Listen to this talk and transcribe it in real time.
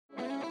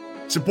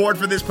Support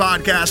for this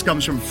podcast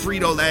comes from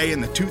Frito-Lay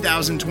and the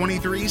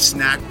 2023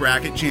 Snack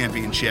Bracket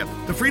Championship.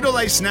 The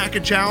Frito-Lay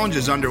Snack Challenge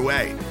is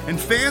underway, and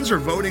fans are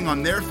voting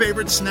on their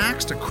favorite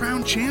snacks to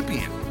crown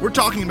champion. We're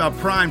talking about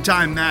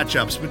prime-time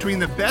matchups between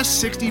the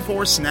best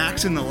 64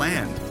 snacks in the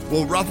land.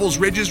 Will Ruffles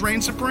Ridges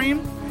reign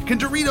supreme? Can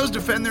Doritos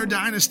defend their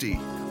dynasty?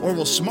 Or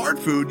will Smart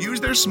Food use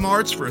their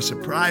smarts for a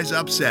surprise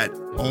upset?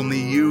 Only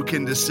you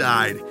can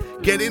decide.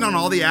 Get in on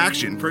all the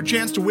action for a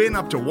chance to win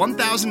up to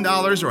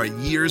 $1,000 or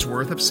a year's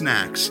worth of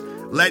snacks.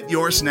 Let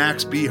your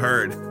snacks be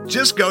heard.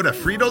 Just go to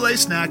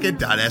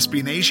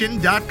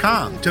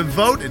fritolaysnacket.sbnation.com to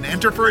vote and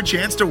enter for a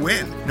chance to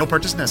win. No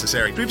purchase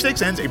necessary.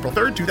 Sweepstakes ends April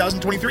 3rd,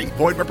 2023.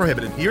 Void where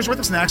prohibited. Year's worth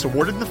of snacks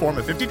awarded in the form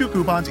of 52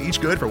 coupons, each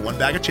good for one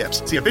bag of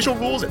chips. See official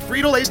rules at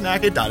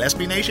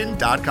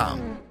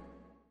fritolaysnacket.sbnation.com.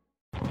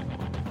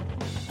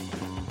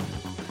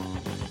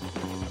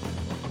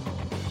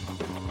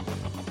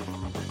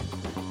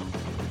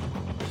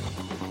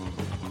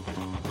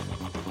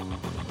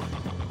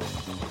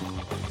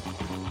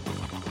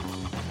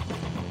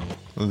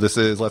 This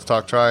is Let's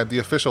Talk Tribe, the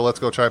official Let's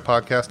Go Tribe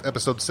podcast,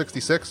 episode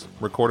 66,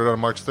 recorded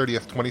on March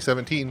 30th,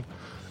 2017.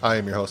 I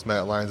am your host,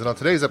 Matt Lyons, and on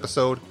today's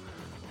episode,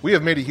 we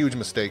have made a huge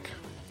mistake.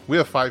 We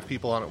have 5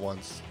 people on at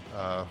once.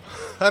 I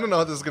don't know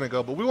how this is going to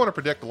go, but we want to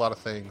predict a lot of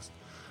things.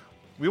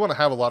 We want to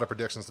have a lot of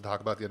predictions to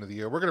talk about at the end of the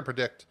year. We're going to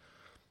predict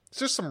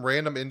just some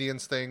random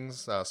Indians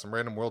things, some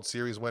random World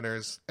Series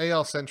winners,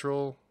 AL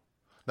Central,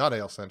 not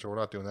AL Central, we're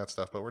not doing that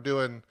stuff, but we're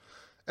doing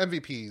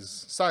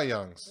MVPs, Cy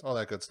Youngs, all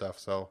that good stuff.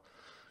 So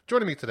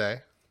joining me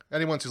today,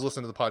 anyone who's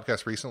listened to the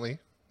podcast recently,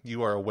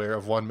 you are aware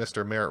of one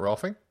Mr. Merritt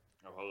Rolfing.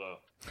 Oh, hello.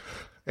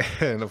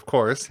 And, of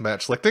course,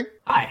 Matt Schlichting.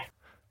 Hi.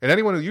 And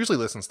anyone who usually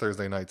listens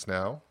Thursday nights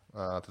now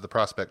to the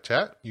Prospect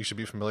Chat, you should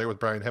be familiar with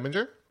Brian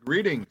Heminger.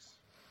 Greetings.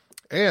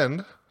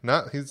 And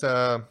he's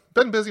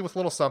been busy with a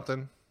little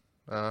something.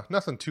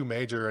 Nothing too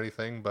major or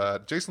anything,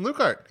 but Jason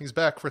Lukart, he's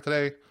back for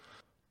today.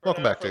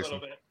 Welcome back, Jason.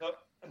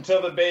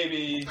 Until the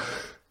baby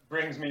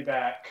brings me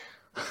back.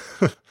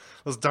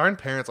 Those darn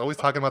parents always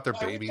talking about their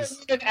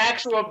babies. An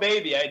actual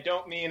baby. I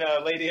don't mean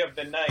a lady of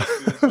the night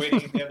who's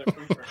waiting in the other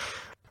room.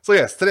 So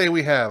yes, today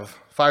we have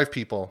 5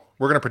 people.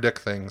 We're going to predict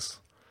things.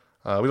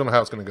 We don't know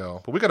how it's going to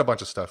go, but we got a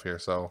bunch of stuff here.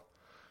 So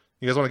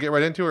you guys want to get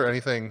right into it, or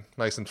anything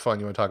nice and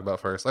fun you want to talk about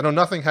first? I know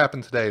nothing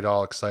happened today at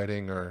all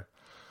exciting, or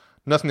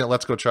nothing that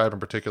Let's Go Tribe in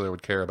particular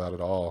would care about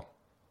at all.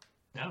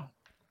 No.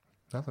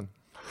 Nothing.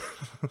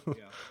 Yeah.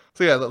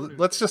 So yeah,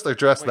 let's just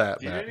address that,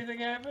 Did Matt. anything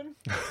happen?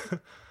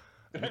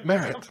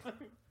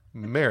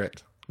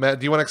 Merit. Matt,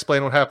 do you want to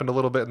explain what happened a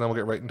little bit, and then we'll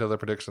get right into the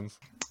predictions?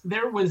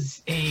 There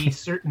was a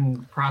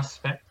certain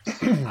prospect.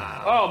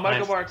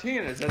 Michael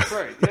Martinez. That's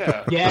right.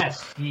 Yeah.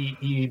 Yes,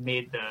 he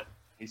made the.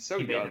 He's so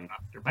he made young. the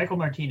roster. Michael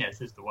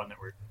Martinez is the one that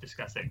we're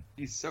discussing.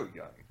 He's so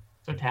young.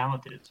 So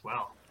talented as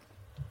well.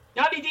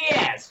 Yandy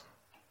Diaz.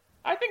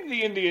 I think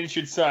the Indians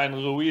should sign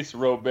Luis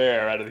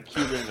Robert out of the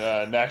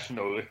Cuban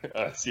National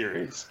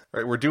Series.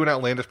 All right, we're doing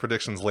outlandish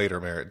predictions later,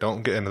 Merritt.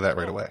 Don't get into that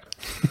right away.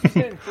 He's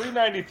hitting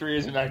 .393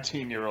 as a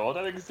 19-year-old.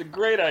 I think it's a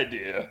great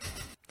idea.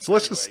 So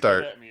let's just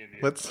start. Get at me,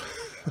 Indians. Let's.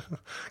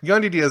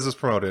 Yandy Diaz is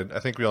promoted. I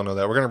think we all know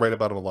that. We're going to write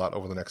about him a lot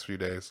over the next few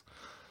days.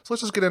 So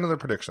let's just get into the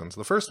predictions.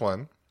 The first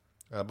one,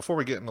 before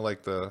we get into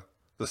like the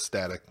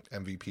static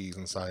MVPs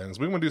and Cy Youngs,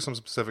 we want to do some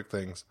specific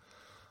things.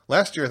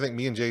 Last year, I think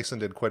me and Jason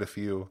did quite a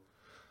few.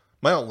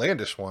 My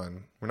outlandish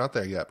one, we're not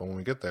there yet, but when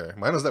we get there,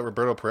 mine was that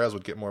Roberto Perez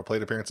would get more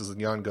plate appearances than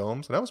Yan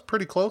Gomes, and that was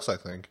pretty close, I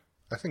think.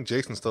 I think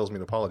Jason still owes me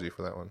an apology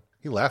for that one.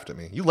 He laughed at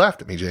me. You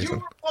laughed at me, Jason. You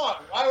were wrong.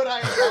 Why would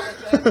I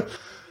apologize?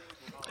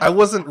 I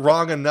wasn't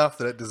wrong enough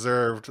that it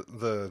deserved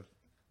the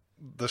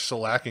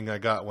shellacking I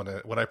got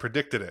when I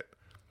predicted it.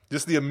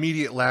 Just the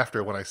immediate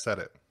laughter when I said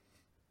it.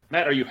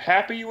 Matt, are you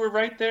happy you were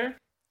right there?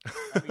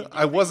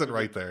 I wasn't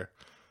right there.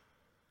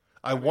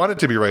 I wanted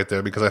to be right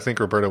there because I think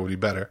Roberto would be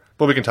better,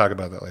 but we can talk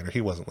about that later.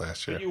 He wasn't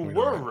last year. But you We know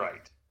were that.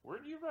 right.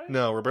 Weren't you right?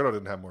 No, Roberto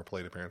didn't have more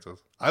plate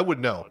appearances. I would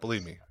know,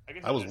 believe me.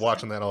 I was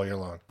watching that all year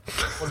long.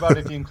 What about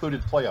if you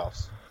included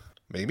playoffs?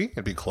 Maybe.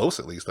 It'd be close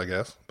at least, I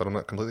guess, but I'm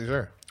not completely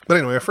sure. But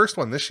anyway, our first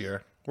one this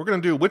year, we're going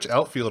to do which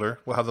outfielder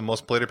will have the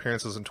most plate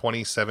appearances in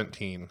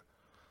 2017.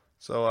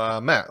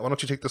 So, Matt, why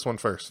don't you take this one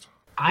first?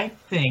 I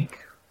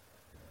think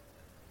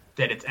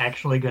that it's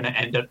actually going to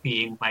end up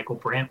being Michael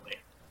Brantley,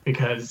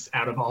 because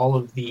out of all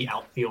of the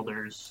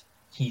outfielders,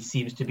 he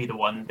seems to be the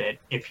one that,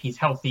 if he's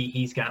healthy,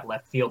 he's got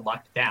left field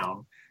locked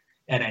down.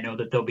 And I know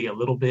that they'll be a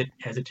little bit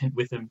hesitant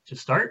with him to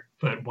start,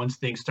 but once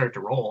things start to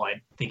roll,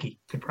 I think he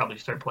could probably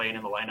start playing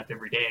in the lineup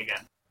every day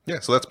again.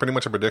 Yeah, so that's pretty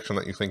much a prediction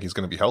that you think he's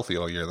going to be healthy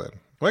all year then.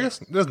 Well, I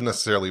guess it doesn't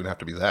necessarily even have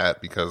to be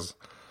that, because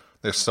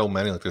there's so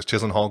many. Like there's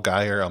Chisenhall,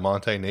 Geyer,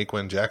 Almonte,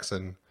 Naquin,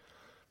 Jackson,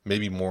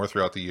 maybe more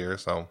throughout the year.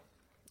 So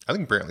I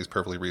think Brantley's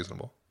perfectly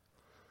reasonable.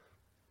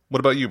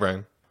 What about you,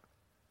 Brian?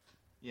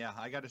 Yeah,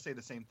 I got to say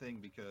the same thing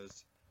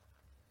because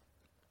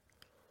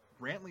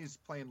Brantley's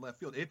playing left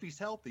field. If he's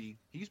healthy,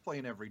 he's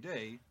playing every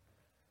day.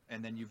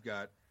 And then you've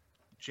got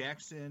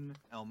Jackson,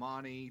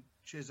 Almonte,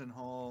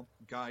 Chisenhall,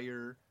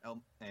 Geyer,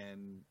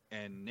 and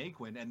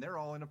Naquin, and they're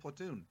all in a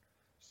platoon.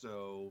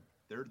 So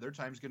their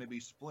time's going to be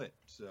split.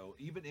 So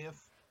even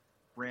if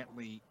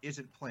Brantley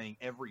isn't playing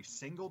every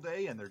single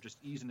day and they're just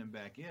easing him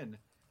back in,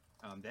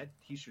 that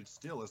he should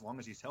still, as long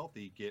as he's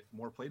healthy, get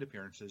more plate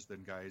appearances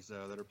than guys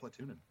that are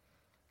platooning.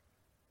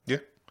 Yeah.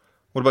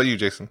 What about you,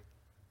 Jason?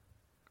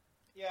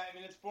 Yeah, I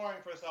mean, it's boring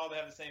for us all to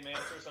have the same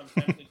answer, so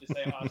I'm tempted to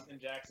say Austin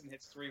Jackson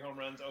hits 3 home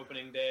runs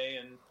opening day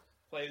and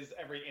plays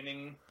every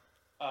inning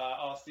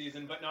all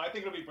season. But no, I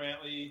think it'll be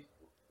Brantley.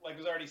 Like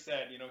was already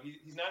said,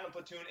 he's not in a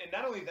platoon. And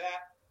not only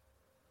that,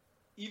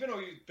 even though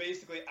he was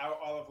basically out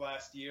all of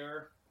last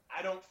year,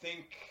 I don't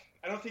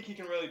think he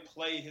can really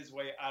play his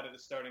way out of the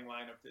starting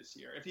lineup this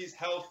year. If he's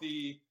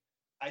healthy,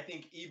 I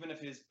think even if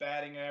his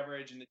batting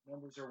average and the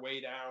numbers are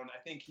way down, I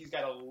think he's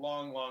got a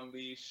long, long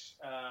leash.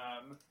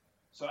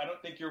 So I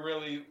don't think it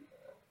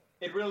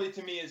really,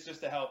 to me, is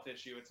just a health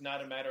issue. It's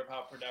not a matter of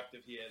how productive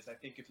he is. I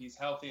think if he's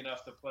healthy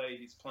enough to play,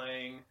 he's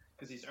playing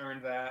because he's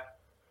earned that.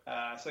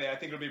 So yeah, I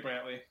think it'll be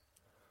Brantley.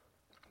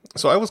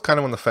 So I was kind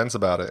of on the fence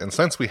about it, and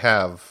since we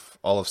have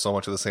all of so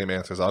much of the same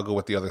answers, I'll go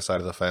with the other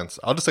side of the fence.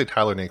 I'll just say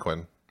Tyler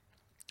Naquin.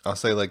 I'll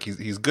say like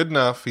he's good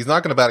enough. He's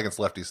not going to bat against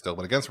lefties still,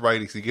 but against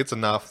righties, he gets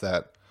enough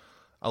that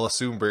I'll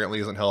assume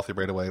Brantley isn't healthy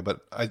right away.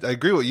 But I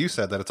agree with what you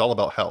said, that it's all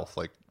about health.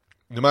 Like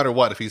no matter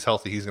what, if he's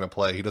healthy, he's going to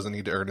play. He doesn't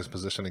need to earn his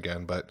position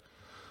again. But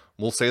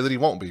we'll say that he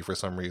won't be for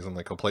some reason.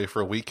 Like he'll play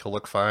for a week, he'll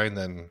look fine,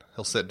 then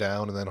he'll sit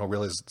down, and then he'll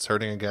realize it's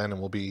hurting again, and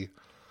we'll be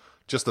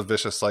just a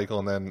vicious cycle.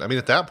 And then I mean,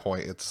 at that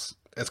point, it's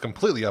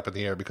completely up in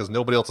the air because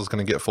nobody else is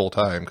going to get full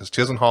time because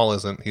Chisenhall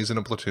isn't. He's in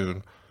a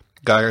platoon.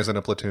 Geyer's in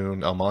a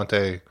platoon.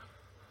 Almonte,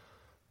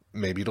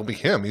 maybe it'll be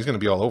him. He's going to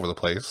be all over the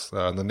place.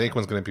 The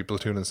Naquin's going to be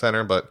platoon in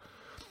center. But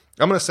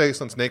I'm going to say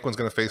since Naquin's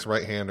going to face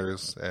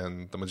right-handers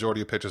and the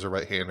majority of pitchers are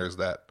right-handers,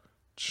 that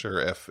sure,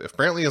 if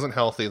Brantley isn't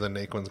healthy, then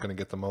Naquin's going to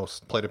get the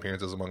most plate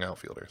appearances among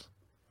outfielders.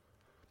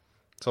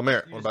 So,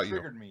 Merritt, what about you?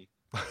 You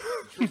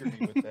triggered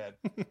me with that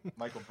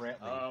Michael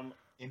Brantley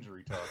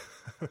injury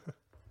talk.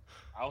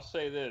 I'll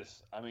say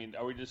this. I mean,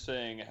 are we just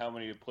saying how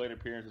many plate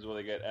appearances will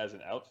they get as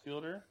an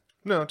outfielder?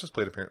 No, just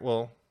plate appearance.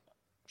 Well,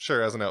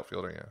 sure, as an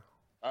outfielder, yeah.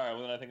 All right,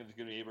 well, then I think it's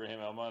going to be Abraham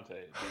Almonte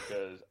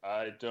because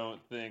I don't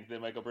think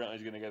that Michael Brantley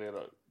is going to get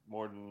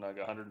more than like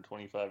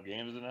 125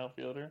 games as an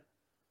outfielder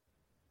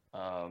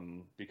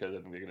because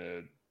I think they're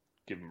going to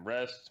give him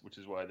rest, which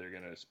is why they're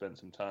going to spend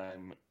some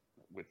time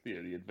with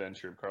the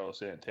adventure of Carlos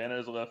Santana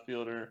as a left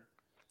fielder.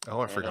 Oh,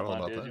 I forgot all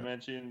about Almonte, that. as you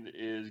mentioned,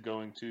 is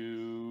going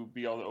to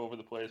be all over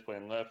the place,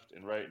 playing left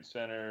and right and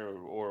center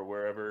or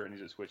wherever, and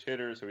he's a switch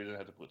hitter, so he doesn't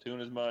have to platoon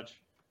as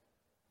much.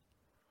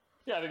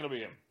 Yeah, I think it'll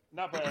be him.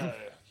 Not by a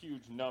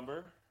huge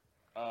number,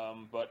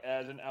 but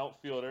as an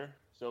outfielder,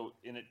 so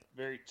in a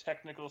very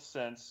technical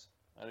sense,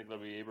 I think it'll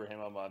be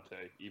Abraham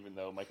Almonte, even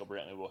though Michael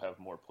Brantley will have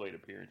more plate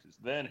appearances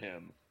than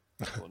him.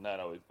 Will not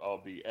always all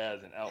be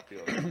as an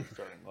outfielder in the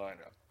starting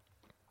lineup.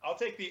 I'll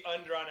take the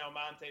under on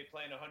Almonte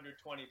playing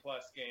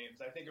 120-plus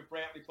games. I think if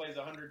Brantley plays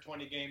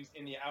 120 games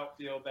in the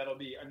outfield, that'll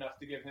be enough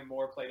to give him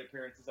more plate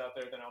appearances out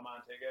there than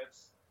Almonte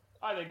gets.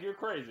 I think you're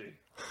crazy.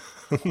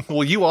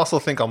 Well, you also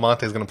think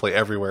Almonte is going to play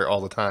everywhere all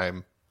the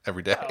time,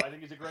 every day. No, I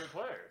think he's a great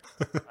player.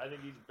 I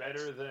think he's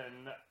better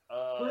than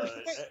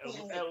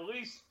at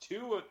least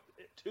two,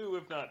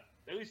 if not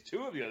at least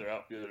two of the other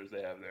outfielders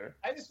they have there.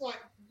 I just want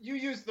you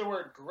use the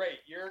word great.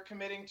 You're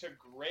committing to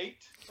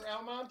great for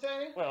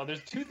Almonte? Well,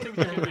 there's two things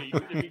you can be. You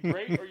can be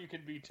great or you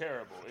can be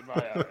terrible in my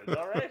eyes.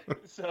 All right.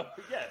 So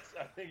yes,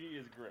 I think he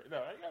is great. No,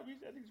 I think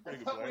he's a pretty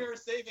good player. We were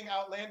saving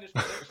outlandish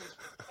predictions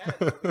for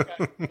the end. We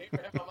got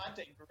Abraham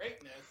Almonte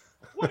greatness.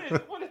 What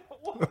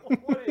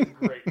is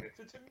greatness?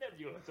 It's a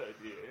nebulous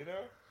idea, you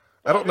know.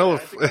 I don't know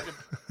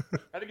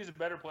I think he's a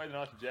better player than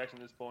Austin Jackson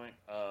at this point.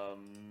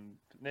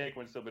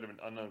 Naquin's still a bit of an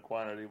unknown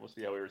quantity. We'll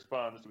see how he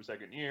responds to his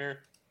second year.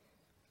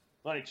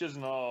 Lonnie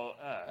Chisenhall,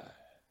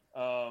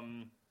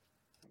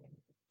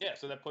 yeah,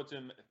 so that puts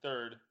him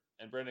third,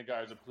 and Brandon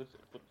Geyer's a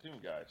platoon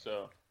guy.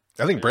 So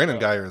I think Brandon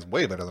Geyer is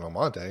way better than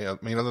Almonte. I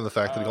mean, other than the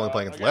fact that he's only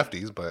playing against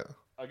lefties, but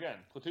again,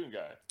 platoon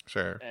guy.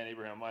 Sure. And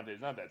Abraham Almonte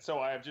is not that. So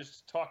I have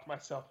just talked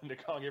myself into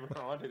calling Abraham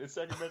Almonte the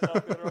second best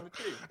outfielder on the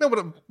team. No,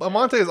 but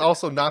Almonte is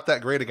also not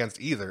that great against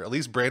either. At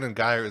least Brandon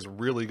Geyer is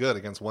really good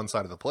against one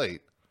side of the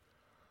plate.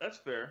 That's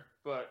fair,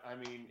 but I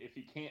mean, if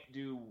he can't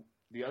do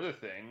the other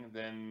thing,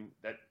 then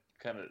that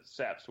kind of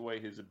saps away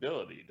his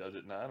ability, does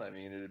it not? I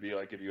mean, it'd be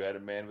like if you had a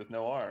man with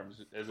no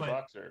arms as a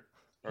boxer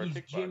or a kickboxer.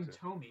 He's Jim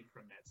Thome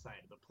from that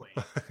side of the plate.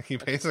 He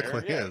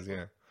basically is,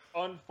 yeah.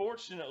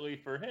 Unfortunately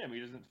for him, he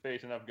doesn't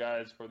face enough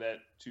guys for that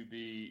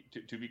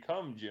to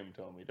become Jim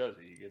Thome, does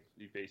he?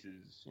 He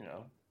faces,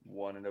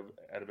 one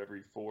out of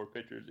every four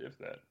pitchers, if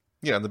that.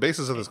 Yeah, on the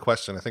basis of this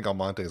question, I think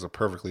Almonte is a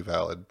perfectly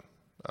valid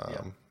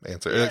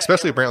answer,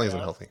 especially if Brantley isn't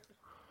healthy.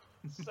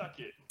 Suck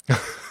it.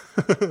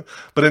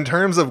 But in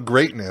terms of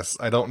greatness,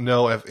 I don't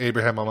know if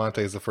Abraham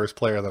Almonte is the first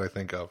player that I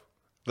think of,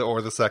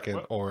 or the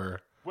second,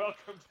 or...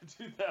 Welcome to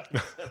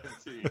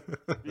 2017,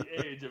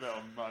 the age of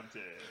Almonte.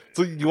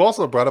 So you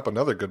also brought up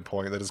another good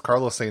point, that is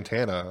Carlos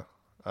Santana.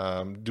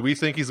 Do we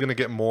think he's going to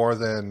get more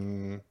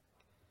than,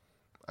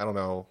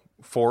 4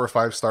 or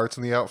 5 starts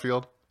in the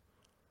outfield?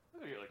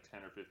 I think like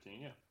 10 or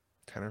 15, yeah.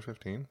 10 or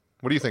 15.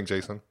 What do you think,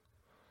 Jason?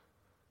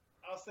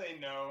 I'll say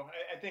no.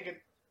 I think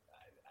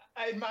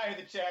I admire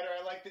the chatter.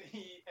 I like that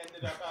he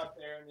ended up out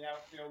there in the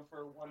outfield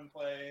for one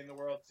play in the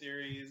World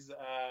Series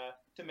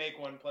to make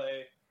one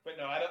play. But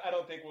no, I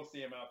don't think we'll see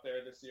him out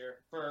there this year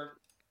for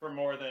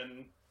more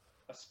than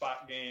a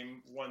spot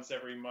game once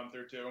every month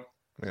or two.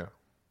 Yeah,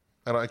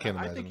 I can't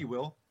imagine. I think he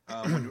will.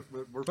 When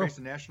we're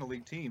facing National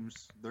League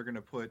teams, they're going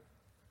to put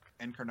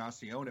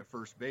Encarnacion at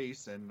first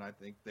base, and I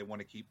think they want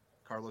to keep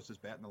Carlos's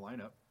bat in the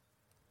lineup.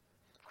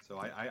 So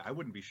I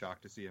wouldn't be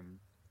shocked to see him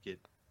get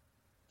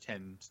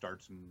 10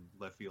 starts in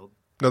left field.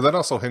 No, that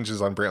also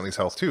hinges on Brantley's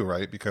health too,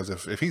 right? Because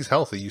if he's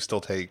healthy, you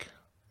still take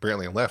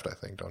Brantley in left, I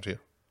think, don't you?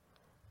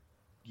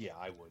 Yeah,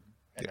 I would.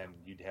 And then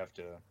you'd have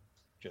to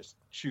just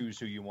choose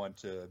who you want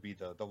to be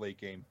the late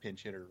game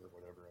pinch hitter or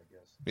whatever, I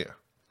guess. Yeah.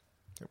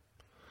 Yep.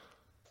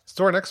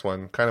 So our next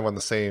one, kind of on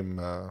the same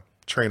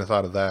train of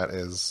thought of that,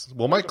 is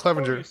Mike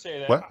Clevinger. You say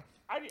that, what?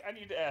 I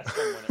need to ask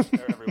someone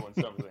or everyone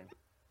something.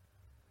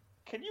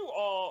 Can you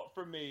all,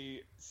 for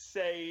me,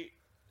 say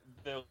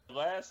the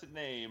last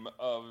name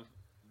of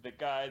the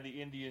guy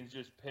the Indians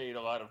just paid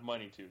a lot of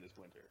money to this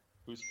winter,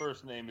 whose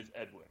first name is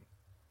Edwin?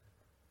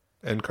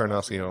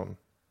 Encarnacion.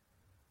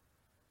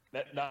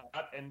 That not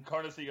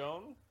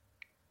Encarnacion?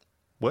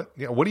 What?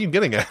 Yeah, what are you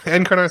getting at?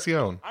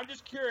 Encarnacion. I'm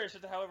just curious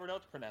as to how everyone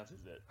else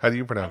pronounces it. How do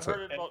you pronounce I've it?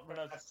 heard it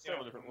pronounced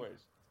several different ways.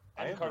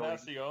 I have no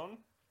Encarnacion?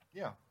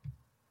 Yeah.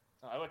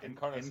 I like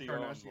Encarnacion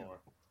Encarnacion. more.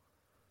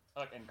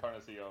 I like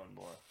Encarnacion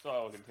more. So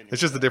I will continue. It's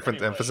just a different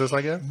Anyway. emphasis,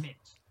 I guess.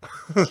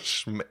 Schmidt.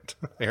 Schmidt.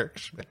 Eric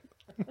Schmidt.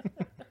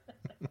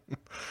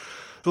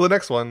 So the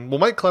next one, will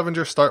Mike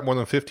Clevinger start more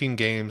than 15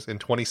 games in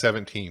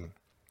 2017?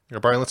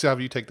 Brian, let's have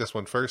you take this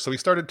one first. So he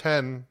started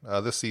 10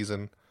 this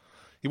season.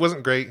 He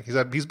wasn't great.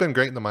 He's been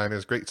great in the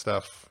minors, great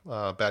stuff,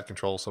 bad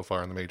control so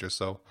far in the majors.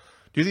 So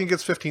do you think he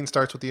gets 15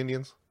 starts with the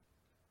Indians?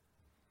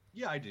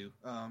 Yeah, I do.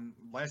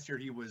 Last year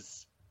he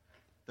was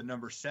the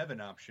number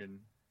 7 option,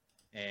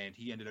 and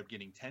he ended up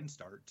getting 10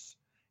 starts.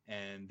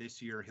 And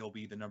this year he'll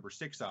be the number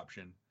 6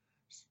 option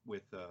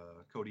with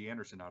Cody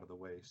Anderson out of the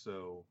way.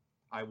 So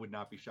I would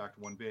not be shocked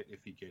one bit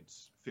if he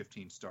gets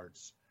 15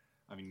 starts.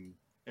 I mean,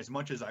 as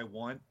much as I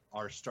want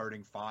our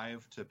starting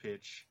 5 to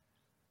pitch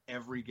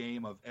every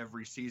game of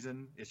every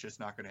season, it's just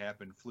not going to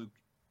happen.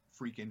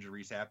 Freak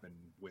injuries happen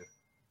with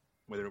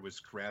whether it was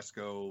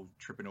Carrasco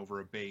tripping over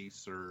a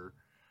base or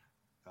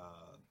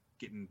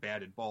getting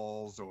batted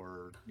balls,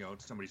 or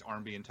somebody's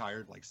arm being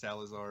tired like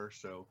Salazar.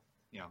 So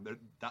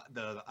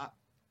the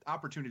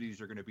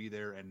opportunities are going to be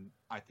there, and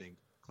I think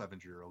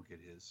Clevinger will get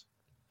his.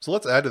 So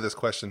let's add to this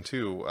question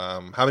too.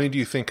 How many do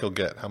you think he'll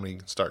get? How many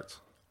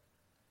starts?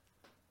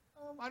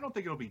 I don't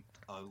think it'll be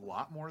a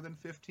lot more than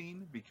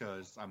 15,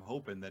 because I'm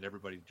hoping that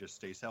everybody just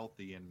stays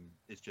healthy and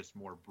it's just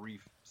more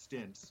brief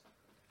stints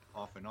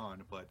off and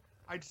on. But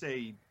I'd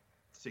say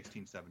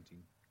 16, 17.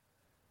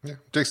 Yeah.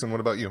 Jason,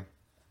 what about you?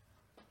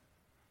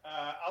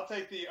 I'll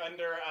take the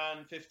under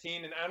on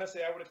 15, and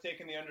honestly, I would have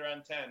taken the under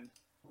on 10.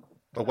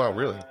 Oh, wow,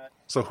 really?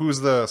 So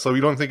so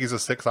you don't think he's a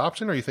 6th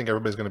option, or you think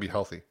everybody's going to be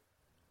healthy?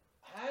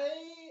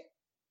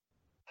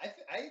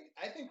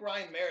 I think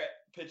Ryan Merritt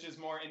pitches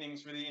more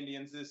innings for the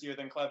Indians this year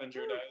than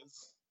Clevinger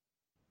does.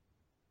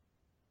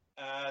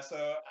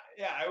 So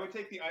yeah, I would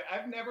take the.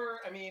 I'm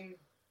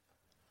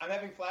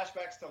having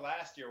flashbacks to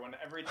last year when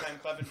every time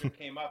Clevinger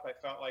came up, I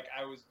felt like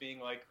I was being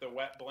like the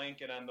wet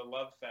blanket on the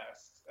love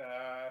fest.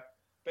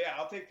 But yeah,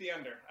 I'll take the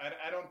under.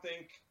 I don't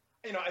think,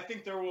 I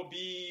think there will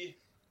be,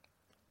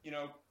 10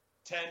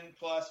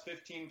 plus,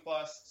 15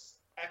 plus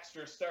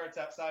extra starts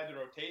outside the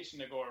rotation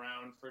to go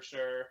around for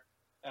sure.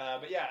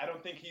 But yeah, I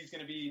don't think he's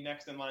going to be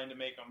next in line to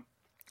make them.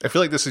 I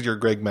feel like this is your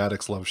Greg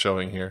Maddux love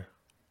showing here.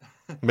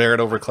 Merritt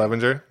over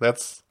Clevinger.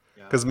 That's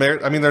because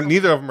Merritt. I mean,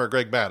 neither of them are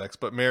Greg Maddux,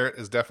 but Merritt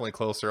is definitely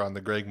closer on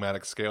the Greg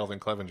Maddux scale than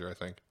Clevinger, I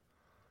think.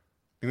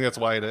 You think that's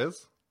why it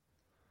is?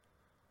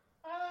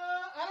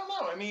 I don't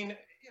know. I mean,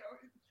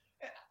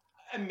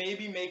 and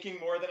maybe making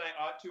more than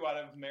I ought to out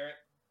of Merritt.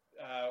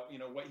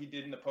 What he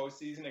did in the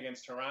postseason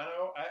against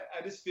Toronto.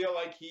 I just feel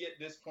like he at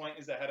this point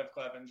is ahead of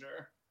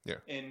Clevinger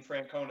in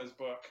Francona's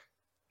book.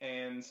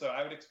 And so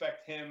I would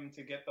expect him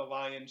to get the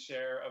lion's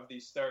share of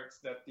these starts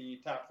that the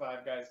top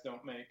 5 guys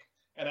don't make.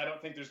 And I don't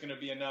think there's going to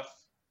be enough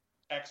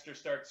extra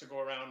starts to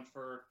go around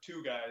for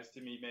 2 guys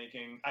to be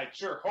making. I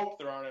sure hope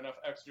there aren't enough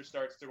extra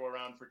starts to go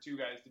around for 2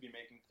 guys to be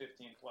making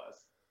 15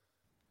 plus.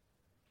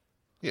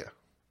 Yeah.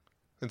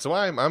 And so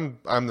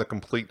I'm the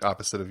complete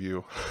opposite of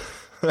you.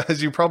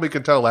 As you probably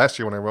could tell last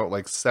year when I wrote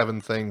like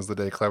 7 things the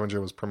day Clevinger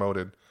was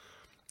promoted.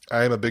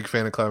 I am a big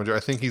fan of Clevinger.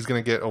 I think he's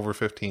going to get over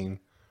 15.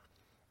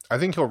 I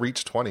think he'll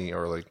reach 20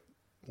 or like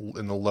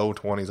in the low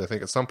 20s. I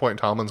think at some point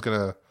Tomlin's going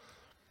to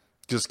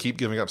just keep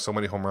giving up so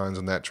many home runs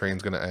and that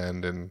train's going to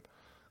end, and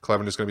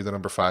Clevinger's going to be the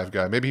number 5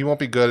 guy. Maybe he won't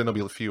be good and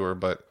it'll be fewer,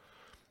 but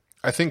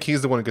I think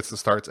he's the one who gets the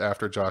starts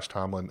after Josh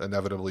Tomlin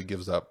inevitably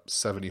gives up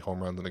 70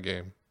 home runs in a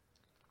game.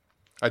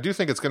 I do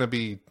think it's going to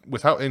be,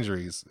 without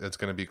injuries, it's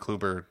going to be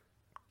Kluber,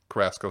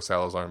 Carrasco,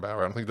 Salazar, and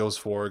Bauer. I don't think those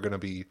 4 are going to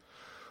be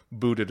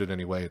booted in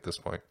any way at this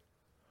point.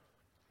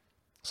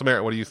 So,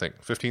 Merritt, what do you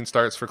think? 15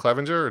 starts for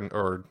Clevenger,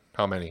 or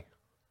how many?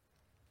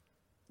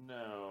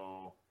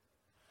 No.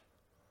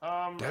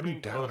 Debbie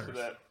Close to Downers.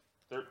 that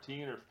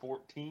 13 or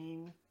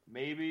 14,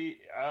 maybe.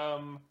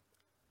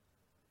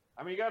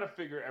 You got to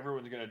figure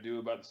everyone's going to do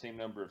about the same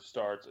number of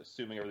starts,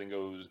 assuming everything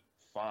goes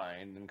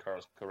fine. Then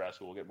Carlos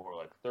Carrasco will get more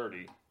like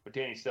 30. But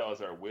Danny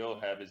Salazar will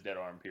have his dead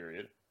arm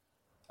period.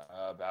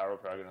 Bauer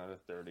probably another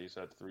 30,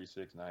 so that's 3,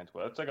 6, 9,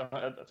 12. That's like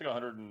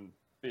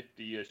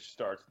 150-ish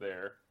starts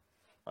there.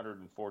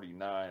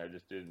 149. I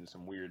just did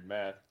some weird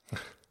math.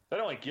 That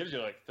only gives you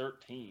like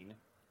 13.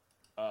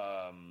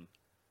 I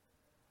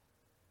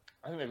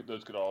think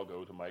those could all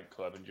go to Mike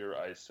Clevenger,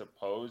 I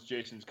suppose.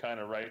 Jason's kind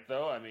of right,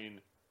 though. I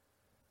mean,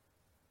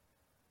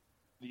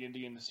 the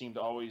Indians seem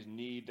to always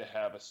need to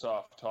have a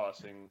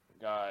soft-tossing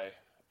guy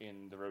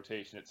in the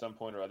rotation at some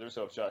point or other.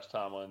 So if Josh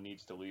Tomlin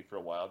needs to leave for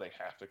a while, they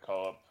have to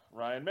call up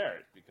Ryan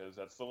Merritt because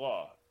that's the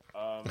law.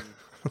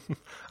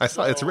 I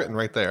saw it's written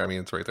right there. I mean,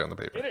 it's right there on the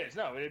paper. It is.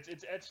 No, it's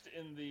etched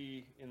in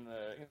the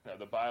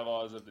the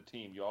bylaws of the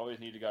team. You always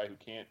need a guy who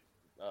can't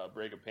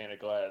break a pane of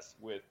glass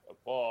with a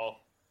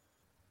ball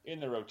in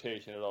the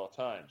rotation at all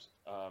times.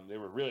 They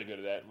were really good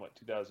at that in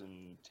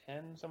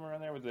 2010, somewhere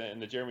around there, in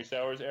the Jeremy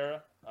Sowers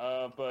era.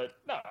 But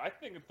no, I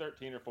think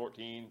 13 or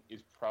 14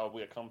 is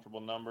probably a comfortable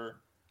number.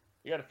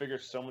 You got to figure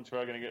someone's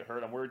probably going to get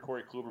hurt. I'm worried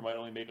Corey Kluber might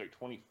only make like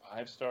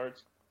 25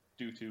 starts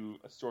due to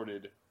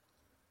assorted,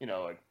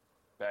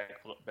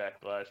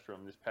 backlash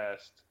from this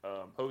past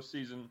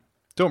postseason.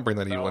 Don't bring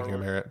that evil in here,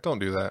 Merritt. Don't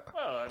do that.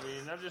 Well, I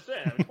mean, I'm just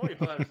saying.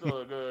 25 is still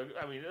a good.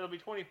 I mean, it'll be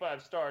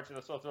 25 starts and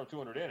he'll still throw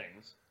 200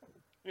 innings.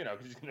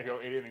 Because he's going to go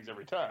 8 innings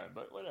every time.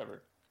 But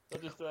whatever.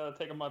 They'll just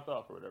take a month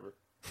off or whatever.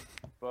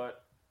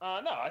 But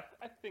no, I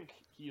think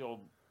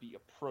he'll be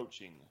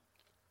approaching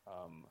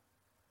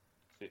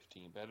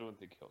 15, but I don't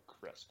think he'll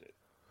crest it.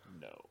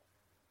 No.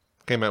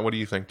 Okay, Matt, what do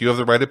you think? Do you have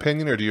the right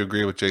opinion, or do you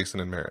agree with Jason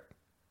and Merritt?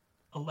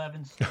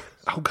 11 starts.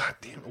 Oh, God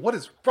damn it. What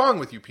is wrong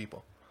with you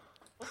people?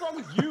 What's wrong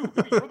with you?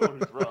 Maybe you're the one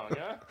who's wrong,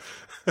 yeah?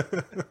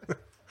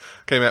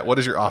 Okay, Matt, what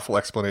is your awful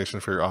explanation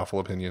for your awful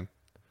opinion?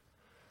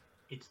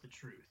 It's the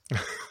truth.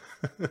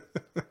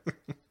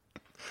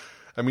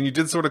 I mean, you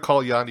did sort of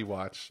call Yandy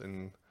watch,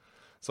 and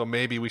so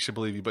maybe we should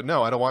believe you. But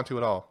no, I don't want to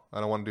at all. I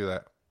don't want to do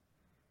that.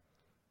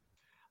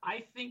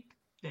 I think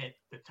that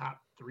the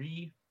top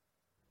 3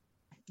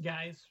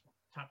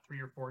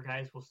 or 4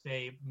 guys will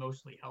stay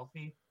mostly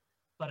healthy.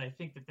 But I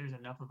think that there's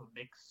enough of a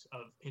mix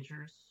of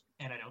pitchers,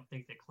 and I don't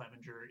think that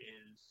Clevenger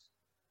is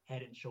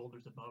head and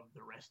shoulders above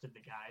the rest of the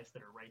guys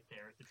that are right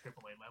there at the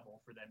AAA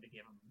level for them to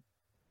give him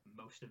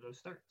most of those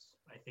starts.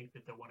 I think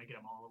that they'll want to get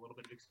them all a little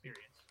bit of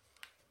experience.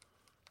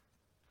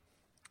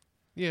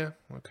 Yeah,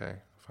 okay,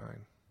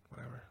 fine,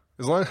 whatever.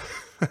 As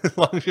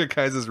long as your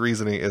guys'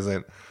 reasoning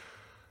isn't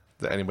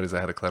that anybody's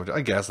ahead of Clevenger,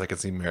 I guess I could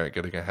see Merritt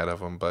getting ahead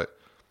of him, but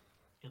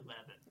 11.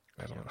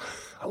 I don't know.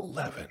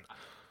 11.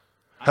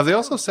 Have they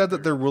also said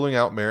that they're ruling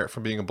out Merritt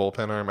from being a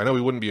bullpen arm? I know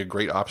he wouldn't be a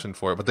great option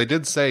for it, but they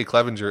did say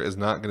Clevenger is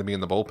not going to be in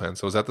the bullpen.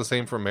 So is that the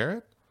same for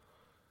Merritt?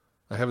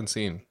 I haven't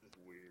seen. This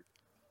is weird.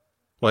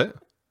 What?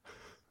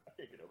 I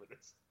can't get over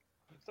this.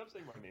 Stop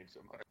saying my name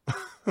so much.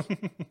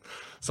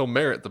 So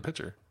Merritt, the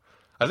pitcher.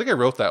 I think I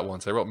wrote that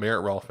once. I wrote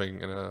Merritt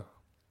Rolfing in a...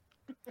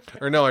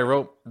 Or no, I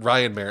wrote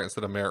Ryan Merritt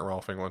instead of Merritt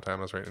Rolfing one time.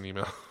 I was writing an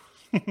email.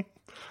 I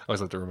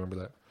always like to remember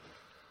that.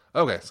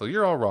 Okay, so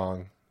you're all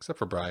wrong, except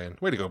for Brian.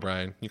 Way to go,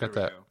 Brian. You got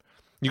that.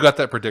 You got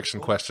that prediction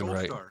question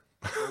right.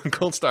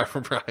 Gold star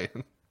for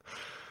Brian.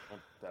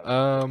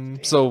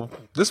 So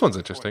this one's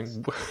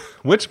interesting.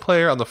 Which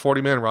player on the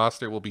 40-man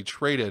roster will be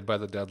traded by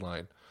the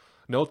deadline?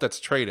 Note that's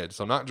traded,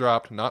 so not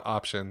dropped, not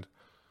optioned.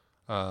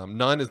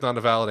 None is not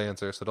a valid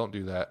answer, so don't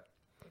do that.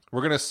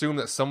 We're going to assume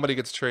that somebody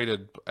gets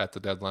traded at the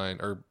deadline,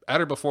 or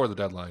at or before the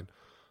deadline.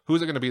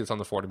 Who's it going to be that's on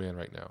the 40-man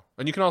right now?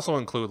 And you can also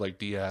include like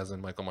Diaz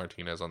and Michael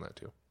Martinez on that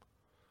too.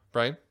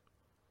 Brian?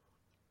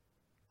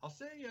 I'll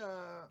say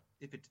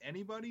if it's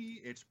anybody,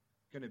 it's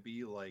going to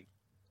be like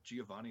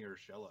Giovanni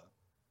Urshela.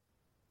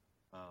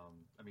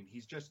 I mean,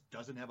 he just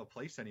doesn't have a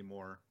place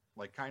anymore.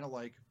 Like kind of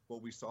like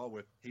what we saw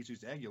with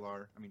Jesus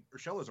Aguilar. I mean,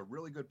 Urshela is a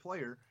really good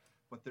player,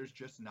 but there's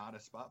just not a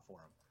spot for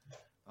him.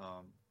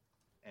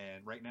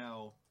 And right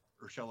now,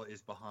 Urshela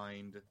is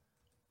behind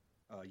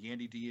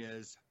Yandy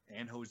Diaz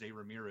and Jose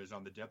Ramirez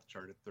on the depth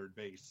chart at third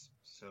base.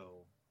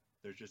 So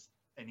there's just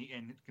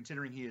and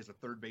considering he is a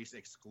third base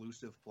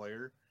exclusive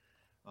player.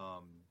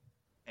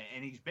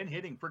 And he's been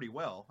hitting pretty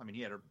well. I mean,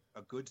 he had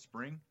a good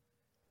spring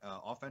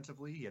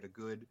offensively. He had a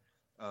good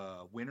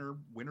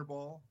winter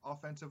ball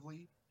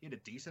offensively. He had a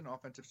decent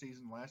offensive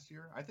season last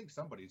year. I think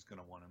somebody's going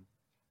to want him.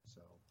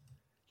 So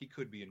he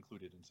could be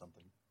included in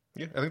something.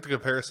 Yeah, I think the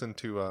comparison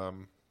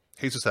to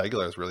Jesus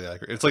Aguilar is really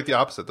accurate. It's like the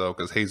opposite, though,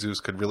 because Jesus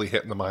could really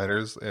hit in the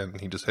minors, and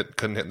he just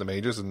couldn't hit in the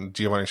majors, and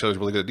Giovanni Urshela is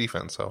really good at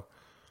defense. So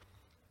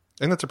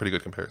I think that's a pretty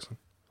good comparison.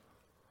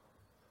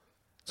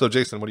 So,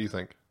 Jason, what do you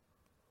think?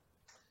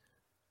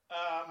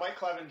 Mike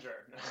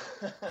Clevenger.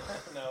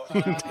 No.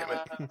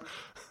 Damn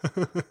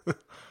it.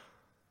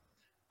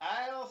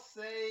 I'll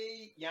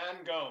say Yan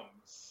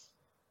Gomes.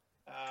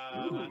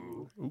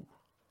 Ooh.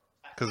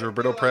 Because I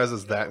Roberto feel Perez like,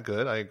 is that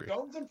good. I agree.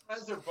 Gomes and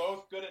Perez are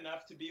both good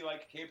enough to be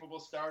like capable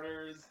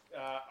starters.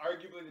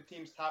 Arguably the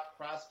team's top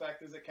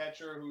prospect is a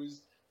catcher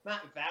who's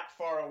not that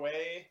far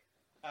away.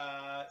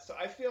 So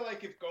I feel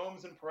like if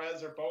Gomes and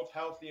Perez are both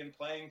healthy and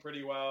playing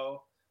pretty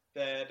well,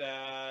 that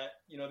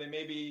they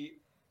maybe,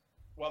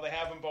 while they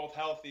have them both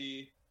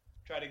healthy,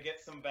 try to get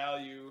some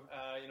value,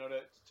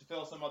 to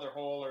fill some other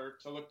hole or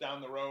to look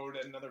down the road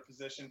at another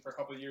position for a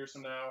couple of years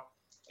from now.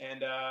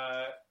 And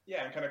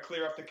and kind of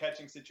clear up the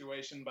catching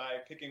situation by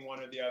picking one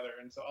or the other.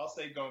 And so I'll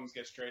say Gomes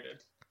gets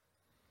traded.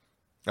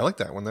 I like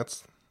that one.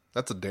 That's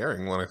a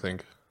daring one, I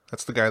think.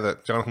 That's the guy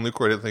that Jonathan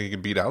Lucroy didn't think he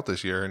could beat out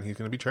this year, and he's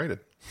going to be traded.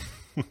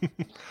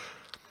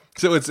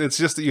 So it's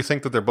just that you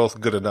think that they're both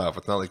good enough.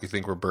 It's not like you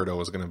think Roberto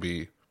is going to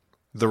be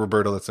the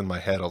Roberto that's in my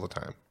head all the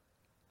time.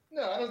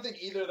 No, I don't think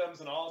either of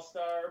them's an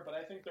all-star, but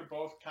I think they're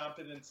both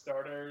competent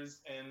starters.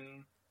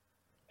 And,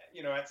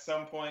 at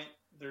some point,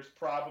 there's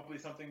probably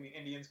something the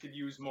Indians could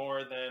use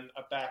more than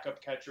a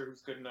backup catcher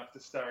who's good enough to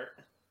start.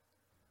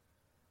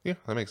 Yeah,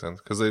 that makes sense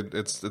because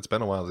it's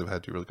been a while they've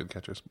had two really good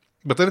catchers.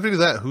 But then if they do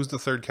that, who's the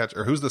third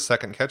catcher or who's the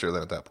second catcher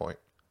then at that point?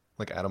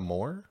 Like Adam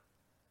Moore?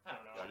 I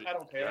don't know. I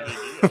don't care.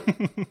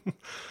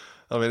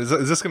 I mean, is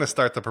this going to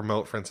start to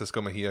promote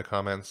Francisco Mejia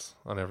comments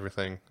on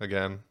everything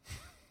again?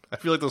 I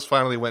feel like those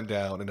finally went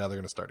down and now they're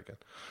going to start again.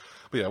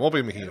 But yeah, it won't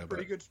be Mejia.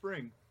 Pretty good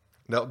spring.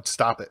 No,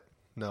 stop it.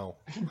 No.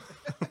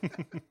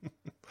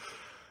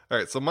 All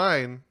right, so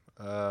mine,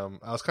 I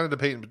was kind of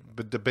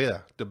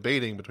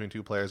debating between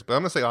two players, but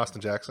I'm going to say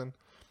Austin Jackson.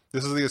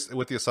 This is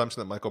with the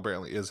assumption that Michael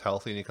Brantley is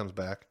healthy and he comes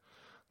back.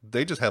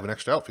 They just have an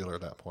extra outfielder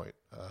at that point.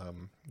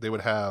 They would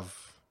have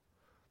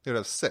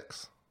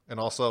 6. And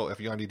also, if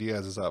Yandy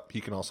Diaz is up, he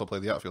can also play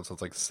the outfield, so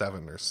it's like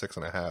 7 or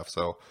 6.5.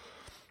 So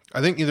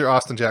I think either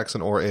Austin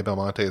Jackson or Abe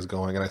Almonte is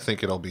going, and I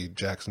think it'll be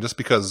Jackson, just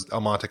because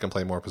Almonte can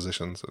play more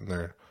positions, and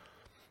they're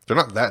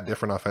not that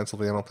different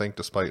offensively, I don't think,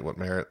 despite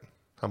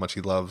how much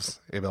he loves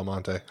Abe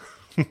Almonte.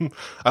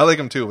 I like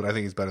him too, but I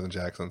think he's better than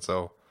Jackson,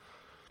 so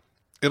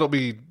it'll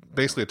be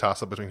basically a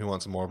toss-up between who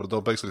wants more, but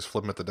they'll basically just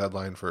flip him at the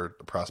deadline for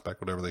a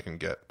prospect, whatever they can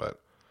get, but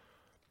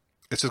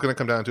it's just going to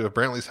come down to if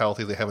Brantley's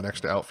healthy, they have an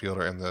extra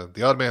outfielder, and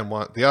the odd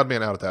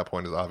man out at that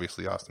point is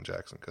obviously Austin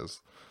Jackson,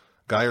 because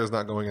Geyer's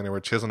not going anywhere,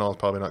 Chisenhall is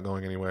probably not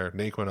going anywhere,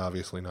 Naquin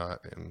obviously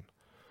not, and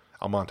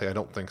Almonte I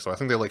don't think so. I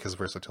think they like his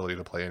versatility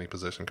to play any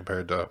position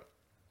compared to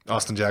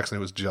Austin Jackson,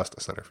 who was just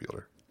a center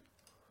fielder.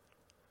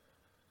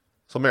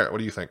 So Merritt, what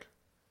do you think?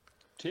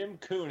 Tim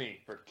Cooney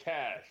for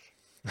cash.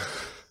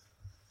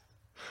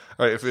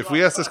 All right, if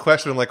we ask this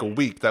question in like a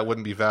week, that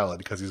wouldn't be valid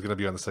because he's going to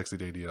be on the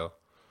 60-day deal.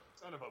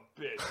 Son of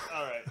a bitch.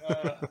 All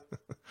right.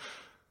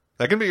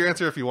 That can be your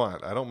answer if you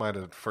want. I don't mind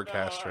a for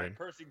cash trade.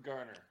 Percy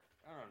Garner.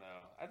 I don't know.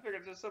 I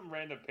figured just some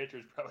random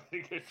pitcher's probably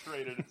going to get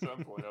traded at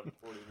some point up to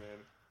 40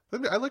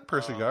 man. I like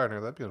Percy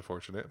Gardner. That'd be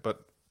unfortunate,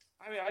 but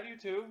I mean, I do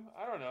too.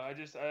 I don't know. I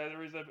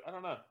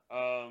don't know.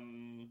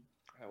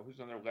 Who's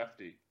on their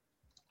lefty?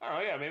 I don't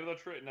know. Yeah, maybe they'll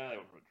trade. No, they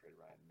won't trade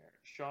Ryan Merritt.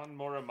 Sean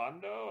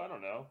Morimondo. I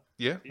don't know.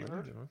 Yeah,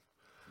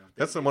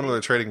 that's the one where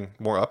they're trading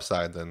more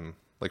upside than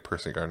like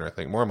Percy Gardner. I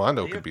think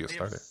Morimondo could be a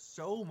starter. They have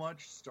so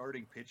much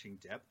starting pitching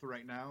depth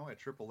right now at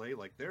AAA.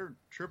 Like their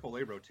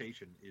AAA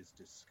rotation is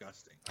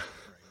disgusting right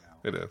now.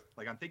 It is.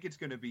 Like I think it's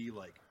going to be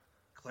like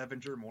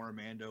Clevenger,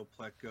 Morimondo,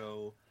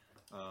 Pleco,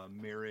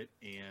 Merritt,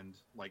 and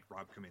like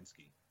Rob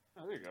Kaminsky.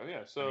 Oh, there you go.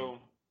 Yeah. So.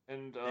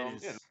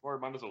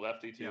 Morimondo's a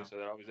lefty too, so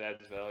that always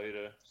adds value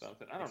to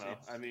something. I don't know.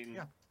 I mean,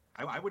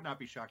 I would not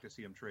be shocked to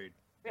see him trade.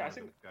 Yeah, I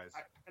think guys,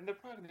 and they're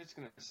probably just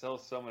going to sell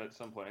someone at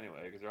some point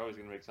anyway, because they're always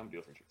going to make some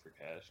deal for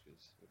cash.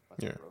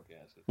 Broke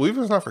assets. Well, even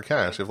if it's not for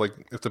cash,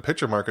 if the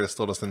pitcher market is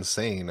still just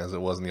insane as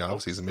it was in the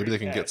offseason, maybe they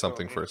can get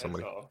something for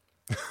somebody.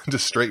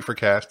 Just straight for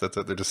cash. That's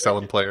it. They're just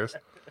selling players.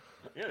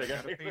 Yeah, they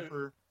got to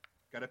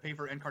pay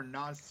for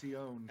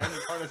Encarnacion. Yeah,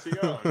 they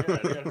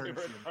got to pay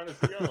for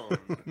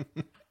Encarnacion.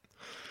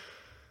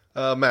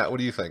 Matt, what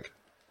do you think?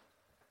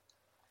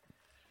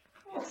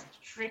 It's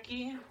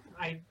tricky.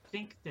 I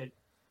think that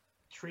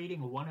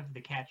trading one of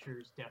the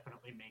catchers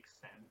definitely makes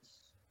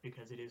sense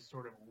because it is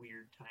sort of a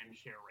weird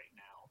timeshare right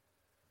now.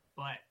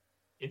 But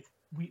if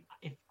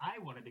I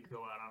wanted to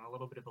go out on a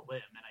little bit of a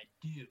limb, and I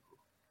do,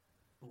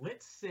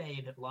 let's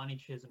say that Lonnie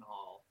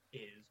Chisenhall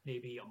is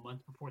maybe a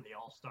month before the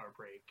All-Star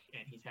break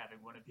and he's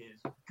having one of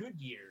his good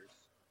years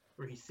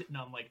where he's sitting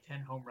on like 10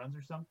 home runs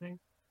or something.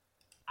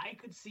 I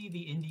could see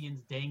the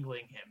Indians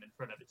dangling him in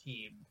front of a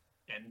team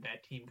and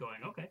that team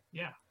going, okay,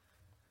 yeah.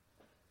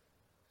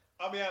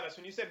 I'll be honest,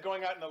 when you said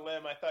going out on a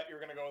limb, I thought you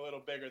were going to go a little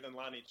bigger than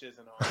Lonnie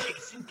Chisenhall.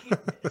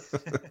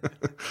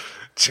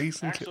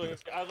 Jason Actually,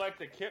 Kipnis. I like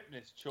the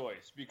Kipnis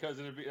choice because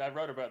I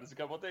wrote about this a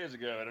couple of days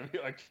ago, and it'd be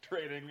like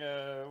trading,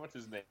 what's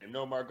his name?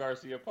 Nomar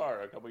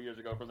Garciaparra a couple of years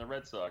ago from the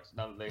Red Sox.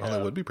 Now that they have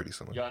that would be pretty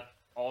similar.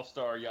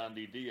 All-Star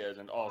Yandy Diaz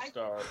and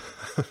All-Star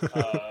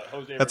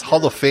Jose That's Ramirez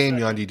Hall of Fame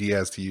Yandy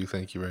Diaz to you.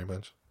 Thank you very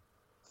much.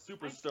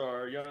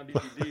 Superstar Yandy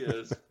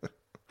Diaz.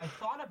 I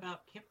thought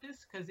about Kipnis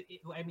because,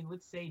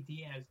 let's say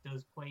Diaz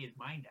does play his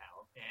mind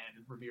out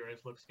and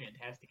Ramirez looks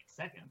fantastic at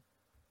second.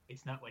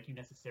 it's not like you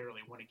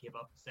necessarily want to give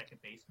up a second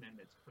baseman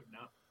that's putting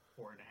up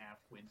 4.5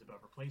 wins above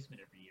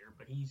replacement every year,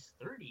 but he's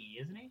 30,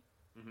 isn't he?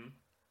 Mm-hmm.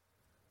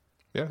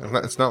 Yeah,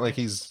 it's not like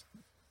he's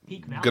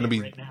Peak going value to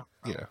be... right now,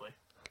 probably.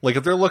 Like,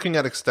 if they're looking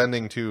at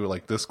extending to,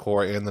 like, this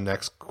core and the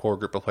next core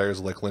group of players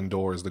like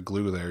Lindor is the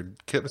glue there,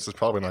 Kipnis is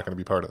probably not going to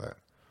be part of that.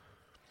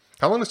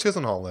 How long is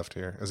Chisenhall left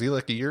here? Is he,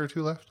 like, a year or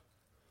two left?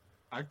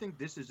 I think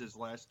this is his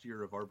last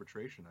year of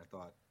arbitration. I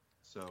thought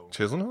so.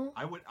 Chisenhall?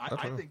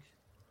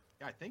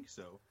 I think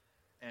so,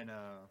 and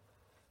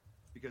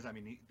because I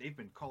mean they've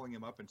been calling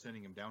him up and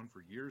sending him down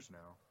for years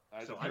now.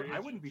 So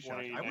I wouldn't be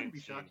shocked. I wouldn't be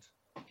shocked.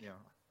 Yeah,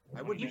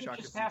 I wouldn't be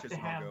shocked to see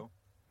Chisenhall go.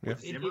 Yeah.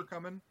 With Zimmer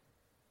coming,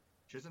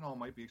 Chisenhall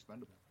might be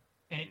expendable.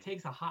 And it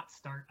takes a hot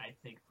start, I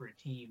think, for a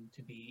team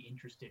to be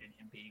interested in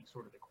him being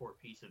sort of the core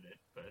piece of it.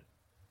 But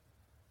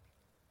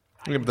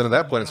Yeah, but then at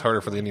that point, it's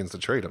harder for the Indians to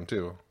trade him,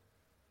 too.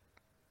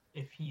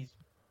 If he's,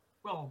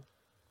 well,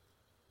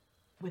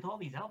 with all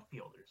these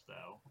outfielders,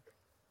 though.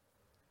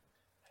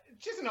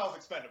 Chisenhall's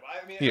expendable.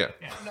 I mean, Yeah.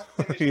 I'm not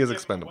saying they He should is give him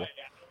expendable. away.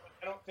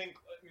 I don't think.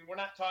 I mean, we're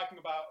not talking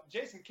about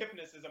Jason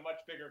Kipnis is a much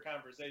bigger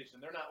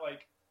conversation. They're not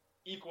like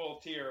equal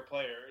tier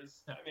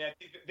players. I mean, I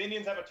think the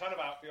Indians have a ton of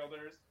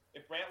outfielders.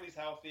 If Brantley's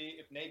healthy,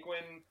 if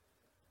Naquin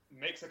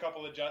makes a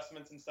couple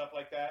adjustments and stuff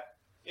like that,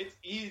 it's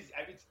easy.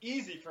 I mean, it's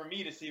easy for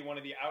me to see one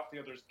of the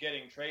outfielders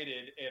getting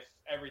traded if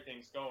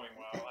everything's going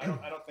well. I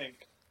don't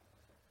think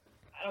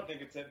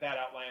it's that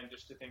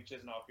outlandish to think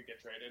Chisenhall could get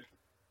traded.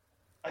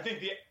 I think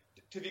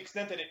to the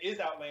extent that it is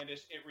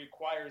outlandish, it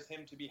requires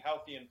him to be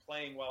healthy and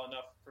playing well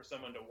enough for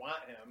someone to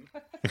want him.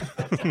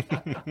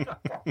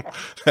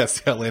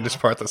 That's the outlandish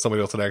part, that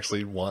somebody else would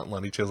actually want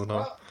Lenny Chisenhall.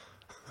 Well,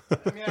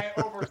 I mean, I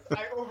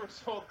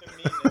oversold the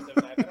meanness of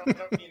that. I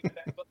don't mean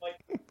that, but like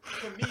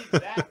to me,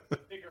 that's the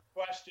bigger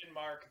question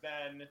mark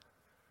than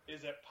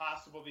is it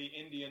possible the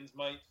Indians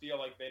might feel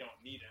like they don't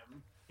need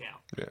him? Yeah.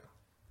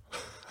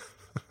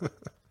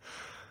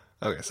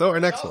 Okay, so our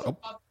next one.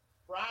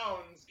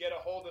 Browns get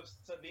a hold of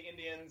the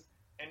Indians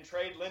and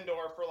trade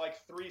Lindor for like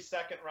 3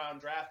 second-round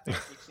draft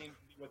picks, which seems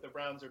to be what the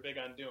Browns are big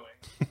on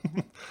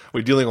doing.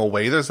 We're dealing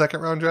away their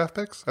second-round draft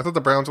picks? I thought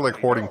the Browns are like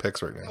hoarding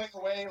picks right now. Like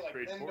away, like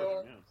Trade for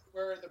Lindor, them, yeah.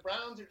 where the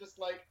Browns are just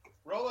like,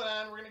 roll it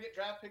on, we're going to get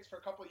draft picks for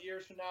a couple of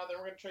years from now, then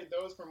we're going to trade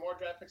those for more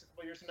draft picks a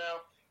couple of years from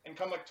now, and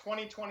come like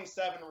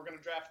 2027, we're going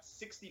to draft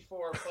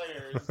 64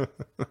 players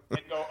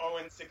and go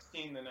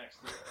 0-16 the next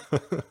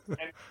year.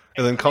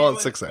 And then call it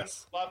Cleveland's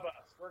success. gonna love us.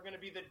 We're going to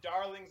be the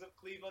darlings of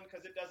Cleveland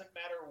because it doesn't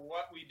matter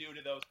what we do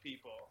to those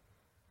people.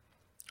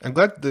 I'm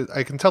glad that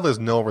I can tell there's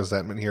no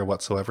resentment here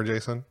whatsoever,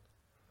 Jason.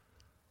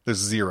 There's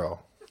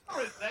zero. There's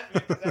no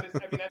resentment because I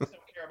just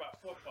don't care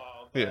about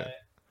football. But Yeah.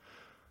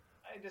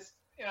 I just,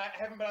 I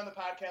haven't been on the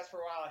podcast for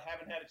a while. I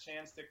haven't had a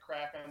chance to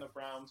crack on the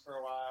Browns for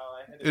a while.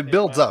 It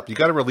builds up. You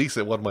got to release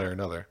it one way or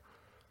another.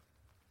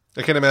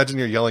 I can't imagine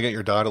you're yelling at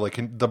your daughter like,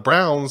 the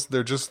Browns,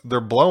 they're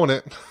blowing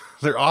it.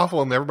 They're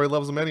awful and everybody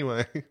loves them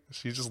anyway.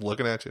 She's just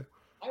looking at you.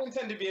 I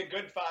intend to be a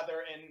good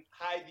father and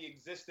hide the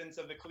existence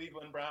of the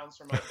Cleveland Browns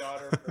from my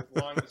daughter for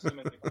as long as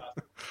humanly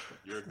possible.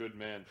 You're a good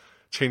man.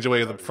 Change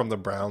away from the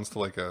Browns to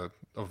like a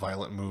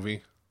violent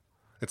movie.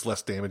 It's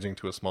less damaging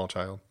to a small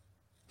child.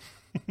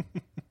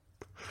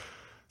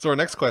 So our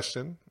next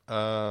question,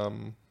 where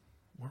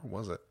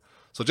was it?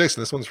 So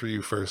Jason, this one's for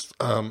you first.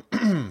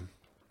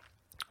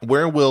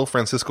 Where will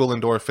Francisco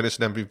Lindor finish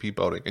in MVP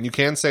voting? And you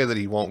can say that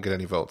he won't get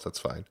any votes. That's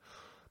fine.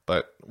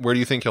 But where do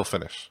you think he'll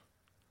finish?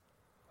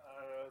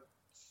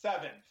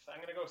 7th. I'm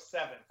going to go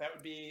 7th. That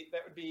would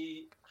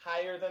be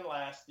higher than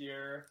last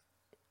year.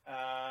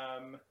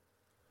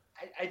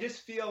 I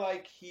just feel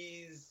like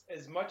he's,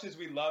 as much as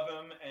we love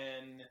him,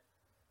 and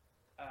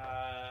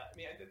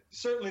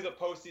certainly the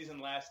postseason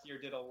last year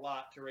did a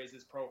lot to raise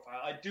his profile.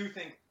 I do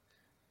think,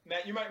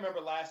 Matt, you might remember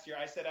last year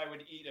I said I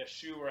would eat a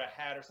shoe or a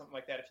hat or something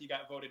like that if he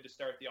got voted to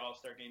start the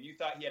All-Star game. You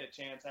thought he had a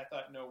chance. I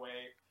thought no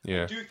way.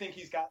 Yeah. I do think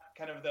he's got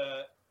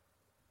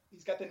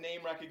he's got the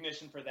name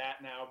recognition for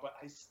that now, but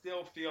I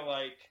still feel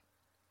like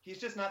he's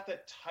just not the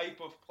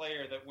type of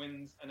player that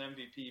wins an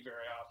MVP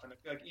very often. I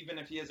feel like even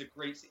if he has a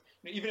great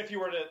even if you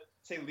were to,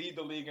 say, lead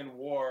the league in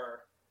WAR,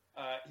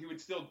 he would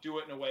still do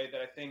it in a way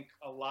that I think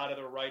a lot of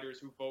the writers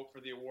who vote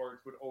for the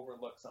awards would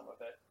overlook some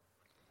of it.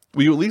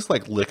 Will you at least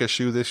like lick a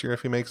shoe this year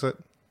if he makes it?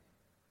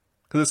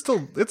 Because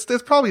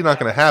it's probably not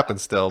going to happen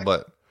still,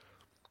 but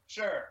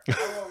Sure,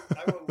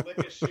 I will lick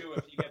a shoe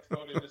if he gets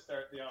voted to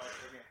start the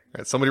All-Star game. all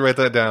right, somebody write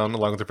that down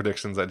along with the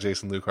predictions that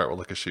Jason Lukehart will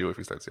lick a shoe if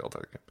he starts the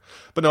All-Star game.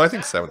 But no, I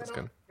think 7th is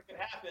good. It could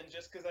happen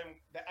just because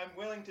I'm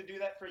willing to do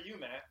that for you,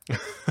 Matt.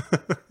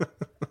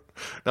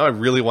 Now I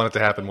really want it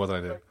to happen more than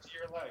I did. To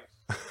your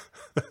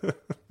life.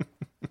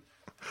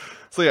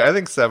 So yeah, I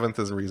think 7th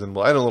is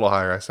reasonable. I had a little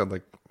higher. I said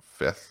like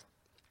 5th.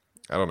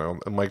 I don't know.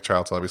 And Mike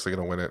Trout's obviously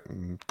going to win it,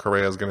 and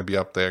Correa's going to be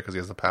up there because he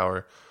has the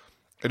power.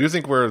 I do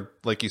think we're,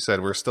 like you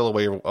said, we're still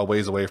a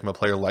ways away from a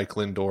player like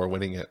Lindor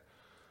winning it.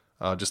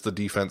 Just the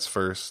defense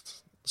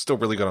first. Still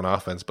really good on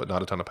offense, but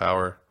not a ton of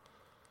power.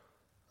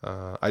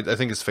 I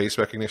think his face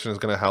recognition is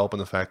going to help, and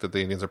the fact that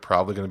the Indians are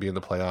probably going to be in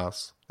the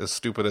playoffs. As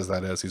stupid as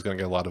that is, he's going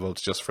to get a lot of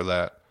votes just for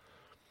that.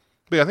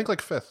 But yeah, I think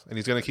like 5th, and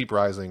he's going to keep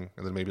rising,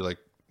 and then maybe like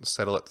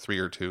settle at 3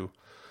 or 2,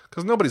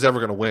 because nobody's ever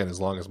going to win as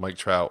long as Mike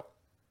Trout.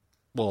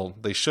 Well,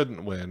 they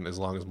shouldn't win as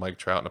long as Mike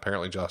Trout and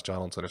apparently Josh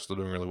Donaldson are still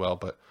doing really well.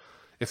 But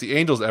if the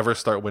Angels ever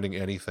start winning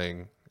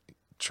anything,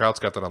 Trout's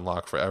got that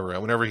unlocked forever.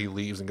 And whenever he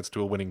leaves and gets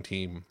to a winning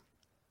team,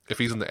 if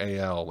he's in the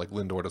AL, like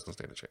Lindor doesn't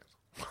stand a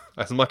chance.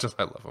 As much as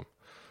I love him.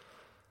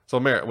 So,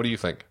 Merritt, what do you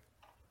think?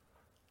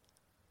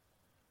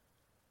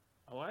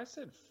 Oh, I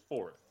said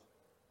 4th.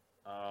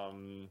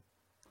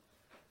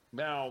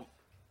 Now,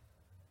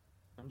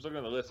 I'm just looking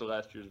at the list of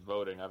last year's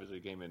voting. Obviously,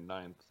 it came in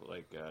 9th,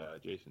 like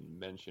Jason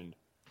mentioned.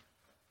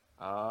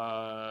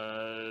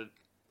 I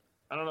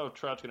don't know if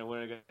Trout's going to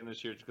win again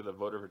this year just because of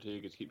voter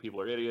fatigue. It's people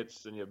are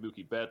idiots. Then you have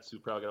Mookie Betts, who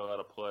probably got a lot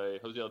of play.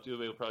 Jose Altuve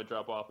will probably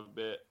drop off a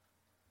bit.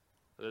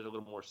 But there's a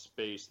little more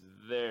space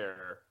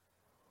there.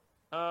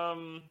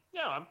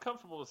 Yeah, I'm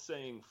comfortable with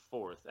saying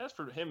 4th. As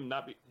for him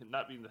not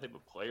being the type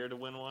of player to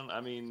win one,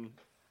 I mean,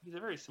 he's a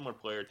very similar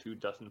player to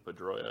Dustin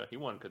Pedroia. He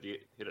won because he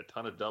hit a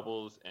ton of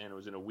doubles, and it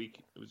was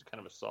kind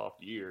of a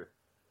soft year.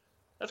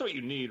 That's what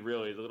you need,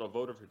 really, is a little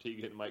voter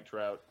fatigue hitting Mike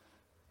Trout,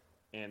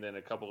 and then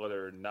a couple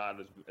other not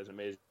as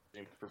amazing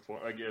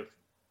performance. Like if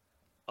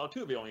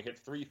Altuve only hit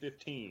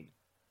 .315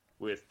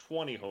 with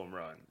 20 home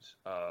runs,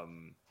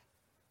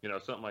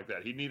 something like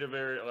that. He'd need a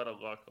lot of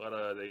luck, a lot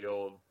of the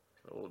old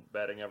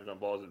batting average on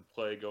balls in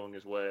play going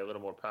his way, a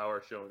little more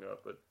power showing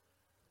up. But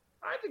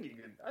I think he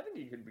could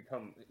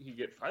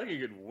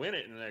win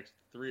it in the next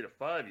 3 to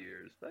 5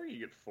 years. I think he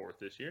could 4th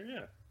this year.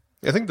 Yeah.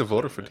 I think the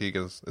voter fatigue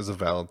is a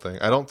valid thing.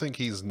 I don't think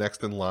he's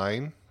next in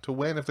line to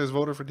win if there's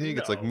voter fatigue.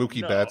 It's like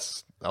Mookie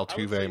Betts,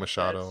 Altuve,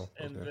 Machado.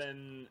 Betts, and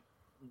then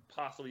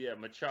possibly,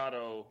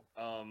 Machado.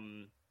 I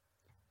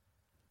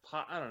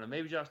don't know,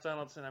 maybe Josh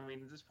Donaldson. I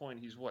mean, at this point,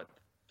 he's what,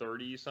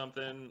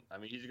 30-something? I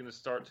mean, he's going to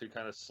start to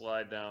kind of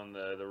slide down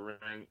the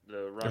rank.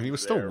 He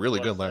was still really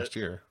good last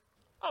year.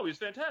 Oh, he was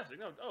fantastic.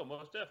 No,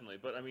 most definitely.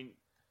 But, I mean,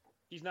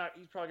 he's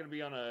probably going to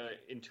be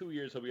in 2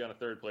 years, he'll be on a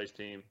third-place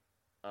team.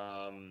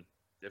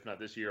 If not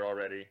this year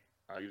already.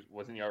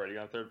 Wasn't he already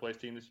on a third-place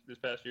team this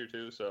past year,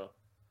 too? So,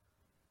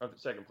 or the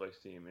second-place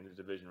team in his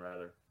division,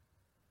 rather.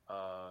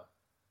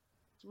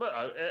 But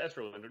as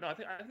for Lindor, no, I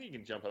think he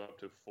can jump up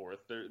to 4th.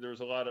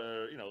 There's a lot of,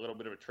 a little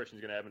bit of attrition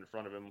is going to happen in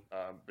front of him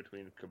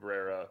between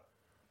Cabrera,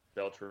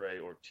 Beltre,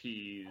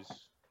 Ortiz,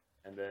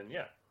 and then,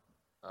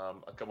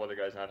 a couple other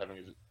guys not having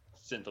as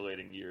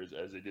scintillating years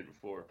as they did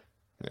before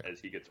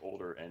as he gets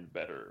older and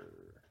better.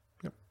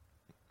 Yep.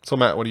 So,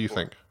 Matt, what do you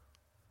think?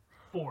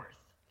 4th.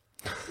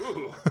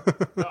 Ooh.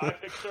 No, I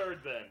picked 3rd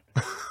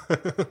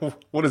then.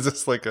 What is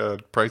this, like a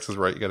Price is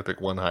Right? You got to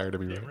pick one higher to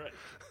be Damn right.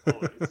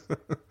 Always.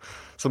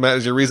 So, Matt,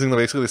 is your reasoning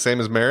basically the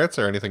same as Merritt's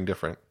or anything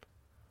different?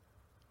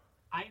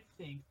 I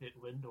think that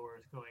Lindor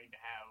is going to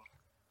have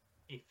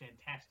a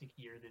fantastic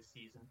year this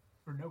season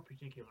for no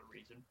particular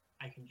reason.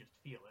 I can just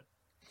feel it.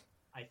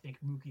 I think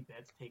Mookie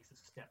Betts takes a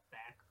step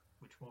back,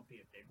 which won't be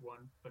a big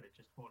one, but it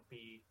just won't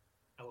be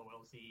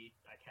LOLZ,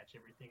 I catch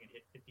everything and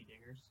hit 50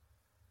 dingers.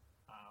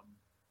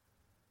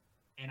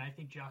 And I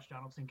think Josh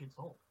Donaldson gets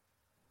old.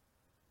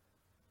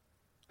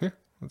 Yeah,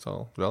 that's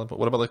all valid. But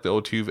what about like the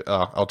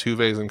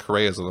Altuves and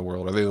Correas of the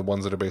world? Are they the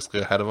ones that are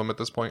basically ahead of them at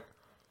this point?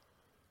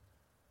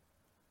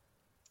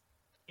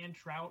 And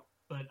Trout,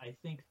 but I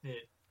think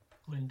that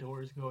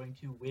Lindor is going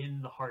to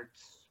win the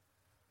hearts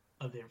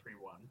of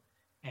everyone.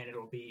 And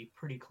it'll be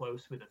pretty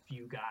close with a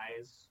few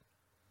guys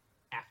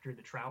after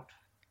the Trout,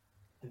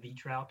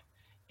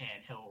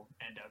 and he'll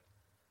end up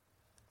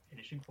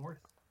finishing 4th.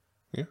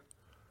 Yeah.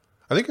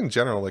 I think in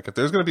general, like if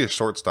there's going to be a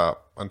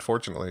shortstop,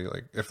 unfortunately,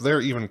 like if they're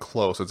even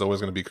close, it's always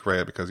going to be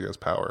Correa because he has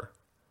power.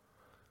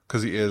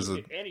 Because he is.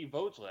 Any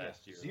votes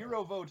last year?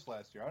 0 votes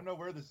last year. I don't know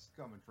where this is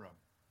coming from.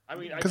 I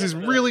mean, because he's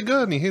really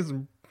good and he has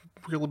a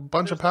real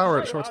bunch of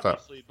power at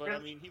shortstop. But I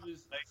mean, he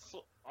was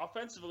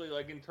offensively,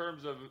 like in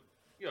terms of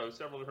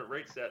several different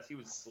rate stats, he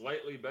was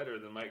slightly better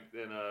than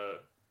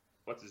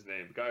what's his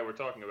name? The guy we're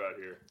talking about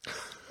here,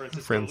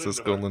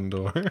 Francisco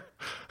Lindor.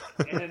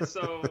 And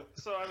so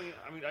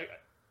I mean,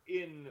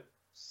 in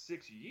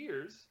 6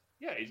 years,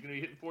 he's going to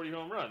be hitting 40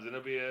 home runs, and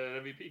it'll be an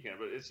MVP candidate.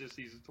 But it's just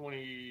he's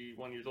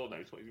 21 years old now.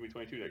 He's going to be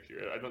 22 next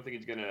year. I don't think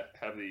he's going to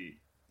have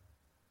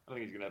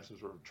some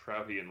sort of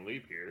Troutian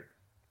leap here.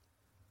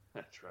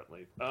 Trout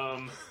leap.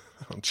 Oh,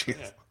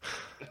 jeez.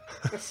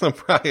 Yeah. So,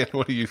 Brian,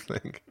 what do you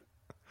think?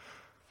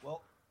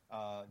 Well,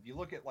 you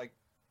look at like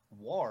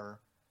WAR.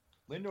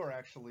 Lindor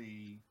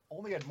actually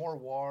only had more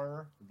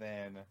WAR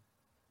than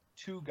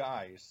 2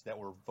 guys that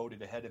were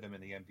voted ahead of him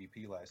in the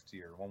MVP last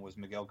year. One was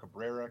Miguel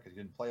Cabrera because he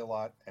didn't play a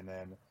lot, and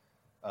then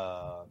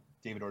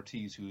David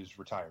Ortiz, who's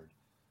retired.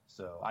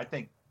 So I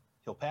think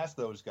he'll pass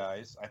those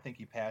guys. I think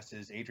he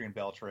passes Adrian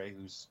Beltre,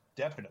 who's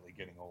definitely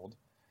getting old.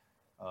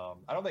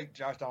 I don't think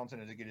Josh Donaldson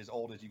is going to get as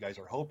old as you guys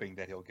are hoping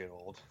that he'll get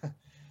old.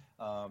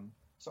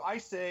 So I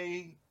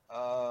say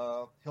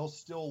he'll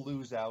still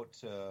lose out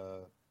to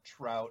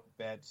Trout,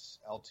 Betts,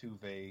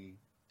 Altuve,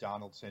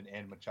 Donaldson,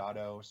 and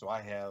Machado. So I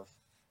have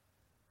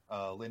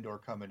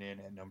Lindor coming in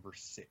at number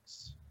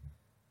 6.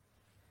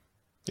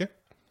 Yeah.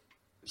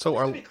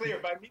 So To be clear,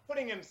 by me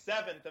putting him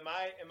 7th, am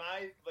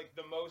I like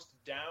the most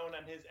down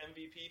on his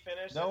MVP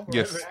finish? No.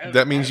 yes,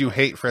 that means you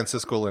hate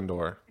Francisco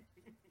Lindor.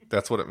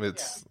 That's what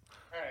it's.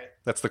 All right.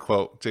 That's the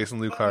quote. Jason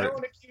But Lucar. no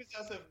one accused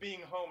us of being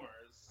homers.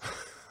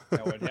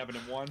 That would happen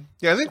in one.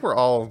 Yeah, I think we're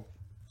all.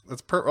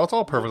 It's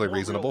all perfectly More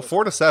reasonable. realistic.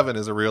 4 to 7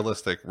 is a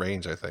realistic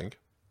range, I think.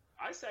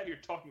 I sat here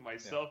talking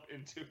myself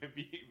into him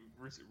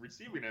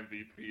receiving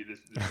MVP this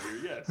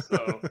year. Yes,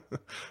 so All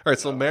right,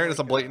 so Yeah, Marin is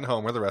a like, blatant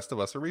homer. The rest of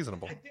us are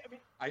reasonable. I mean,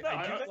 I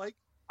No, do like.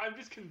 I'm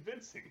just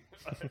convincing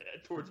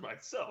towards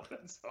myself.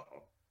 That's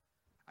all.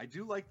 I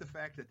do like the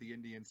fact that the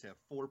Indians have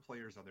 4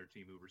 players on their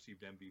team who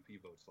received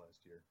MVP votes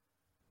last year.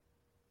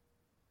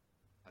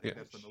 I think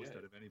Yeah. that's the most Shit.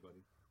 out of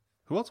anybody.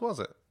 Who else was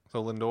it?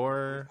 So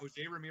Lindor.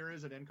 Jose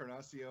Ramirez and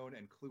Encarnacion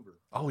and Kluber.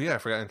 Oh yeah, I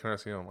forgot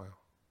Encarnacion. Wow,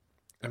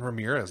 and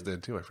Ramirez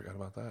did too. I forgot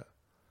about that.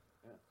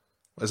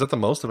 Is that the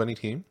most of any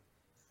team?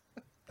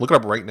 Look it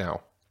up right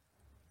now.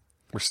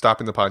 We're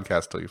stopping the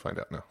podcast till you find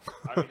out. No.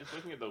 I mean, just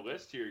looking at the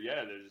list here,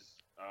 yeah, there's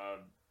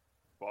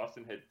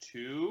Boston had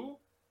 2,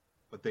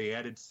 But they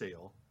added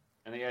Sale,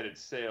 and they added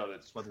Sale.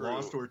 That's but true.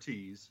 lost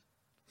Ortiz.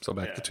 So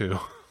back Yeah. to 2.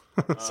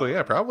 So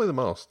yeah, probably the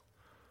most.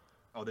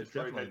 Oh, that's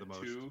Detroit definitely had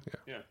the most. 2.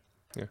 Yeah.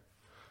 Yeah.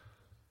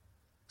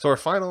 So our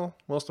final,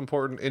 most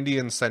important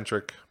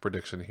Indian-centric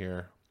prediction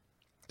here,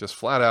 just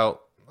flat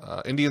out,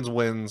 Indians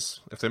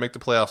wins. If they make the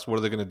playoffs, what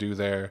are they going to do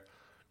there?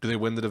 Do they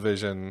win the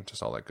division?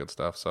 Just all that good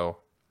stuff. So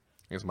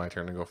I think it's my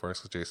turn to go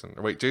first. Because Jason,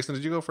 or wait, Jason,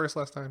 did you go first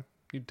last time?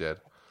 You did.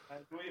 I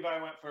believe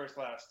I went first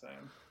last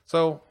time.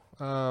 So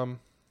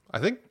I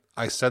think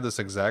I said this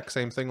exact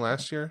same thing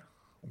last year.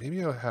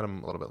 Maybe I had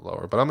them a little bit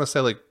lower, but I'm going to say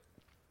like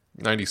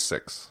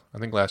 96. I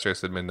think last year I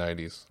said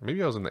mid-90s.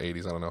 Maybe I was in the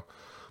 80s. I don't know.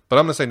 But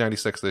I'm going to say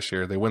 96 this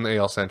year. They win the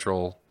AL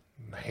Central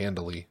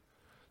handily.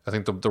 I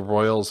think the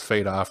Royals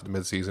fade off at the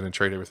midseason and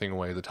trade everything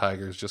away. The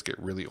Tigers just get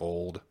really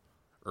old.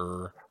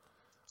 The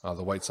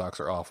White Sox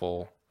are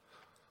awful.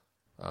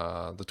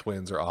 The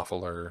Twins are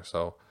awfuler.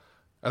 So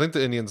I think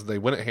the Indians, they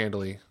win it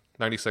handily.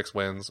 96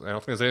 wins. I don't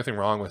think there's anything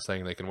wrong with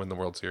saying they can win the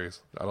World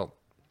Series.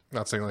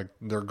 Not saying like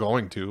they're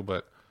going to,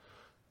 but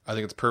I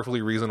think it's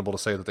perfectly reasonable to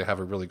say that they have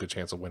a really good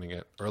chance of winning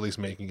it, or at least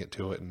making it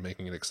to it and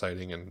making it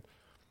exciting and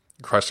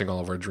crushing all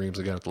of our dreams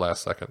again at the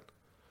last second.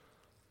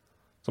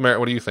 So, Merritt,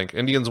 what do you think?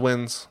 Indians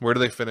wins. Where do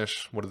they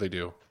finish? What do they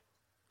do?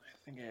 I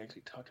think I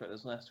actually talked about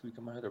this last week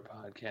on my other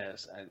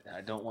podcast.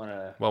 I don't want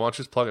to. Well, why don't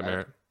you just plug it,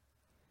 Merritt?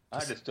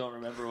 I just don't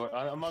remember what.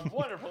 I'm on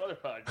wonderful other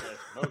podcast,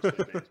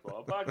 mostly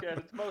baseball. A podcast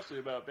it's mostly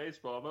about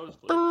baseball,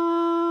 mostly.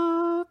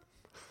 I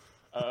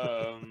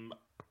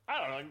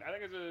don't know. I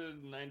think it's a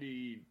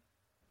 90,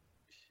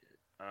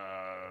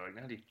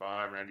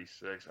 95,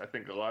 96. I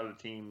think a lot of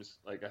the teams,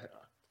 like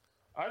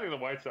I think the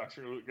White Sox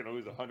are going to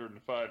lose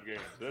 105 games.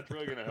 That's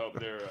really going to help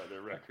their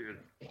record.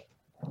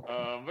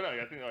 But no,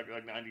 I think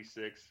like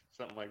 96,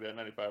 something like that,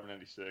 95 or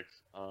 96.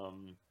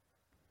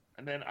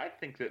 And then I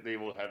think that they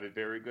will have a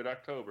very good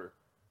October.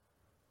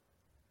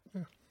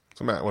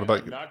 So, Matt, what about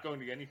I'm you? not going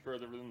to get any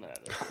further than that.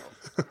 That's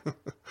all.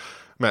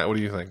 Matt, what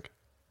do you think?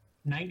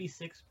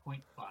 96.5.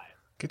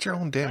 Get your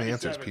own damn 97.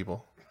 answers,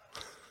 people.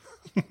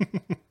 Are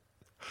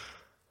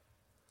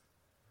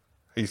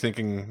you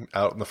thinking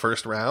out in the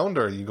first round,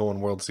 or are you going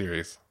World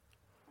Series?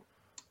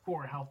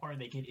 For how far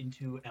they get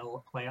into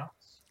L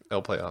playoffs.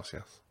 L playoffs,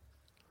 yes.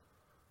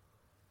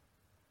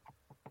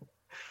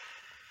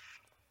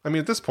 I mean,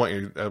 at this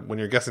point, when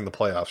you're guessing the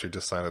playoffs, you're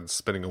just kind of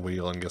spinning a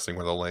wheel and guessing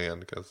where they'll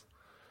land. Because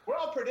We're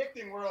all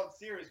predicting World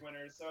Series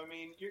winners, so I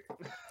mean,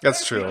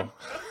 that's true.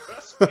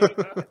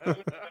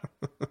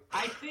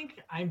 I think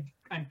I'm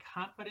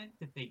confident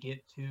that they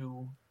get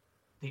to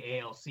the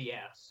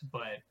ALCS,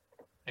 but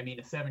I mean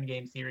a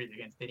 7-game series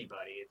against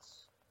anybody,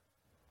 it's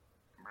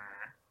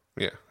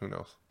Yeah, who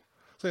knows?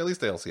 So at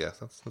least the LCS.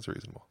 That's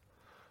reasonable.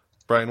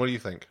 Brian, what do you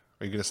think?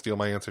 Are you going to steal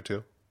my answer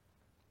too?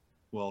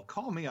 Well,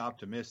 call me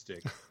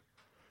optimistic,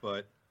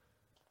 but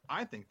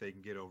I think they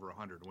can get over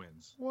 100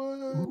 wins. What?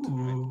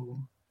 ooh.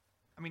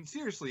 I mean,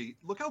 seriously,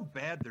 look how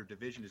bad their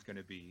division is going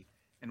to be,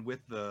 and with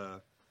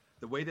the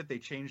way that they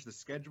changed the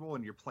schedule,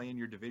 and you're playing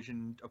your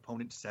division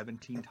opponent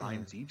 17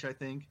 times each, I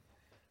think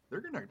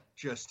they're going to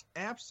just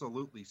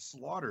absolutely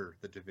slaughter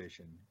the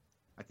division.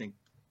 I think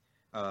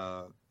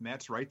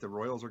Matt's right. The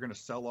Royals are going to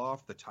sell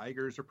off. The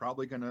Tigers are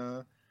probably going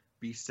to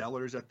be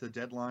sellers at the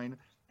deadline,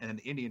 and then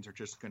the Indians are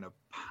just going to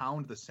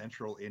pound the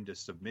Central into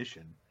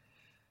submission.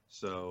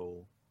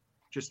 So,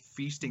 just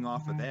feasting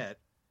off of that,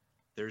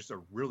 there's a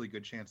really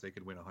good chance they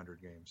could win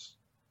 100 games.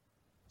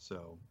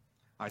 So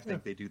I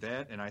think they do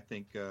that, and I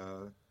think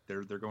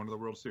they're going to the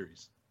World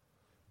Series.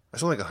 I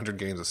feel like 100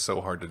 games is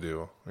so hard to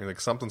do. I mean, like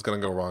something's going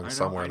to go wrong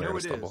somewhere. I know They're it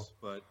going to stumble. is,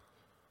 but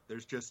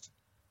there's just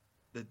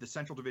the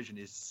Central Division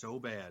is so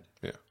bad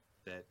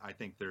that I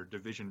think their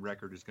division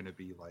record is going to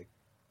be like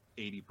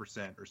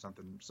 80% or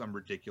something, some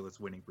ridiculous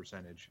winning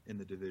percentage in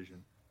the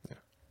division. Yeah.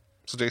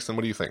 So, Jason,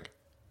 what do you think?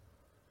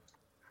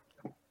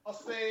 I'll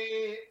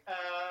say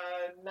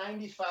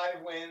 95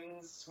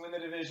 wins, win the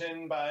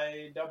division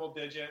by double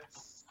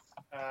digits.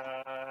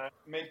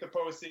 make the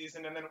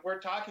postseason, and then we're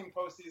talking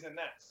postseason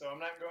next. So I'm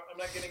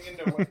not getting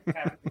into what's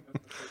happening in the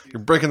postseason.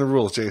 You're breaking the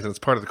rules, Jason. It's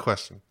part of the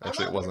question.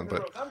 Actually, it wasn't,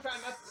 but I'm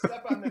trying not to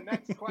step on the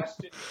next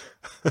question.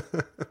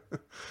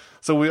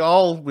 So we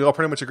all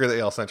pretty much agree that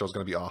AL Central is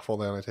going to be awful.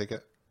 Then I take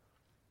it.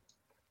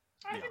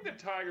 I think the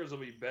Tigers will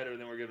be better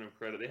than we're giving them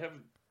credit. They have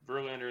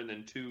Verlander and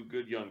then 2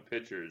 good young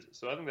pitchers,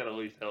 so I think that'll at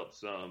least help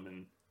some.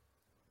 And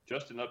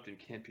Justin Upton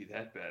can't be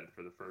that bad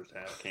for the first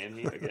half, can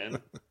he?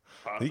 Again,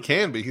 He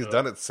can be. He's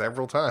done it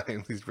several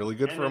times. He's really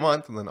good for a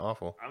month and then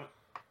awful.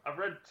 I've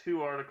read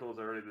 2 articles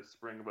already this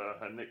spring about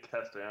how Nick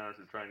Castellanos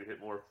is trying to hit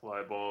more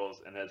fly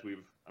balls, and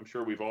I'm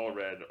sure we've all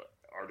read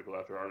article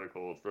after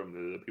article from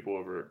the people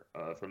over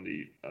from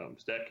the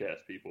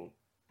Statcast people.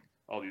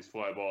 All these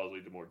fly balls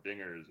lead to more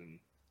dingers, and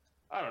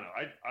I don't know.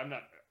 I'm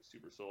not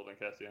super sold on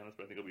Castellanos,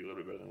 but I think he'll be a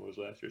little bit better than it was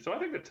last year. So I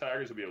think the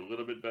Tigers will be a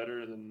little bit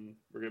better than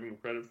we're giving them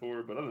credit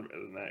for. But other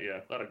than that,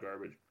 yeah, a lot of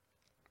garbage.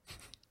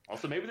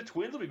 Also, maybe the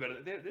Twins will be better.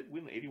 They did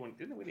win 81.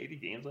 Didn't they win 80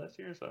 games last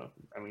year? So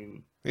I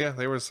mean, yeah,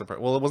 they were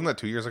surprised. Well, wasn't that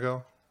 2 years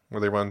ago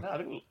where they won? No, I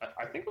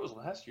think it was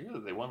last year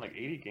that they won like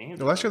 80 games.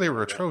 No, last year they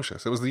were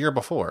atrocious. It was the year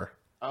before.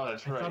 Oh,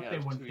 that's right. I thought yeah, they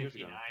it was won 2 years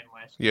 59 ago.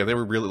 last year. Yeah, they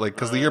were really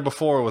because the year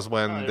before was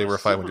when they were a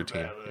 500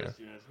 team. Yeah.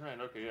 Right.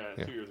 Okay.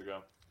 Yeah. 2 years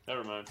ago.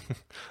 Never mind.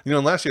 You know,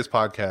 in last year's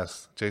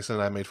podcast, Jason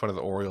and I made fun of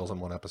the Orioles in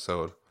one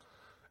episode.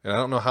 And I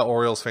don't know how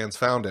Orioles fans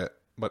found it,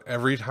 but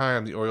every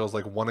time the Orioles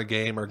like won a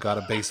game or got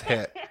a base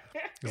hit,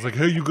 it's like,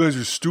 hey, you guys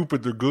are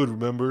stupid. They're good,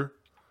 remember?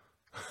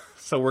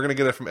 So we're going to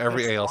get it from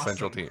every That's AL awesome.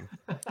 Central team.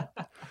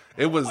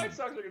 It was. White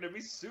Sox are going to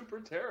be super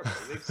terrible.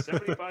 They have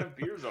 75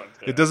 beers on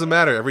tap. It doesn't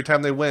matter. Every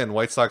time they win,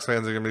 White Sox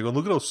fans are going to be going,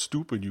 look at how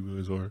stupid you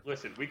guys are.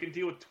 Listen, we can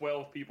deal with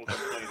 12 people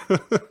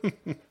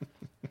complaining.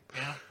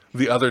 Yeah.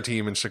 The other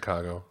team in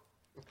Chicago,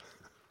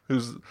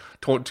 whose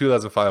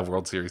 2005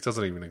 World Series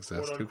doesn't even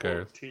exist. Who Quote-unquote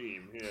cares?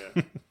 Team,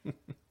 yeah.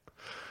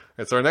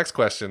 And so our next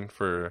question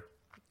for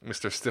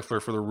Mr.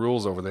 Stifler for the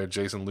rules over there,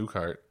 Jason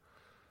Lukehart.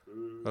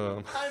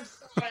 I'm sorry,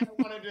 I don't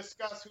want to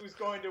discuss who's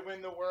going to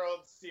win the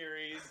World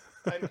Series.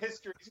 I'm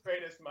history's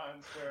greatest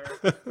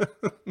monster.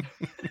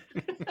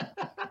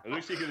 At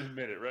least you can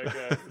admit it, right,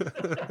 guys?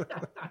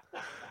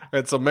 All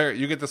right, so Merritt,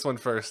 you get this one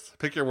first.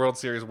 Pick your World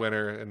Series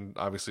winner and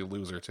obviously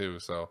loser too.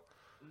 So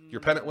your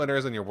pennant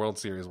winners and your World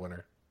Series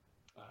winner.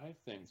 I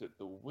think that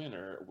the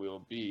winner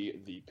will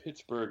be the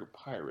Pittsburgh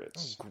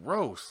Pirates.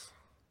 Gross.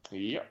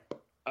 Yep.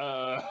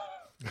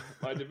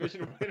 My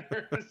division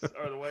winners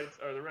are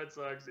the Red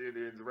Sox,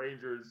 Indians,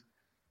 Rangers,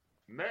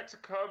 Mets,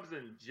 Cubs,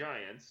 and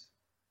Giants.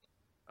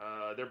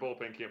 Their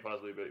bullpen can't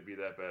possibly be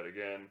that bad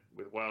again,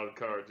 with wild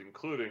cards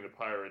including the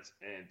Pirates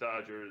and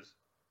Dodgers,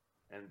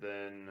 and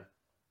then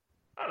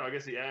I don't know. I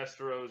guess the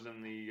Astros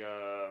and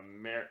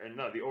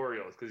the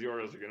Orioles, because the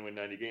Orioles are going to win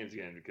 90 games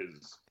again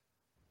because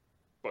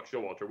Buck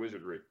Showalter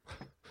wizardry.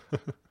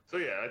 So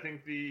yeah, I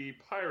think the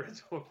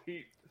Pirates will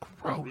beat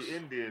the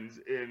Indians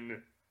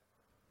in.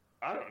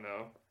 I don't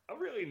know. I'm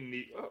really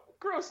neat. Oh,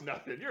 gross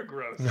nothing. You're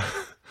gross.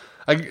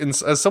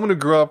 As someone who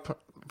grew up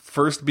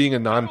first being a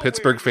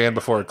non-Pittsburgh fan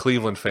before a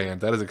Cleveland fan,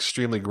 that is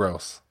extremely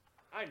gross.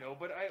 I know,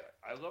 but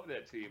I love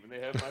that team, and they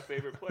have my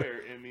favorite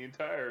player in the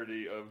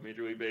entirety of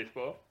Major League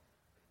Baseball.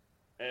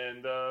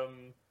 And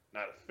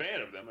not a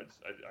fan of them.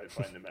 I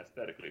find them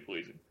aesthetically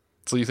pleasing.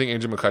 So you think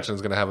Andrew McCutcheon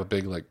is going to have a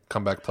big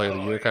comeback player of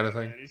the year kind of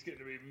thing? Man, he's going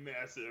to be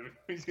massive.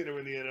 He's going to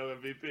win the NL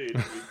MVP. It's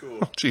going to be cool.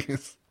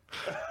 Jeez.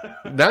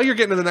 Now you're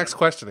getting to the next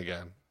question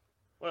again.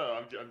 Well,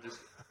 I'm just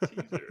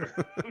teaser.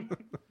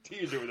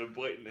 Teaser with a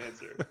blatant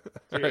answer.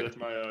 So yeah,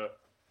 Right.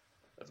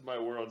 that's my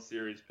World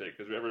Series pick,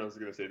 because everyone else is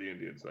going to say the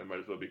Indians, so I might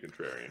as well be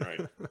contrarian, right?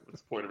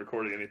 What's the point of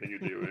recording anything you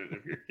do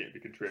if you can't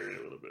be contrarian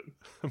a little bit?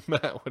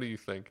 Matt, what do you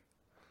think?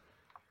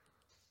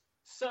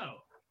 So,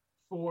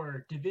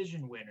 for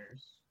division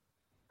winners,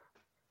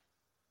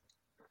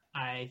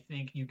 I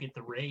think you get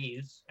the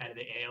Rays out of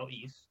the AL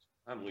East.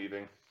 I'm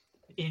leaving.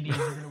 The Indians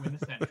are going to win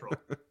the Central.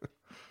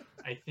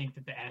 I think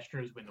that the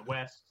Astros win the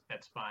West.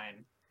 That's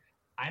fine.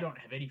 I don't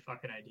have any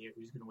fucking idea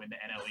who's going to win the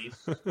NL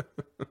East.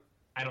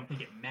 I don't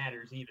think it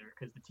matters either,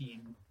 because the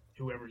team,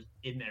 whoever's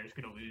in there, is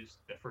going to lose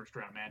the first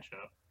round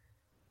matchup.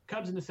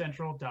 Cubs in the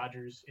Central,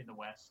 Dodgers in the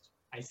West.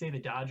 I say the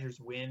Dodgers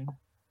win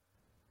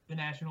the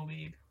National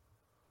League.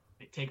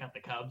 They take out the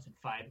Cubs in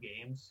 5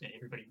 games, and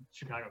everybody in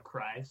Chicago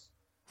cries.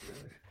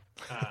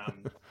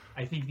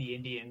 I think the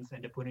Indians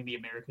end up winning the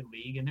American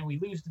League, and then we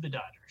lose to the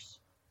Dodgers.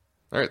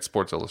 All right,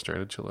 Sports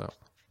Illustrated, chill out.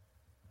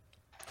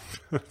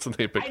 That's what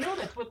they picked. I know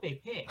that's what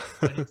they picked,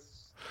 but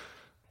it's...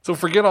 So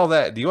forget all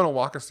that. Do you want to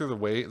walk us through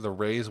the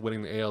Rays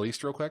winning the AL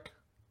East real quick?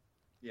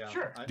 Yeah.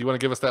 Sure. Do you want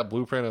to give us that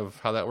blueprint of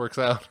how that works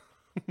out?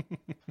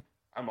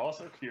 I'm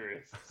also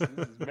curious. This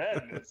is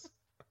madness.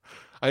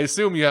 I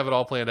assume you have it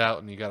all planned out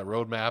and you got a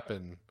roadmap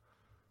and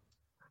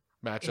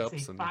matchups.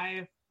 It's a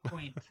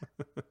 5-point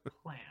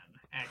plan,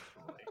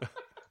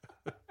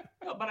 actually.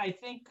 No, but I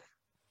think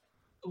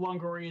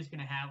Longoria is going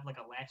to have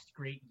a last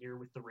great year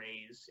with the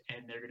Rays,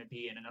 and they're going to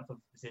be in enough of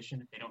a position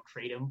that they don't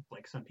trade him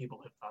like some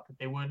people have thought that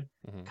they would.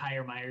 Mhm.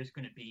 Kyer Meyer is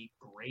going to be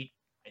great.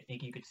 I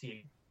think you could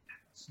see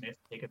Smith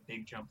take a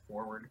big jump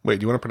forward. Wait,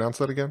 do you want to pronounce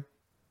that again?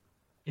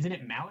 Isn't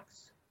it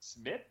Malix?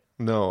 Smith?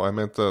 No, I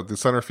meant the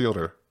center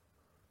fielder.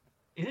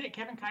 Isn't it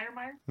Kevin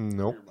Kiermaier?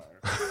 Nope.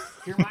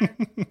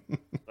 Kiermaier?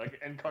 Like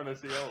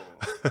Encarnacion.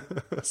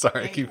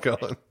 Sorry, keep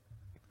going.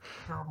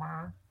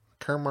 Kiermaier.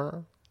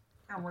 Kermer.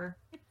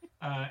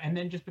 And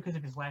then just because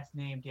of his last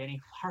name,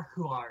 Danny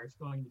Farquhar is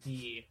going to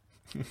be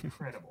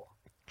incredible.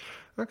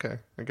 Okay,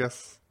 I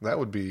guess there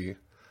would be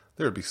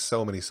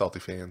so many salty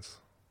fans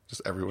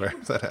just everywhere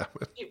if that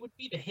happened. It would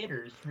be the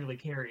hitters really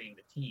carrying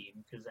the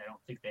team because I don't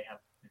think they have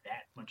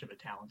that much of a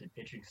talented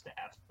pitching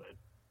staff, but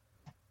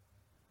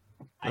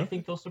I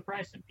think they'll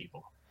surprise some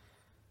people.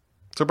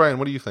 So Brian,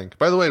 what do you think?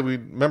 By the way,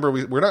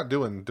 we're not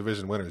doing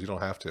division winners. You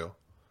don't have to.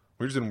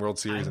 We're just doing World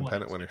Series and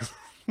pennant winners.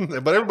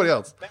 But everybody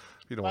else,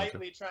 you don't want to.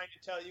 Lightly trying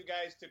to tell you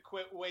guys to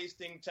quit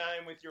wasting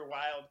time with your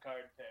wild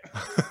card pick.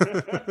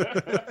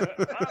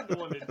 I'm the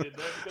one that did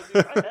that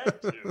because I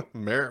had to.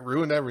 Merritt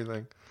ruined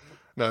everything.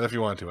 No, if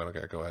you want to, I don't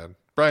care. Go ahead.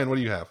 Brian, what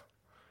do you have?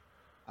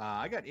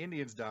 I got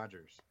Indians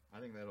Dodgers. I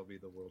think that'll be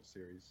the World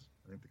Series.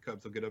 I think the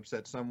Cubs will get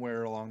upset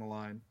somewhere along the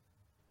line.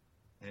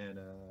 And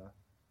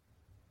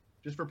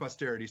just for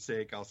posterity's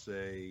sake, I'll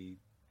say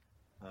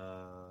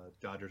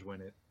Dodgers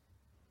win it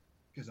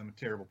because I'm a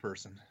terrible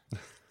person.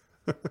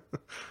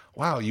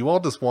 Wow, you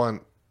all just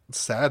want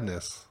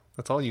sadness.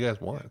 That's all you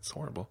guys want. It's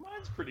horrible.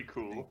 Mine's pretty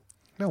cool.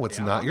 No, it's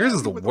Yeah, not. I'm Yours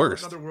is happy the with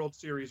worst. Another World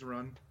Series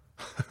run.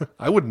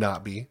 I would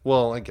not be.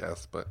 Well, I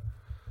guess, but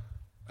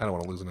I don't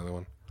want to lose another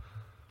one.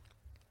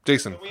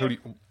 Jason, So we who do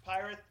have you,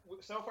 Pirates.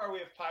 So far, we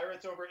have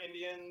Pirates over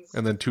Indians.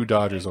 and then 2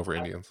 Dodgers over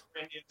Indians.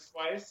 Indians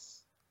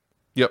twice.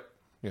 Yep.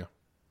 Yeah. All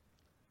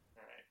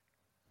right.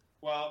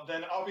 Well,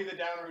 then I'll be the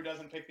downer who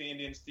doesn't pick the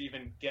Indians to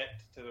even get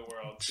to the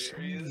World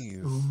Series.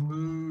 Jeez.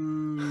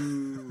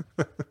 Ooh.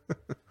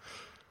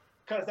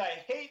 Because I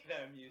hate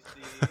them, you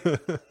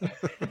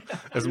see.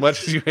 As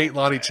much as you hate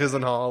Lonnie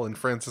Chisenhall and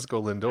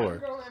Francisco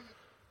Lindor.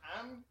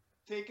 I'm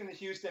taking the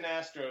Houston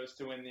Astros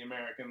to win the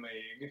American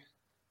League.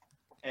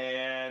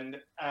 And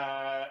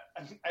I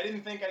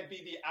didn't think I'd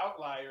be the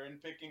outlier in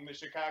picking the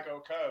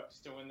Chicago Cubs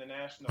to win the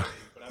National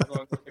League, but I'm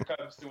going with the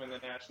Cubs to win the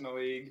National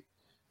League.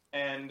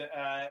 And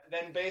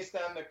then based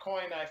on the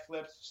coin I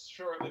flipped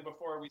shortly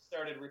before we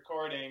started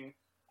recording,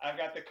 I've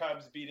got the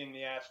Cubs beating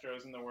the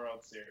Astros in the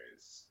World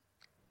Series.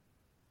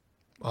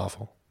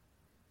 Awful.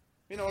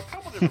 You know, a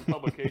couple different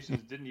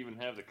publications didn't even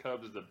have the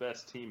Cubs as the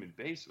best team in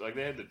baseball. Like,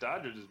 they had the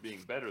Dodgers as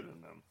being better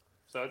than them.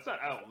 So it's not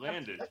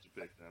outlandish to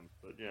pick them.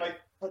 But, yeah.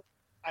 Like,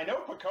 I know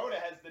Pacoda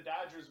has the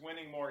Dodgers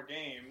winning more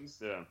games.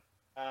 Yeah.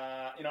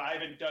 I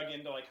haven't dug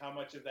into like how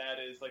much of that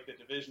is like the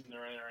division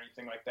they're in or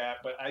anything like that,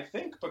 but I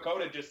think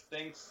Pacoda just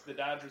thinks the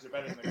Dodgers are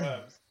better than the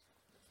Cubs.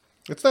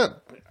 It's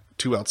not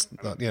too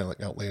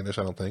outlandish,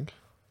 I don't think.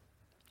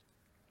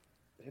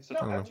 They have such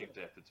pitching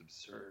depth, it's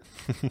absurd.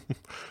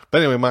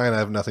 But anyway, mine, I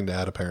have nothing to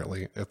add,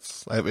 apparently.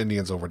 I have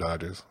Indians over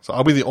Dodgers. So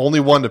I'll be the only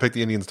one to pick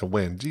the Indians to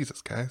win.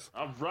 Jesus, guys.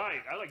 I'm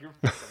right. I like your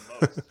pick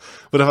the most.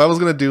 But if I was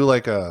going to do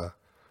like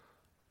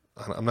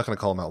I'm not going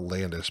to call them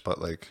outlandish,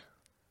 but like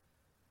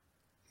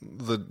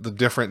the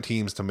different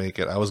teams to make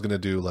it, I was going to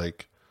do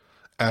like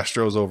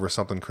Astros over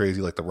something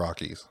crazy like the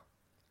Rockies.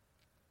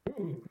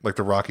 Like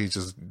the Rockies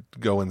just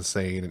go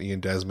insane and Ian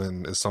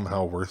Desmond is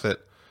somehow worth it.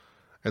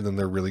 And then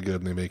they're really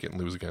good and they make it and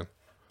lose again.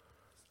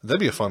 That'd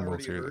be a fun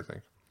World Series, I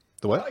think.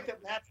 The I what? like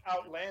that Matt's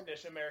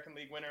outlandish American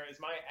League winner is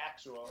my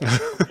actual.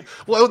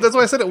 Well, that's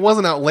why I said it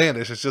wasn't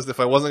outlandish. It's just if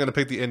I wasn't going to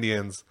pick the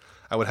Indians,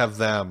 I would have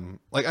them.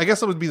 Like, I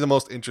guess it would be the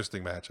most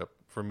interesting matchup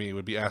for me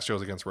would be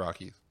Astros against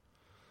Rockies.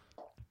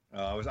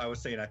 I was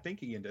saying I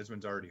think Ian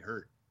Desmond's already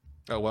hurt.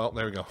 Oh, well,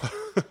 there we go.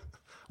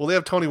 Well, they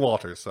have Tony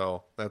Walters,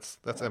 so that's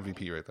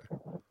MVP right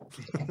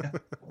there.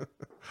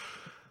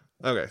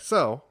 Okay,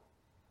 so.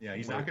 Yeah,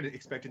 he's not going to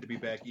expect it to be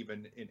back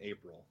even in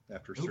April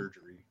after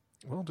surgery.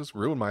 Well, just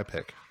ruin my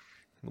pick.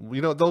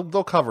 You know,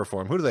 they'll cover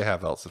for him. Who do they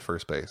have else at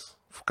first base?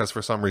 Because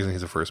for some reason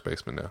he's a first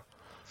baseman now.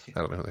 I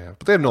don't know who they have.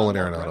 But they have Nolan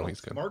Arenado.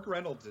 He's good. Mark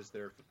Reynolds is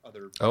their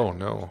other. Oh,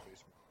 no.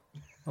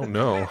 Oh,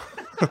 no.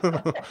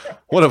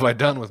 What have I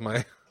done with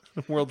my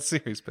World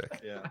Series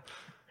pick? Yeah.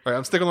 All right,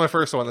 I'm sticking with my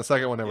first one. The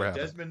second one never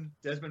happened.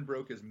 Desmond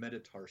broke his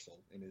metatarsal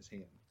in his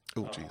hand.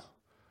 Oh, jeez.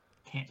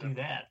 Can't do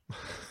that.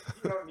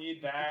 You don't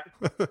need that.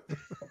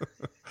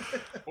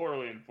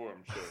 Poorly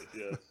informed choice,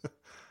 yes.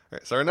 All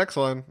right, so our next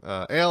one,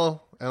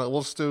 AL, and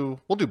we'll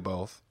do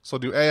both. So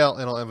do AL,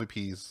 NL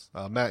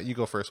MVPs. Matt, you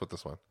go first with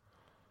this one.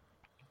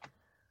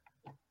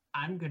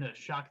 I'm going to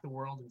shock the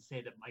world and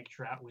say that Mike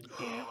Trout wins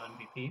the AL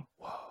MVP.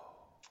 Whoa.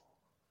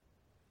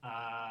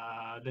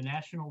 The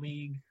National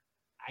League,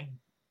 I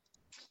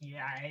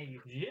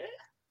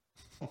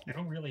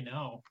don't really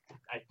know.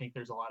 I think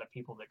there's a lot of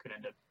people that could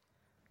end up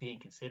being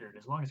considered.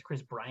 As long as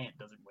Chris Bryant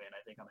doesn't win,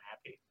 I think I'm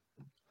happy.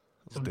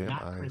 So Damn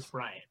not eyes. Chris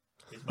Bryant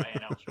is my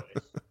NL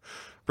choice.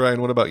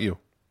 Brian, what about you?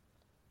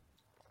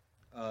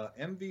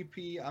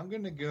 MVP, I'm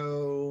going to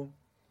go.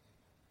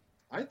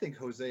 I think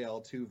Jose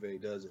Altuve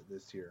does it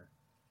this year.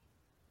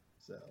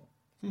 So,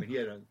 I mean, he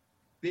had a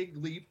big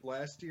leap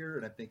last year,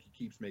 and I think he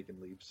keeps making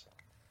leaps.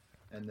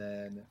 And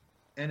then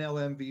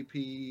NL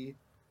MVP,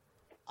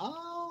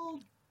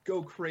 I'll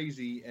go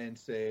crazy and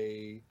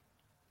say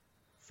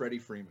Freddie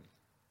Freeman.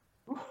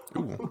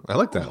 Ooh, I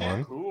like that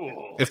one.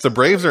 Cool. If the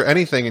Braves are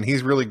anything and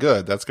he's really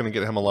good, that's going to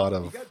get him a lot He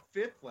of got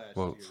fifth last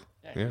votes. year.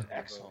 Yeah, he was Yeah.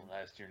 excellent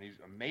last year, and he's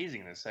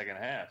amazing in the second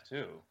half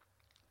too.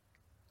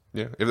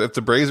 Yeah, if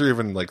the Braves are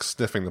even like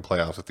sniffing the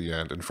playoffs at the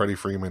end, and Freddie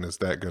Freeman is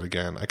that good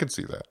again, I could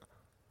see that.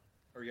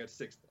 Or he got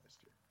sixth last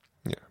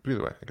year. Yeah, but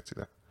either way, I could see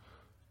that.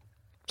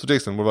 So,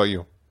 Jason, what about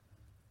you?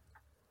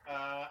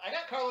 I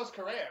got Carlos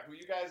Correa, who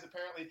you guys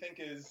apparently think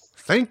is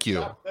Thank you.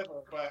 top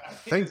level, but I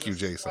think Thank is you,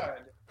 a Jason.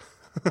 stud.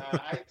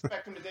 I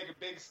expect him to take a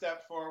big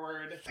step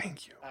forward.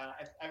 Thank you.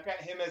 I've got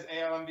him as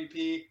AL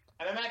MVP,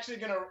 and I'm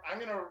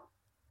gonna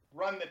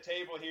run the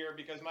table here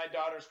because my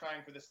daughter's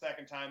crying for the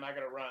second time. I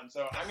gotta run,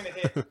 so I'm gonna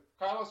hit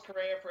Carlos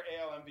Correa for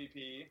AL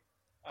MVP,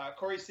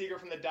 Corey Seager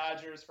from the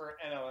Dodgers for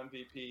NL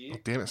MVP. Oh,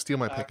 damn it, steal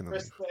my pick in the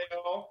Chris league.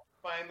 Sale,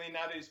 finally,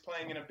 now that he's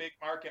playing in a big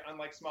market,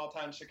 unlike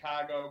small-town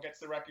Chicago, gets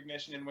the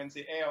recognition and wins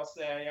the AL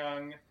Cy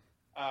Young.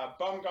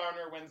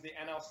 Bumgarner wins the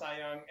NL Cy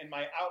Young. And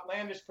my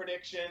outlandish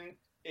prediction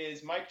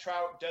is Mike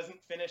Trout doesn't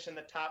finish in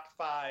the top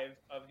 5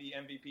 of the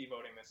MVP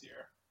voting this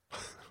year.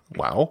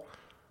 Wow.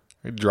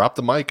 Drop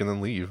the mic and then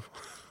leave.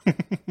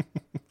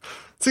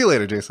 See you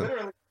later, Jason.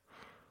 Literally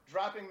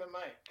dropping the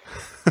mic.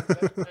 Is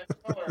that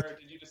intentional, or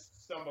did you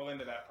just stumble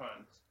into that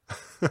pun?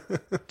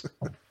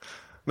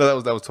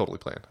 No, that was totally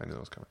planned. I knew that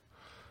was coming.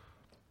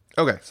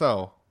 Okay,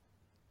 so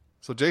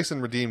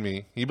Jason redeemed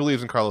me. He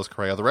believes in Carlos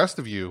Correa. The rest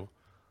of you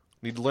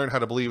need to learn how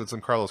to believe it's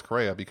in Carlos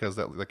Correa because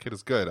that kid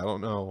is good. I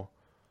don't know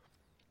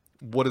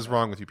what is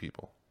wrong with you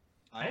people.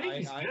 I think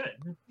he's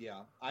good.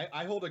 Yeah,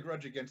 I hold a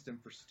grudge against him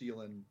for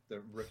stealing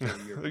the Rookie of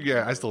the Year.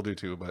 Yeah, I still do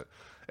too. But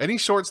any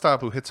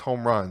shortstop who hits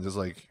home runs is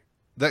like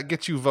that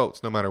gets you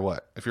votes no matter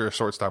what. If you're a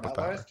shortstop with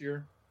Not power. last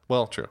year.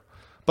 Well, true.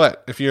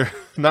 But if you're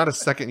not a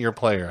second-year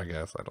player, I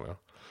guess I don't know.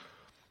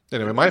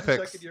 Anyway, my Was a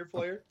picks. second-year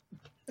player.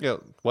 Yeah,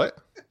 what?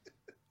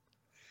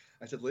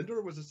 I said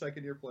Lindor was a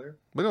second-year player.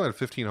 We only had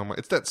 15 home runs.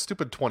 It's that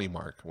stupid 20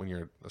 mark when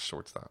you're a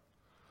shortstop.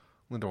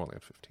 Lindor only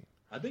had 15.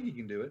 I think he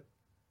can do it.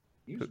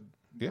 He was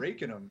Yeah.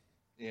 raking them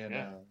in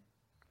Yeah.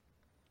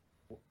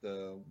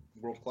 the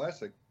World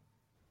Classic.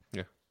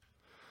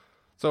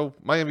 So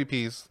my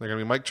MVPs, they're going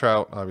to be Mike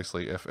Trout,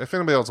 obviously. If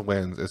anybody else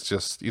wins, it's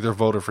just either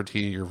voter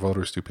fatigue or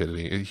voter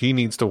stupidity. He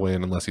needs to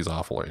win unless he's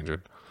awful or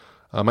injured.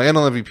 My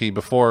NL MVP,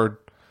 before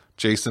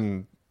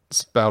Jason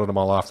spouted them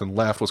all off and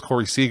left, was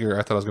Corey Seager.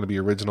 I thought I was going to be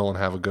original and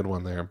have a good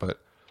one there. But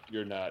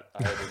You're not.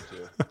 I had him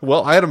too.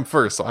 well, I had him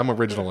first, so I'm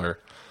originaler.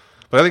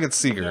 But I think it's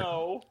Seager.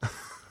 No.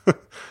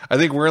 I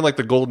think we're in like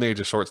the golden age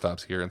of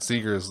shortstops here, and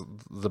Seager is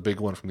the big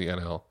one from the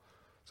NL.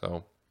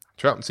 So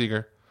Trout and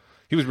Seager.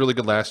 He was really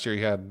good last year.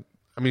 He had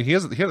a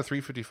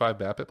 355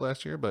 BABIP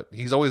last year, but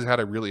he's always had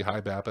a really high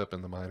BABIP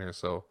in the minors,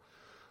 so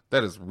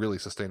that is really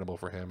sustainable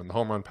for him. And the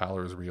home run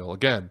power is real.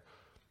 Again,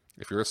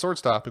 if you're a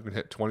shortstop who can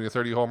hit 20 to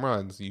 30 home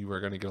runs, you are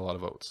going to get a lot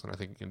of votes, and I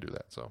think you can do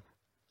that. So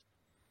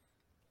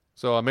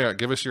Merritt,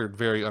 give us your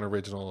very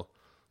unoriginal,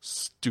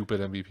 stupid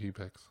MVP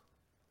picks.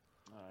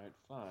 All right,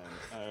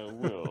 fine. I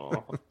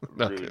will.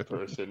 Okay. Rude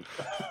person.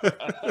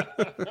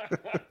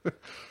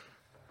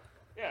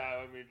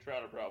 Yeah, I mean,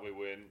 Trout will probably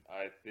win.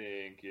 I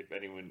think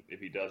if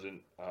he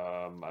doesn't,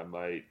 I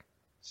might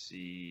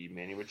see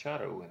Manny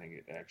Machado winning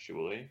it,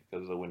 actually,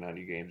 because they'll win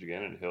 90 games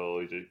again, and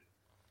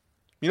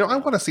I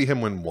want to see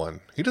him win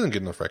one. He doesn't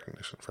get enough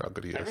recognition for how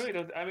good he is. I really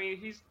don't. I mean,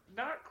 he's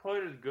not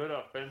quite as good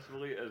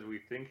offensively as we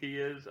think he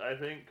is, I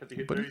think, because he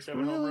hit But he's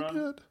 37 home really runs.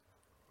 good.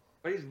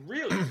 But he's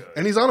really good.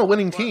 And he's on a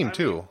winning But, team, I mean,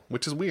 too,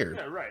 which is weird.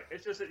 Yeah, right.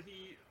 It's just that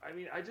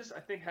I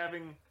think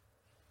having,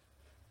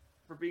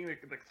 for being the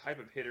type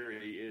of hitter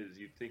he is,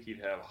 you'd think he'd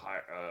have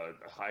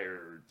a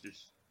higher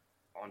just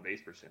on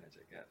base percentage,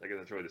 I guess. I guess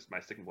that's really my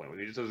sticking point.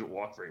 He just doesn't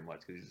walk very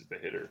much because he's just a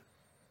hitter.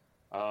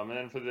 And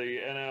then for the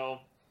NL,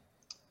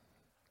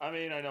 I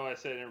mean, I know I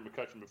said Aaron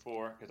McCutcheon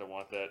before because I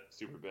want that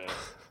super bad.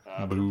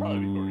 But it'll probably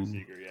be Corey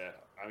Seager, yeah.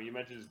 I mean, you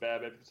mentioned his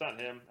BABIP. If it's not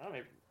him, I don't know,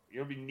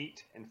 it'll be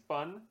neat and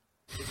fun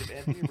if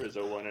Anthony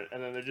Rizzo won it.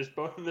 And then they're just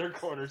both of their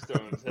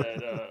cornerstones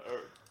had,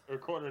 or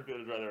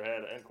cornerfielders rather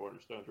had, and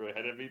cornerstones really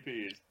had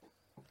MVPs.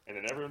 And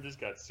then everyone just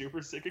got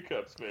super sick of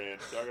Cubs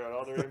fans talking about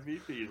all their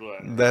MVPs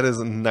last. That is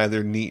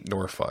neither neat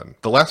nor fun.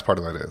 The last part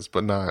of that is,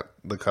 but not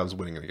the Cubs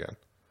winning it again.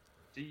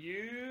 Do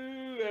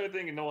you ever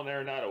think Nolan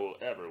Arenado will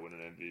ever win an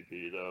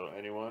MVP, though?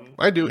 Anyone?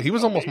 I do. He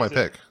was almost my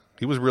Amazing. pick.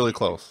 He was really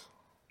close.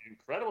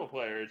 Incredible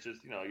player. It's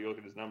just, you look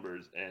at his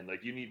numbers, and,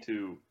 you need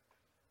to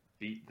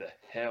beat the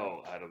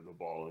hell out of the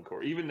ball in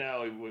court. Even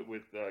now,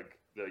 with the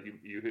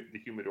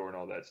humidor and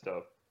all that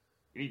stuff,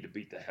 you need to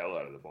beat the hell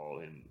out of the ball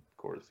in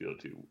Coors Field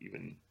to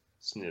even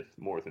sniff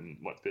more than,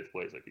 fifth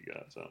place like he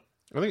got, so.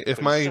 I think if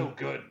But my he's so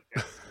good.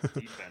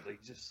 Defense,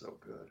 he's just so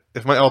good.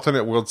 if my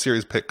alternate World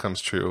Series pick comes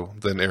true,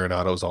 then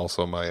Arenado is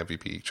also my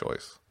MVP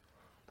choice.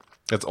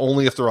 It's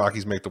only if the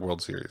Rockies make the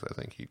World Series, I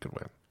think he could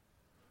win.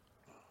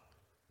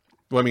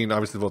 Well, I mean,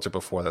 obviously the votes are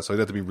before that, so he'd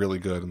have to be really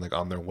good and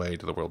on their way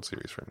to the World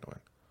Series for him to win.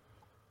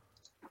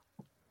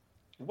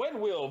 When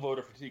will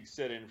voter fatigue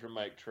set in for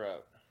Mike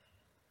Trout?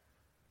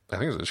 I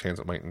think there's a chance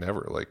it might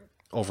never, like,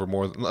 over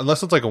more,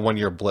 unless it's like a 1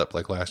 year blip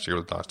like last year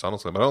with Josh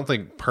Donaldson. But I don't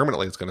think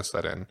permanently it's going to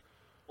set in.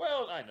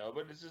 Well, I know,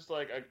 but it's just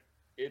like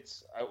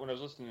when I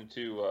was listening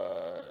to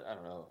I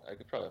don't know, I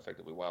could probably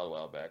effectively a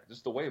while back.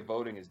 Just the way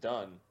voting is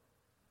done,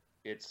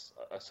 it's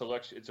a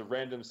selection. It's a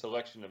random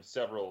selection of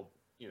several,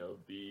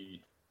 the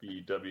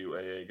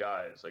WAA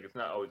guys. Like it's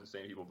not always the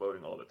same people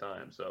voting all the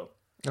time. So.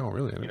 Oh,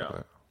 really? I didn't know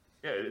that.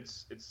 Yeah,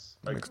 it's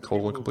like makes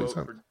total and complete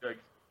sense.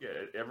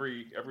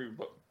 Every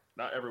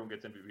not everyone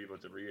gets MVP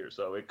votes every year,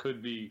 so it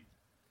could be,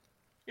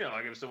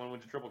 like if someone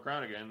wins a Triple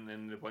Crown again,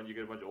 then when you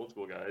get a bunch of old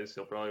school guys,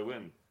 he'll probably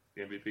win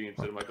the MVP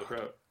instead of Michael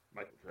Trout.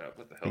 Michael Trout,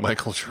 what the hell?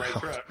 Michael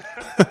Trout.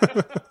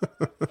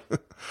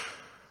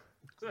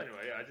 So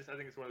anyway, I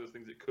think it's one of those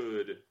things that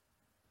could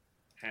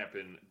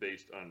happen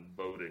based on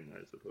voting,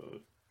 I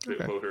suppose.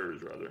 Okay.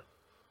 Voters, rather.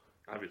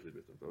 Obviously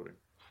based on voting.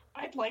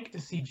 I'd like to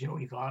see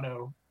Joey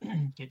Votto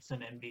get some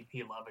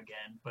MVP love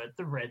again, but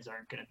the Reds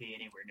aren't going to be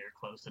anywhere near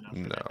close enough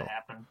for that to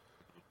happen.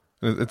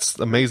 It's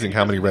amazing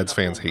how many Reds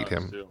fans hate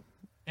him.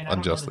 And I don't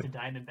unjustly. know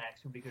that the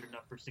Diamondbacks would be good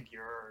enough for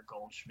Segura or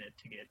Goldschmidt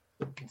to get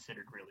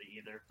considered really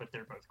either, but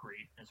they're both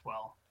great as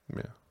well.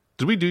 Yeah.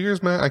 Did we do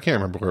yours, Matt? I can't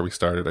remember where we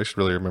started. I should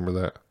really remember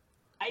that.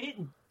 I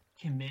didn't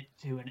commit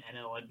to an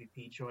NL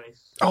MVP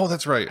choice. Oh,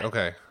 that's right.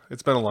 Okay.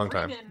 It's been a long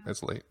time.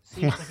 It's late.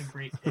 Seems like a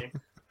great pick.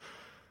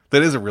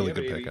 That is a really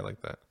good pick. I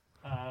like that.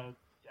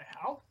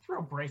 I'll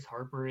throw Bryce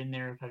Harper in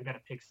there if I've got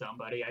to pick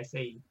somebody. I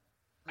think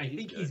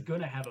he's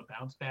going to have a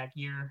bounce back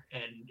year,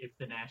 and if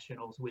the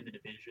Nationals win the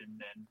division,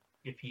 then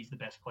if he's the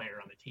best player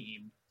on the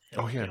team.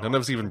 Oh yeah, none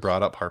of us even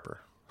brought up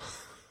Harper.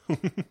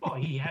 Well,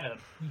 he had a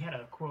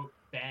quote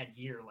bad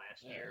year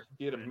last year.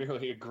 He had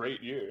merely a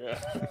great year.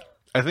 Yeah.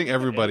 I think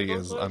everybody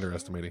is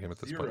underestimating him at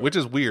this point, which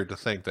is weird to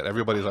think that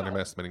everybody's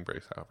underestimating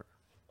Bryce Harper.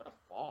 What a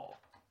fall.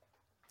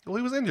 Well,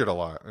 he was injured a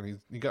lot, and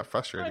he got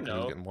frustrated because he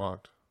was getting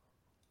walked.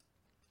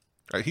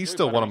 He's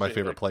still one of my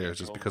favorite players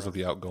just because of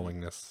the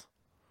outgoingness.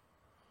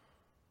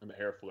 And the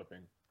hair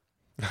flipping.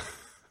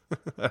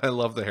 I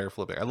love the hair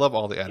flipping. I love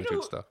all the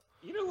attitude stuff.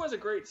 You know who has a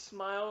great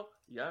smile?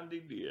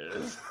 Yandy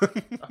Diaz. When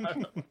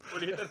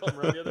he hit that home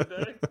run the other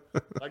day,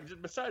 like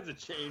just besides the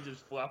change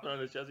just flopping on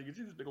his chest, you can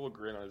see this big old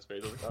grin on his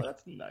face. I was like, oh,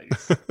 that's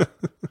nice.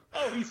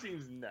 Oh, he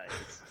seems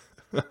nice.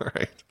 All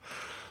right.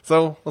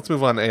 So let's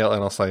move on to AL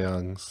NL Cy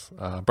Youngs.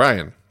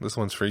 Brian, this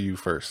one's for you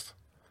first.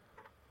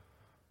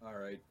 All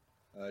right.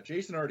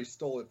 Jason already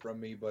stole it from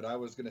me, but I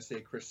was going to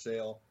say Chris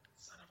Sale.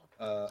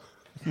 I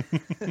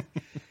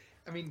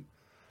mean,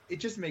 it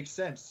just makes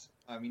sense.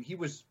 I mean, he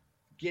was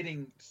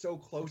getting so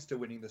close to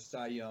winning the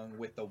Cy Young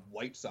with the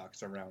White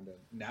Sox around him.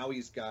 Now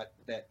he's got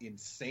that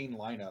insane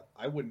lineup.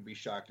 I wouldn't be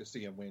shocked to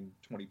see him win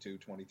 22,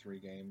 23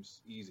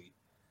 games easy.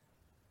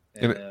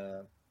 And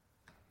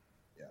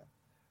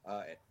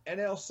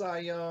NL Cy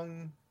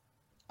Young,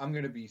 I'm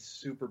going to be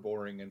super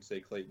boring and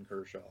say Clayton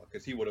Kershaw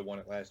because he would have won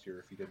it last year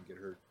if he didn't get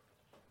hurt.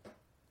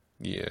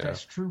 Yeah.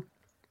 That's true.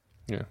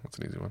 Yeah, that's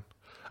an easy one.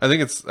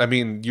 I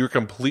mean, you're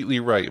completely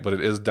right, but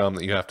it is dumb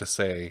that you have to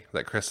say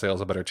that Chris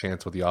Sale's a better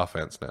chance with the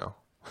offense now.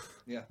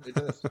 Yeah, it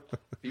does.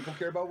 People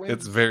care about wins.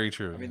 It's very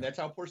true. I mean, that's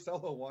how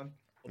Porcello won.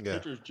 The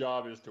pitcher's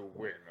job is to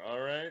win, all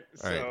right?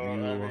 All right, I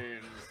mean,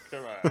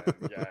 come on,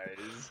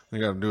 guys. You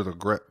got to do the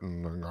grit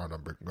and I got to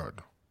be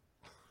good.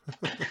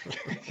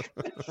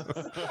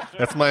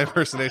 That's my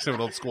impersonation of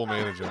an old school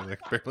manager, like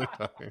barely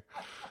talking.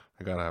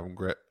 I gotta have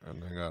grit,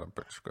 and I gotta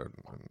pitch good.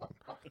 And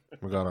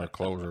we got our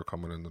closer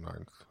coming in the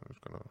ninth. Who's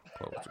gonna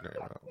close the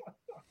game out?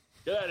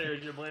 Get out of here,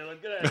 Jim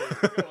Leyland. Get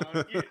out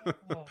of here. Come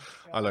on.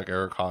 I like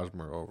Eric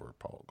Hosmer over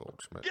Paul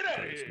Goldschmidt. Get out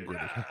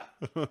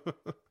of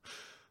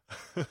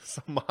here.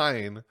 So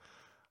mine,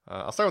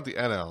 I'll start with the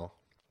NL.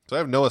 So I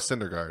have Noah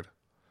Syndergaard.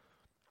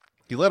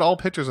 He led all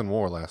pitchers in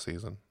WAR last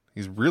season.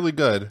 He's really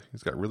good.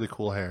 He's got really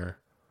cool hair.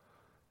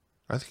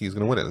 I think he's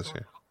going to win it this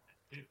year.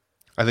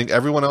 I think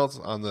everyone else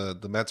on the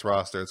Mets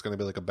roster, it's going to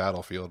be like a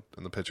battlefield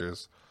in the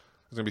pitchers.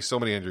 There's going to be so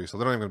many injuries, so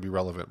they're not even going to be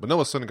relevant. But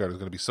Noah Syndergaard is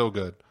going to be so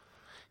good.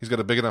 He's got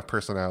a big enough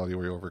personality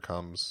where he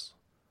overcomes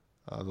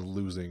on a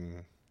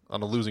losing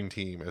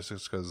team. It's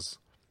just because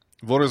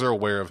voters are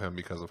aware of him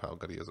because of how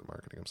good he is at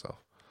marketing himself.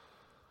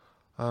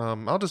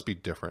 I'll just be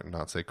different and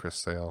not say Chris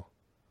Sale.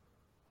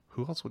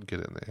 Who else would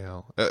get it in the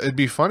AL? It'd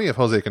be funny if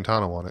Jose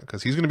Quintana won it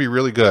because he's going to be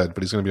really good,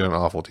 but he's going to be on an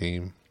awful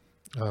team.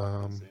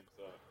 How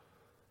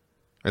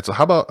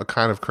about a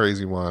kind of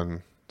crazy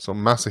one? So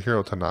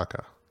Masahiro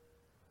Tanaka.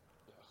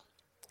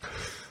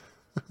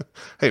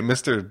 Hey,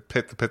 Mr.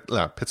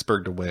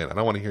 Pittsburgh to win. I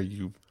don't want to hear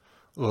you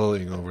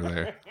lulling over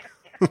there.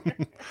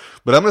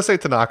 But I'm going to say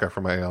Tanaka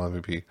for my AL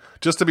MVP,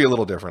 just to be a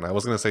little different. I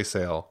was going to say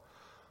Sale,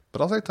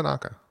 but I'll say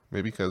Tanaka.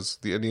 Maybe because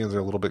the Indians are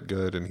a little bit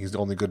good, and he's the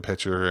only good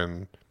pitcher.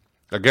 And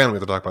again, we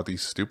have to talk about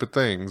these stupid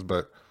things,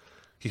 but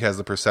he has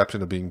the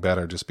perception of being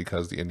better just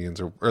because the Indians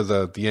are, or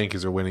the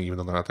Yankees are winning, even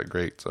though they're not that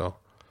great. So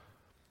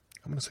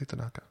I'm going to say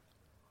Tanaka.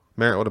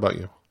 Merritt, what about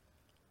you?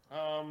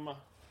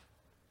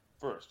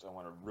 First, I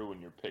want to ruin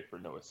your pick for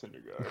Noah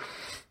Syndergaard.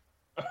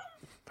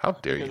 How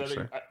dare you, I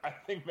sir? I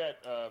think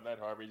Matt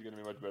Harvey is going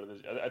to be much better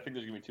this year. I think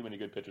there's going to be too many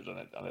good pitchers on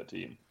that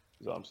team.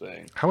 Is all I'm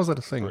saying. How is that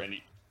a thing?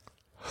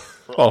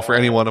 For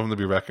any one of them to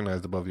be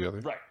recognized above the other.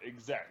 Right,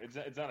 exactly.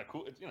 It's not a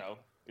cool.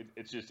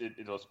 It's just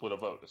it'll split a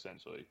vote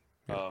essentially.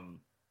 Yeah.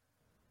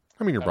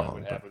 I mean, you're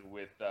wrong. What happened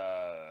with?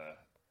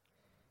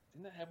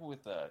 Didn't that happen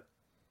with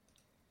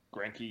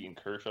Greinke and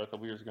Kershaw a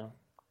couple years ago?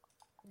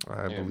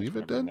 I believe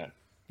it did. That.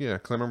 Yeah,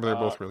 because I remember they're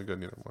both really good.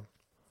 Neither one.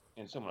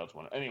 And someone else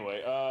won.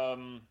 Anyway,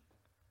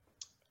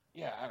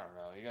 yeah, I don't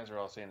know. You guys are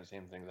all saying the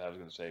same thing that I was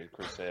going to say.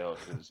 Chris Sale,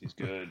 because he's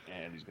good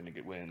and he's going to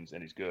get wins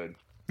and he's good.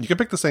 You can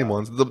pick the same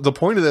ones. The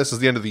point of this is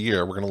the end of the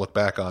year. We're going to look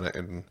back on it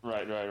and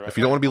right. If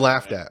you don't want to be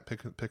laughed at,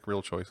 pick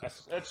real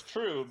choices. That's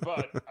true,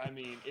 but I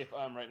mean, if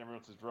I'm right and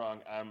everyone else is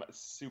wrong, I'm a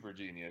super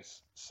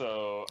genius.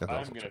 So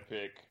I'm going to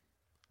pick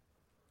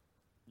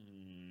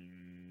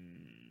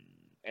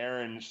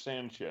Aaron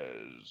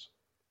Sanchez.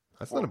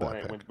 That's not a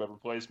bad pick. Wins by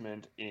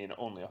replacement in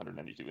only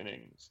 192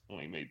 innings.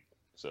 Only made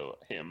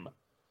him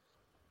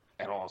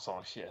and also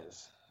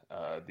Sanchez,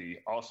 the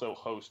also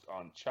host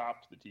on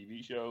Chopped, the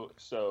TV show.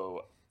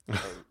 So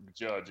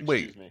Judge,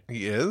 excuse me.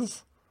 He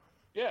is?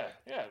 Yeah,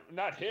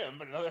 not him,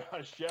 but another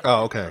chef.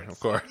 Oh, okay, of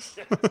course.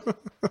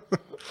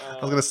 I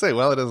was gonna say,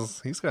 well, it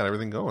is. He's got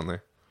everything going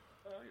there.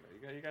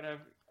 You gotta have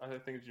other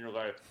things in your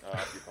life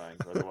occupying,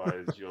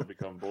 otherwise you'll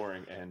become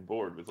boring and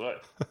bored with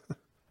life.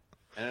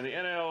 And then the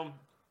NL.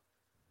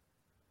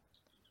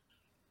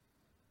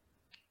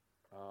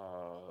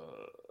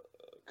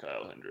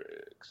 Kyle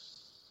Hendricks.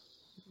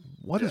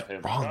 What is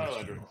wrong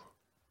with you?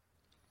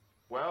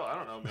 Well, I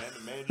don't know, man.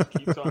 The man just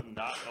keeps on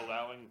not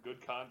allowing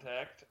good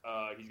contact.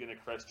 He's going to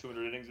crest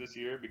 200 innings this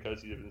year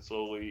because he's been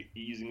slowly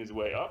easing his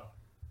way up.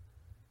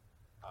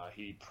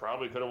 He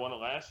probably could have won it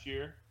last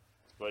year,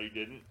 but he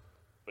didn't.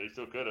 But he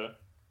still could have.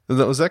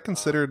 Was that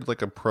considered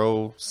like a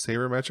pro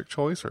sabermetric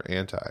choice or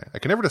anti? I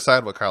can never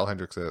decide what Kyle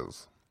Hendricks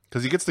is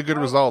because he gets the good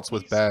results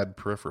with bad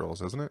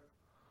peripherals, isn't it?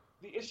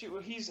 The issue,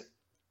 he's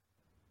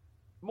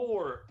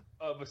more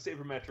of a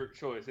sabermetric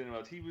choice than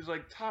else. He was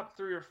like top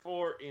 3 or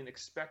 4 in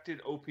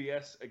expected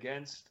OPS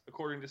against,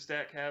 according to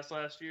StatCast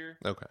last year.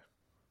 Okay.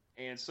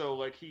 And so,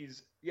 like, the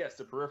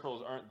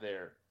peripherals aren't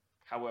there.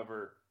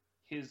 However,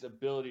 his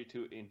ability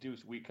to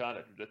induce weak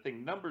contact, the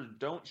thing numbers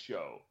don't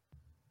show,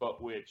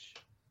 but which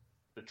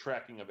the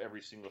tracking of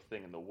every single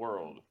thing in the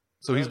world.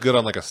 So he's good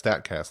on like a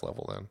StatCast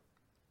level then.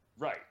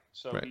 Right.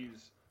 So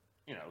he's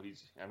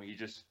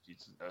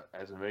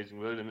has an amazing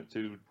ability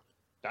to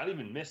not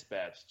even miss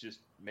bats, just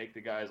make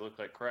the guys look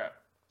like crap.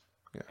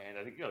 Yeah. And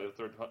I think he'll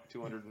throw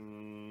 200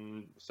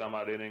 and some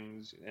odd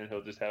innings, and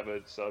he'll just have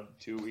a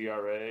sub-2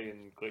 ERA.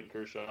 And Clayton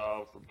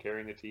Kershaw, from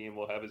carrying the team,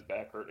 will have his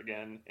back hurt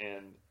again.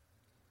 And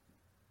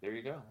there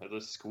you go. He'll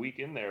just squeak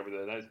in there with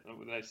a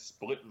nice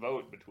split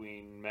vote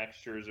between Max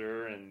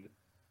Scherzer and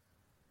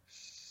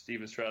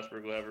Steven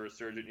Strasburg will have a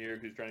resurgent year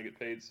because he's trying to get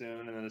paid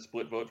soon, and then a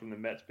split vote from the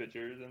Mets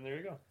pitchers, and there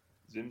you go.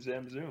 Zim,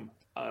 zam, zoom.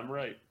 I'm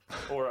right.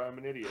 Or I'm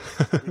an idiot.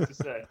 Who's to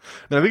say?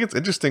 And I think it's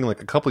interesting,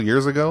 like a couple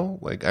years ago,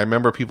 like I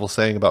remember people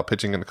saying about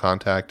pitching into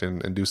contact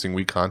and inducing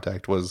weak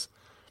contact was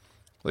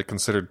like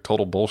considered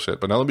total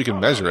bullshit. But now that we can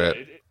measure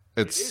it,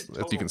 it's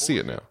you can see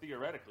it now.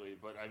 Theoretically,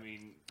 but I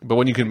mean... But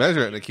when you can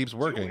measure it and it keeps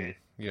working,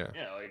 yeah.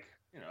 Yeah, like,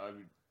 I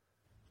mean...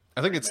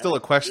 I think it's still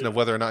a question of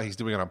whether or not he's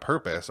doing it on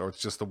purpose or it's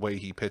just the way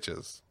he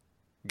pitches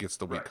gets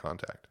the weak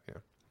contact, yeah.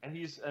 And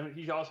he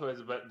also has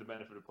the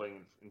benefit of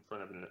playing in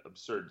front of an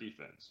absurd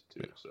defense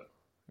too. Yeah. So,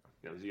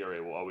 his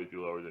ERA will always be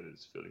lower than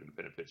his fielding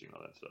independent pitching and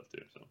all that stuff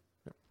too.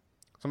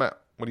 So, Matt,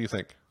 what do you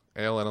think?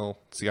 AL, NL,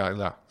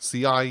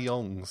 Cy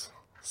Youngs.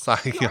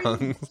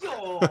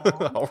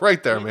 All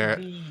right there, Matt.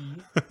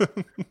 In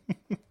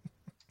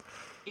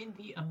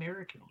the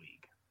American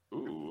League.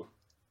 Ooh.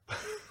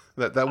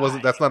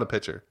 That's not a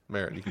pitcher,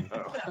 Merritt. You can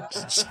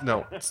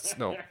no.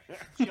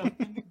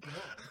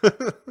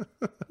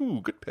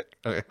 Ooh, good pick.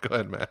 Okay, go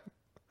ahead, Matt.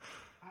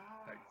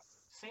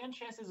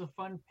 Sanchez is a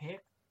fun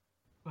pick,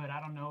 but I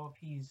don't know if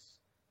he's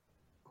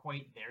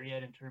quite there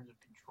yet in terms of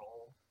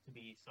control to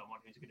be someone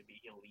who's going to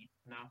be elite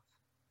enough.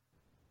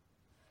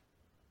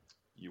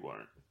 You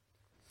aren't.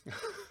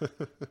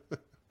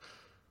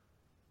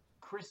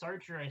 Chris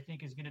Archer, I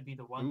think, is going to be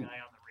the one guy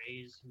on the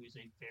Rays who's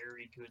a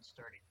very good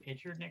starting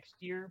pitcher next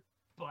year,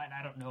 but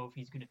I don't know if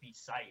he's going to be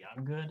Cy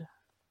Young good.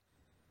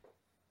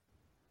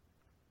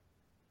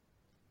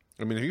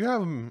 I mean, if you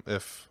have him,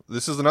 if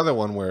this is another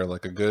one where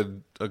like a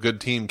good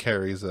team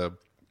carries a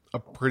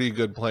pretty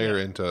good player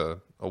into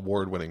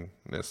award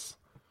winningness.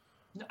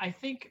 I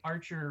think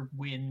Archer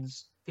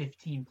wins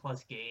 15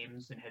 plus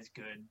games and has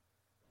good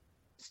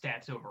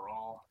stats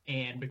overall,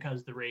 and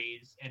because the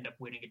Rays end up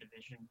winning a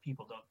division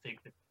people don't think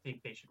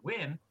they should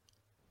win,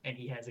 and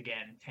he has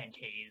again 10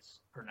 Ks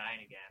per 9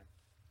 again.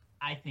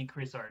 I think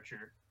Chris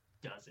Archer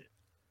does it.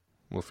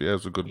 Well, if he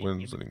has a good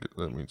wins, then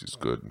that means he's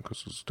good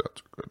because his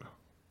stats are good.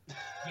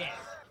 Yeah.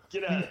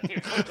 Get out of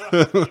here.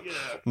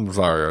 I'm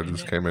sorry, I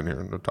just came in here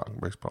and talking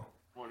baseball.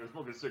 Well, just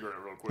smoke a cigarette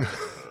real quick.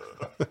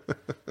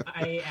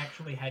 I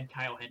actually had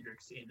Kyle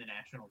Hendricks in the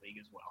National League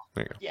as well.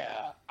 There you go.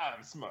 Yeah,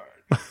 I'm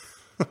smart.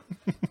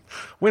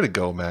 Way to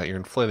go, Matt. You're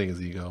inflating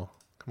his ego.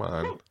 Come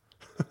on.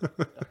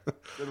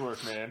 Good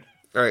work, man.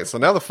 All right, so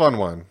now the fun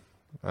one.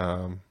 I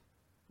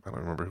don't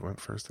remember who went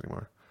first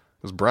anymore.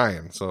 It was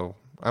Brian, so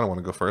I don't want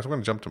to go first. I'm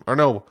going to jump to... Or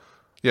no,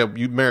 yeah,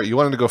 you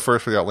wanted to go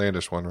first for the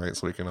outlandish one, right?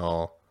 So we can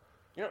all...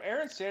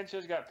 Aaron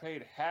Sanchez got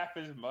paid half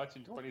as much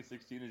in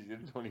 2016 as he did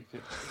in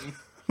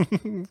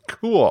 2015.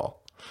 Cool.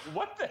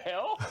 What the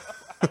hell?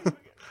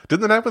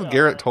 Didn't that happen with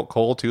Garrett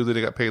Cole, too, that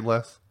he got paid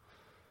less?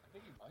 I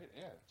think he might,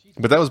 yeah. Jesus.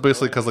 But that was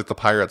basically because, like, the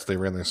Pirates, they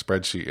ran their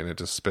spreadsheet, and it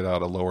just spit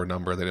out a lower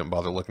number. They didn't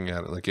bother looking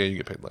at it. Like, yeah, you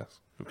get paid less.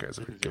 Who cares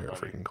if you're Garrett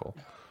freaking Cole?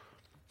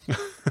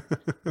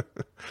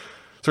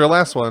 So our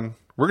last one,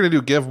 we're going to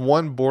do give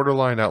one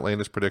borderline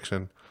outlandish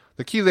prediction.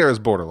 The key there is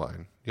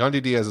borderline.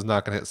 Yandy Diaz is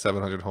not going to hit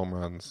 700 home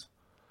runs.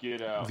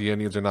 Get out. The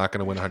Indians are not going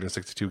to win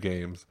 162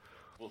 games.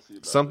 We'll see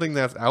about Something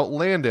this. that's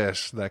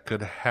outlandish that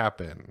could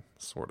happen,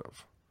 sort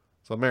of.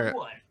 So, Merritt,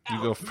 What you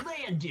go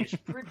outlandish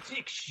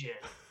prediction?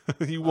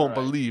 You won't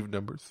All right. believe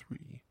number 3.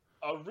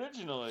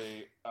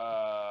 Originally,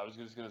 I was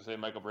just going to say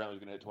Michael Brantley was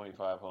going to hit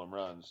 25 home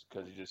runs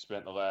because he just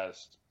spent the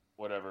last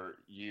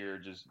year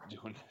just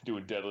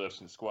doing deadlifts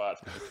and squats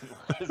because he couldn't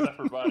work his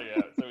upper body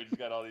out. So he just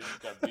got all these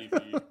got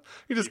beefy.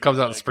 He just comes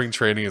out in spring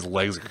training, his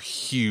legs are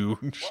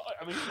huge. Well,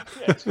 I mean,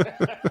 yeah.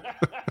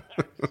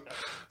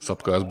 What's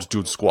up, guys? I'm just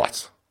doing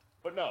squats.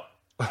 But no,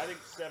 I think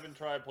 7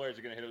 Tribe players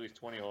are going to hit at least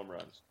 20 home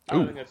runs. I Ooh.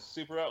 don't think that's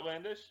super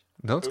outlandish.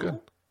 No, it's Who?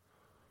 good.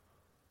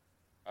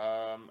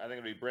 I think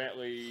it'll be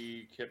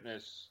Brantley,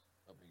 Kipnis,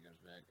 hope he goes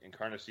back,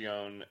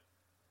 Encarnacion,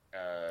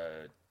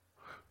 Santana.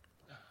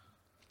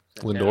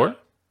 Lindor?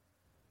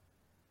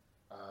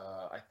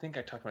 I think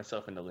I talked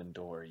myself into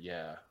Lindor,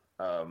 yeah.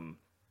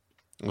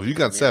 Well, you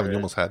got 7. You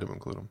almost had to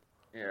include him.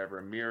 Yeah,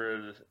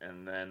 Ramirez,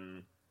 and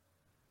then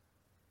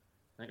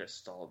I think I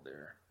stalled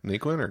there.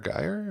 Naquin or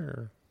Geyer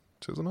or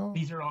Chisenhall?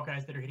 These are all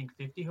guys that are hitting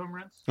 50 home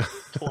runs.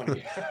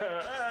 20.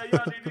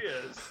 Yandy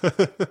Diaz.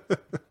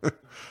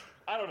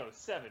 I don't know,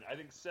 7. I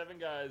think 7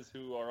 guys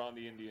who are on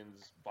the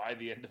Indians by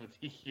the end of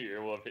the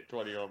year will have hit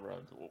 20 home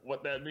runs.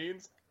 What that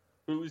means,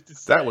 who's to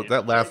say?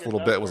 That last little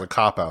bit was a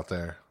cop out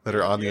there that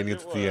are on the Yes,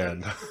 Indians it at the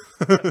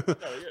was. end. No,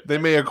 They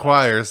may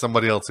acquire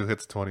somebody else who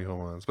hits 20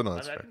 home runs, but no,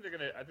 that's I fair. think they're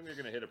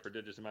gonna hit a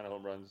prodigious amount of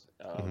home runs,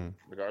 Mhm.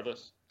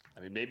 regardless. I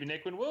mean, maybe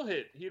Naquin will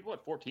hit. He had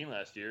 14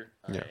 last year,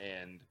 Yeah.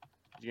 and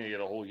he's gonna get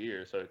a whole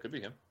year, so it could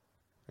be him.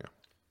 Yeah.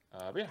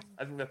 But yeah,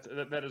 I think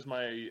that is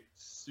my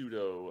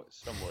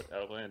somewhat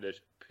outlandish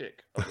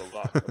pick of the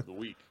lock of the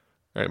week.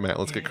 All right, Matt,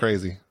 let's get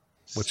crazy.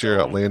 What's your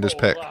outlandish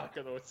pick? Lock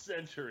of the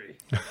century.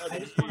 I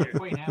just want to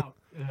point out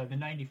the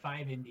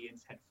 95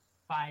 Indians had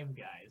 5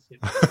 guys hit.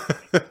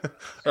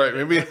 All right,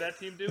 maybe. What does that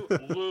team do?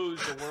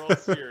 Lose the World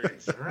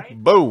Series. Right?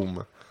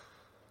 Boom.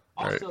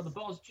 Also, right. the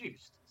ball's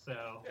juiced,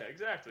 so Yeah,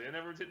 exactly. And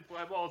everyone's hitting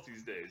fly balls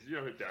these days. You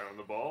don't hit down on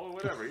the ball or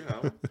whatever, you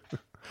know.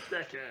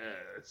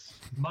 Decades.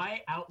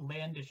 my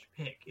outlandish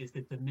pick is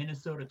that the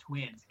Minnesota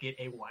Twins get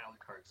a wild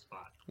card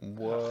spot.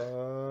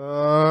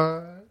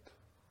 What?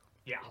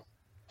 Yeah.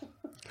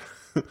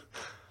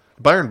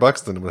 Byron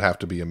Buxton would have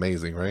to be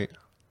amazing, right?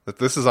 That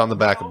this is on the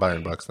back of Byron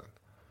Okay. Buxton.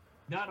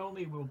 Not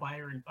only will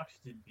Byron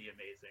Buxton be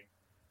amazing,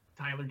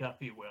 Tyler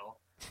Duffy will.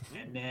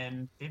 And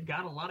then they've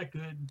got a lot of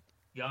good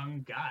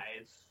young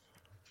guys.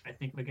 I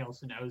think Miguel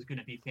Sano is going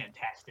to be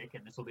fantastic,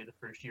 and this will be the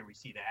first year we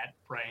see that.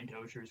 Brian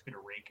Dozier is going to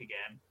rake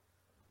again.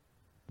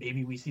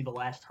 Maybe we see the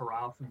last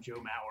hurrah from Joe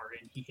Mauer,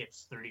 and he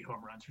hits 30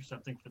 home runs or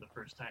something for the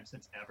first time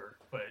since ever.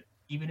 But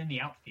even in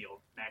the outfield,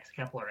 Max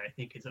Kepler, I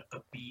think, is a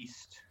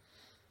beast.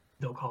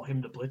 They'll call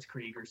him the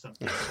Blitzkrieg or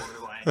something,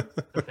 borderline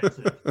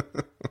offensive.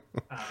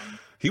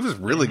 He was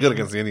really good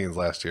against the Indians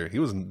last year. He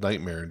was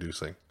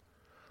nightmare-inducing.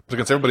 But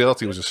against everybody else,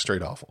 he was just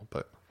straight awful.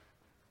 But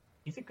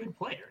He's a good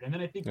player. And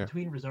then I think Yeah.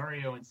 between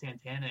Rosario and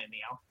Santana in the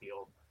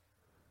outfield,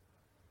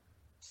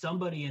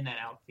 somebody in that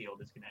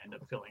outfield is going to end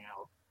up filling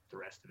out the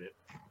rest of it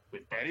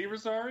with Eddie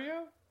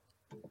Rosario?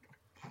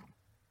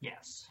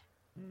 Yes.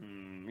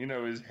 You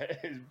know, his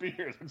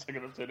beard looks like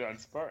an upside-down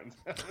Spartan.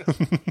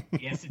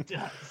 Yes, it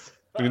does.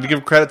 we need to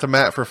give credit to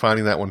Matt for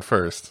finding that one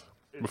first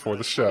It's before the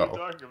what show.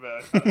 are you talking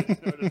about? I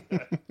just noticed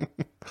that.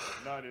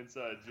 Not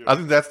inside joke. I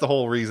think that's the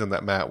whole reason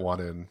that Matt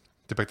wanted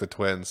to pick the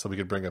Twins, so we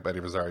could bring up Eddie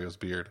Rosario's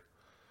beard.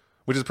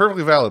 Which is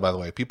perfectly valid, by the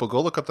way. People,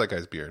 go look up that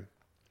guy's beard.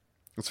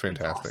 It's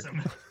fantastic.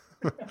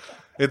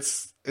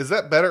 Awesome. Is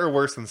that better or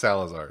worse than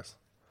Salazar's?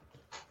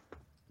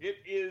 It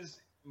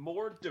is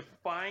more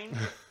defined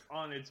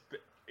on its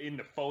in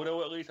the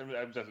photo, at least. I'm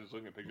just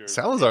looking at pictures.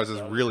 Salazar's is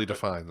really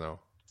defined, though.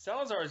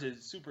 Salazar's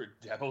is super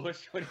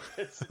devilish when he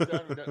gets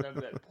down to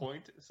that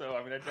point. So,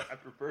 I mean, I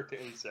prefer to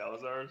any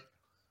Salazar's.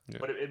 Yeah.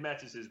 But it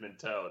matches his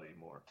mentality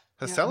more.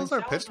 Has Yeah, Salazar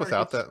when pitched Salazar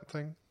without gets- that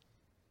thing?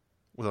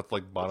 Without,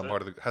 like, bottom What's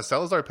part of the... Has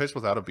Salazar pitched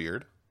without a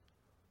beard?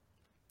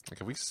 Like,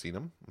 have we seen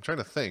him? I'm trying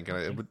to think. And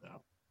I it think would, so.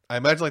 I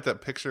imagine, like, that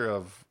picture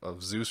of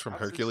Zeus from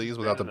Obviously, Hercules it's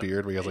without the been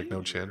beard where he has, like, no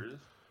years. chin.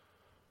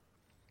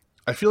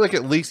 I feel like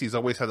at least he's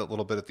always had that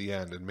little bit at the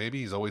end, and maybe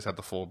he's always had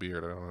the full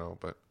beard. I don't know,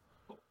 but...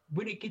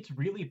 When it gets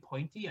really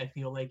pointy, I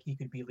feel like he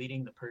could be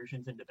leading the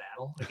Persians into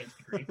battle against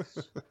the Greeks.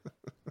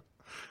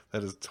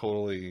 That is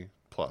totally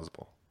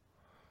plausible.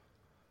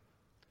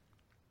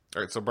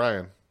 All right, so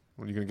Brian,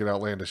 When are you going to get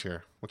outlandish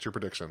here? What's your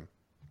prediction?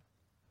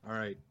 All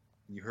right,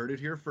 you heard it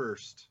here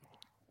first.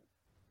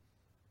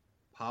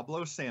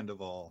 Pablo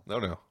Sandoval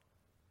No.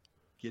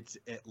 gets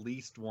at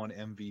least one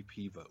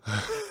MVP vote.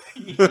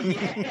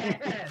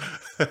 Yes!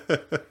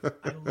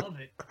 I love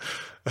it.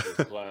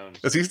 Those clowns.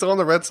 Is he still on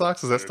the Red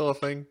Sox? Is that still a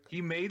thing?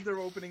 He made their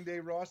opening day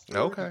roster.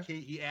 Okay.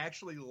 He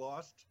actually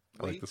lost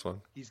I like weight. this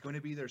one. He's going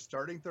to be their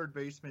starting third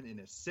baseman in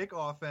a sick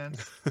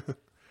offense.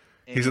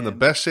 He's in the And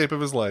best shape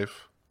of his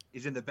life.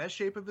 He's in the best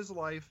shape of his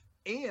life,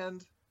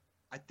 and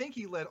I think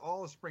he led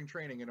all of spring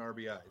training in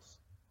RBIs.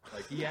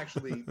 Like, he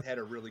actually had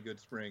a really good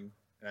spring,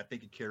 and I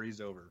think it carries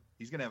over.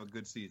 He's going to have a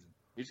good season.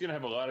 He's going to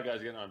have a lot of guys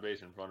getting on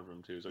base in front of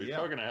him, too. So he's Yeah.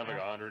 probably going to have like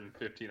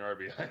 115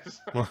 RBIs.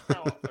 Half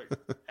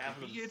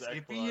of them If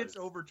sack he hits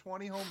flies. over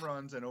 20 home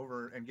runs and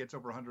gets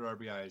over 100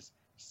 RBIs,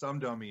 some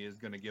dummy is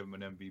going to give him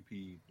an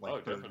MVP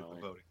third in the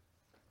definitely. voting.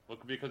 Well,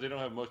 because they don't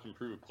have most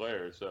improved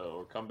player,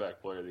 or comeback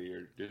player of the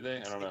year, do they?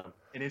 I don't know.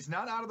 And it's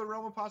not out of the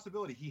realm of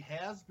possibility. He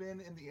has been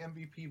in the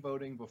MVP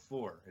voting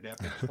before. It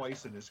happened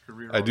twice in his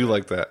career. I do already.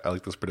 like that. I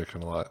like this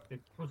prediction a lot.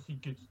 Because he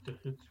gets the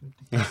hits with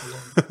the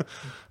people.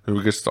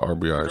 Who gets the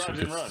RBIs? Drives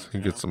and runs, He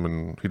you gets them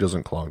in. He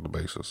doesn't clog the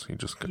bases. He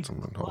just gets He's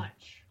them in home.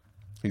 clutch.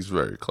 He's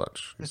very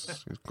clutch. He's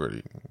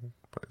gritty.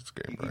 Plays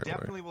the game He right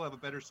definitely will have a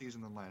better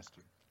season than last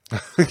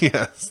year. away.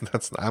 Yes,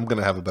 I'm going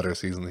to have a better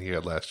season than he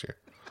had last year.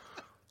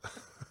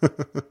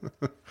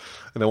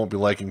 And I won't be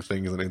liking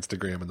things on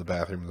Instagram in the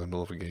bathroom in the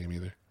middle of a game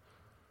either.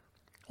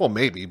 Well,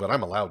 maybe, but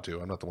I'm allowed to.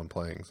 I'm not the one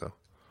playing, so.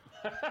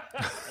 I mean,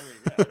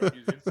 yeah, I don't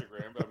use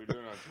Instagram, but I'll be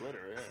doing it on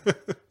Twitter, yeah.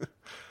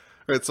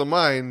 All right, so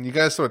mine, you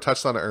guys sort of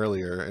touched on it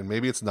earlier, and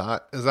maybe it's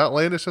not as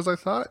outlandish as I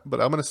thought,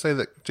 but I'm going to say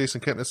that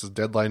Jason Kipnis is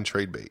deadline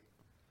trade bait.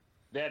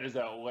 That is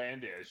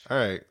outlandish. All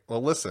right,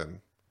 well,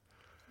 listen.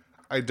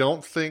 I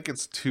don't think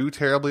it's too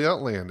terribly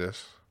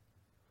outlandish.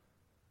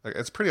 Like,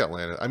 it's pretty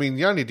outlandish. I mean,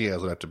 Yandy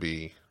Diaz would have to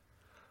be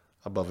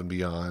above and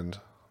beyond,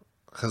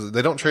 because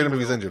they don't trade him if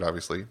he's injured,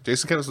 obviously.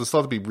 Jason Kipnis would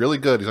still have to be really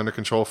good. He's under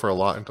control for a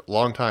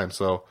long time,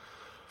 so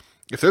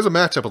if there's a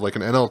matchup with like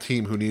an NL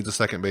team who needs a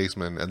second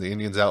baseman and the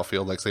Indians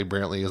outfield, like say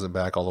Brantley isn't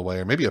back all the way,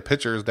 or maybe a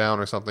pitcher is down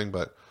or something,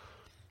 but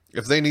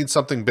if they need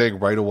something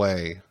big right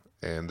away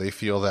and they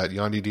feel that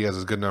Yandy Diaz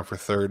is good enough for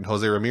third and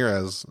Jose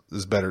Ramirez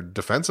is better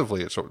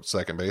defensively at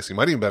second base, he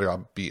might even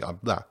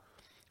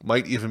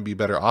be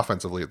better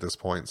offensively at this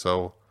point.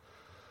 So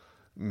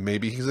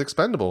maybe he's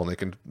expendable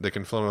and they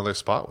can fill another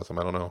spot with him.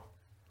 I don't know,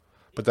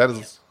 but that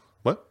is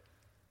what.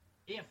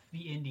 If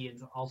the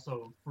Indians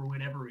also, for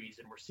whatever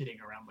reason, were sitting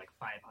around like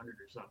 500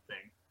 or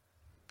something,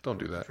 Don't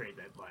do that. trade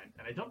deadline,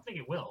 and I don't think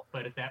it will.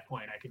 But at that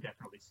point, I could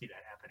definitely see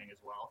that happening as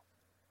well.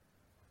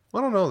 I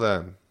don't know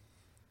then.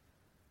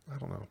 I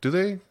don't know.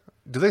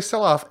 Do they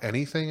sell off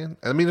anything?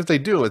 I mean, if they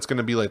do, it's going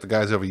to be like the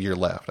guys who have a year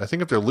left. I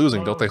think if they're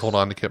losing, don't they hold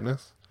on to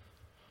Kipnis?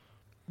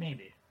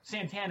 Maybe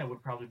Santana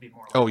would probably be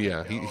more. Oh likely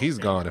yeah, to go he's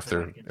than gone if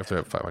they're not get at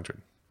that.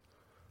 500.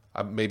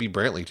 Maybe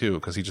Brantley too,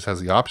 because he just has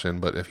the option.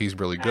 But if he's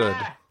really good,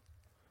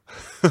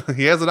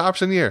 he has an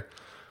option year.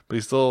 But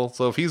he's still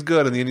so if he's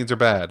good and the Indians are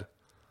bad,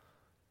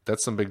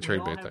 that's some big We trade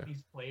all bait have there.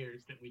 these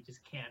players that we just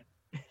can't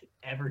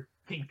ever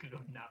think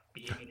of not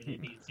being in an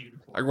Indians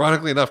uniform.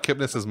 Ironically enough,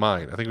 Kipnis is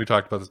mine. I think we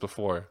talked about this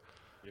before.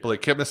 But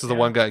like Kipnis is the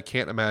one guy I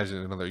can't imagine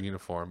in another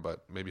uniform,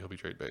 but maybe he'll be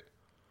trade bait.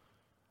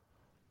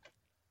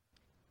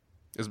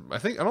 I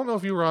don't know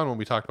if you were on when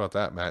we talked about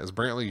that, Matt. Is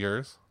Brantley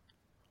yours?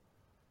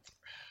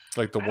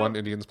 Like the one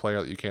Indians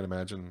player that you can't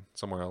imagine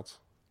somewhere else?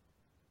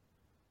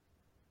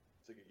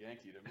 It's like a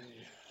Yankee to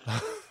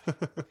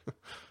me.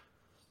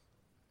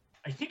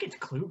 I think it's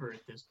Kluber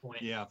at this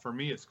point. Yeah, for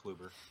me, it's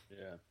Kluber.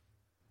 Yeah.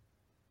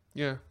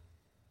 Yeah.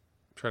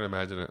 I'm trying to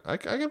imagine it. I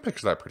can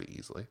picture that pretty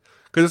easily.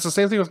 Because it's the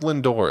same thing with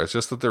Lindor. It's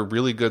just that they're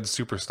really good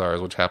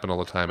superstars, which happen all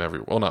the time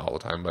everywhere. Well, not all the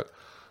time, but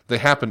they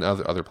happen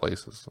other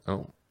places.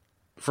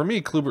 For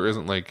me, Kluber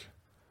isn't like...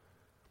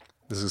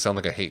 This is going to sound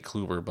like I hate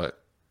Kluber,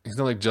 but he's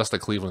not like just a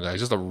Cleveland guy. He's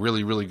just a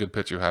really, really good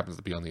pitcher who happens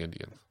to be on the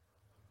Indians.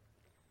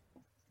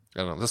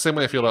 I don't know. The same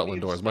way I feel about He's a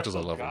Lindor, as much as I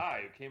special love him.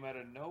 guy who came out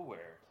of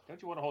nowhere.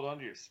 Don't you want to hold on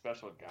to your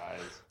special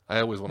guys? I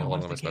always want to The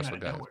hold on ones to my that came special out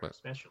of guys, nowhere, but...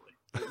 especially.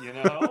 You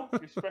know,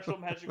 your special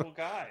magical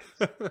guys,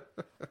 like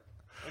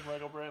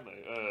Michael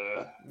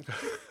Brantley.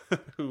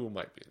 Who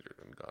might be injured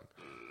and gone.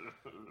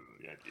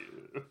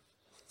 Yankee.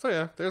 So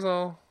yeah, those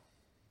are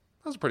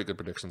pretty good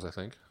predictions, I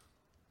think.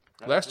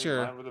 Last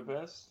year- mine were the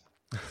best.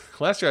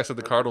 Last year I said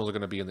the Cardinals are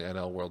going to be in the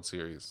NL World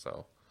Series,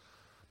 so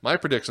my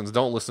predictions,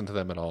 don't listen to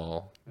them at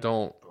all.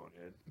 Don't.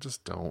 Bonehead.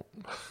 Just don't.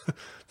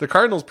 The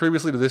Cardinals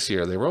previously to this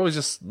year,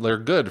 they're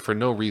good for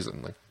no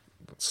reason. Like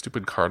that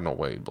stupid Cardinal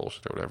way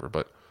bullshit or whatever,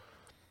 but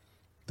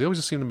they always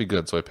just seem to be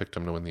good, so I picked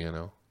them to win the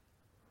NL.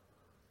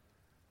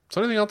 So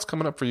anything else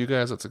coming up for you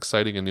guys that's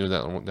exciting and new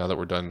now that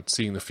we're done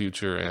seeing the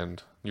future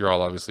and you're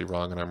all obviously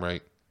wrong and I'm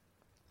right?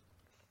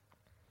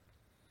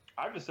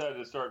 I've decided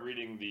to start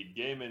reading the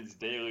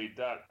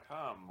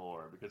GaimansDaily.com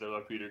more because I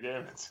love Peter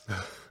Gammons.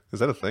 Is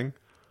that a thing?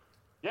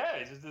 Yeah,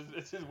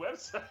 it's his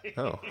website.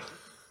 Oh.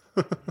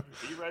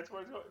 He writes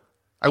more.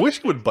 I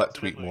wish he would butt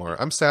tweet more.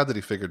 I'm sad that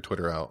he figured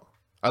Twitter out.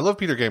 I love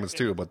Peter Gammons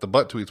too, but the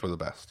butt tweets were the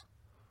best.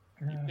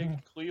 He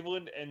picked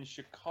Cleveland and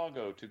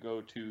Chicago to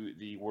go to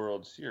the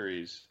World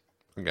Series.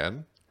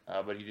 Again?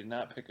 But he did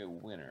not pick a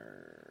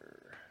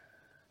winner.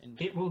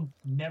 It will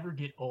never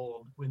get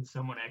old when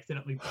someone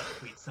accidentally butt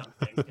tweets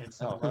something and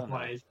someone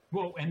replies,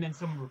 well, and then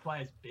someone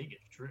replies, big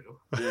if true.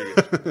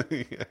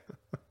 Yeah.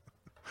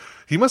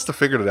 He must have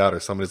figured it out, or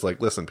somebody's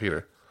like, listen,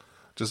 Peter,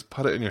 just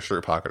put it in your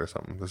shirt pocket or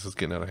something. This is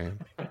getting out of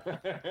hand.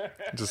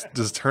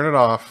 just turn it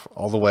off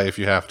all the way if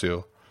you have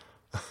to.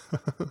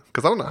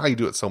 Because I don't know how you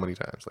do it so many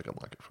times. Like,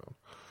 unlock your phone.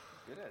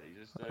 Good at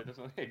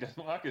it. He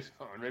doesn't lock his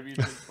phone. Maybe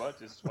his butt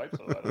just swipes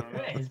a lot. I don't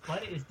know. Yeah, his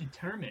butt is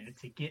determined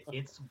to get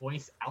its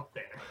voice out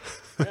there.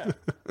 Yeah.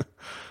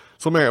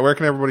 So, Mary, where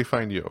can everybody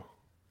find you?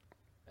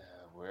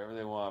 Wherever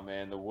they want,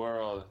 man. The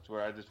world. It's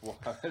where I just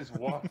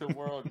walk the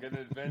world, get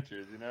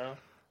adventures, you know?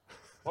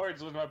 Or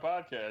just listen to my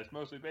podcast,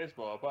 Mostly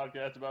Baseball. A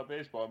podcast about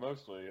baseball,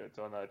 mostly. It's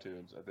on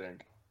iTunes, I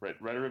think. Write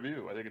a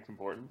review. I think it's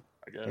important,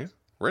 I guess. Yeah.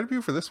 Write a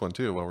review for this one,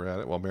 too, while we're at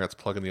it. While Merritt's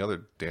plugging the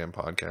other damn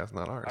podcast,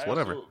 not ours.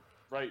 Whatever. Also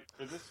write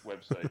for this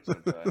website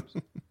sometimes,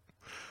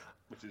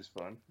 which is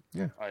fun.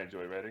 Yeah. I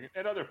enjoy writing it.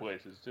 And other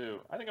places, too.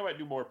 I think I might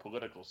do more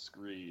political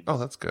screeds. Oh,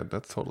 that's good.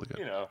 That's totally good.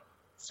 You know,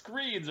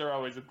 screeds are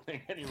always a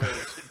thing any writer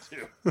should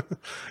do.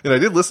 And I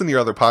did listen to your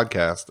other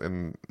podcast,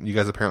 and you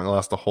guys apparently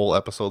lost a whole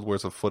episode's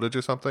worth of footage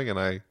or something, and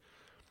I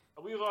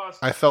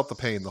felt the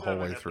pain the whole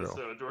way through.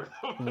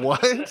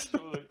 What?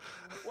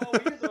 Well,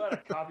 we used a lot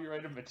of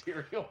copyrighted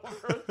material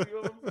for a few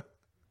of them,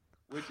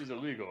 which is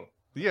illegal.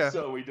 Yeah.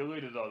 So we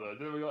deleted all those.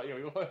 Then we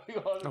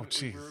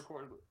jeez. We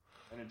recorded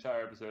an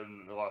entire episode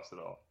and lost it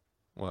all.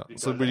 What?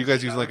 Because So were you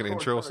guys using like an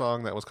intro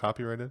song that was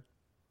copyrighted?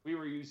 We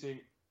were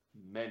using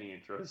many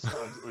intro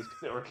songs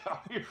that were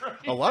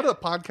copyrighted. A lot of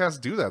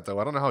podcasts do that, though.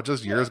 I don't know how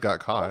just yours got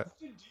caught.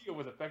 Studio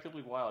was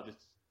effectively wild,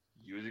 just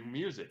using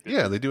music.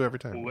 Yeah, they do every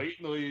time.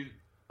 Blatantly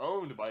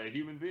owned by a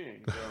human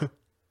being. So.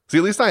 See,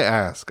 at least I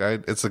ask.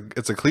 It's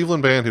a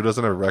Cleveland band who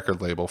doesn't have a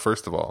record label,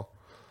 first of all.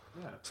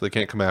 Yeah. So they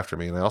can't come after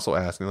me. And I also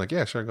ask, and they're like,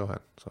 yeah, sure, go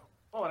ahead. So.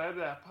 Oh, and I had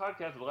that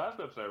podcast, the last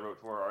episode I wrote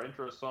for, our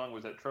intro song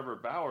was that Trevor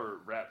Bauer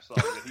rap song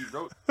that he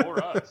wrote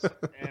for us.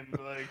 And,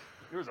 like,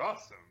 it was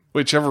awesome.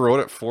 Wait, Trevor wrote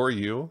it for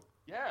you?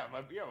 Yeah,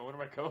 one of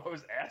my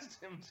co-hosts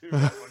asked him to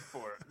write one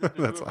for it.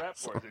 That's do a rap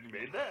awesome. for it, and he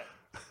made that.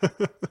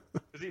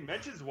 Because he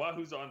mentions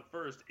Wahoo's on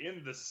first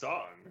in the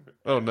song.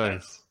 Oh,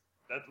 nice.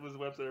 That was the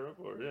website I wrote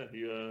for. Yeah,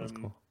 That's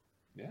cool.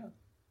 Yeah.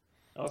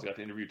 I also got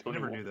to interview Tony.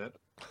 Never knew that.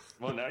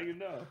 Well, now you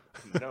know.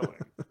 Knowing.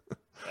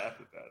 Half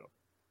the battle.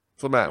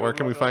 So, Matt, where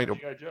can we find you?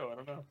 G.I. Joe, I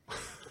don't know.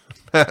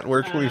 Matt,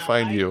 where can we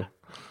find you?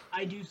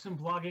 I do some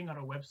blogging on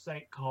a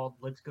website called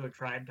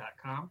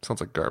letsgotribe.com. Sounds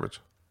like garbage.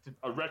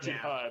 A wretched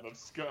hive of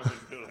scum and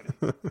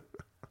villainy.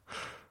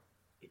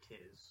 It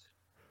is.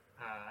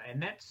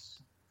 And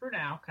that's, for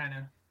now, kind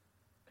of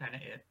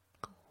it.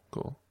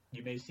 Cool.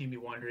 You may see me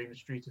wandering the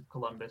streets of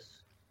Columbus,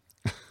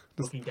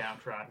 looking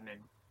downtrodden in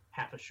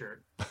half a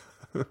shirt.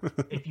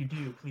 If you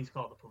do, please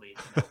call the police.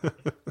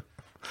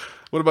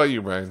 What about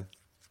you, Brian?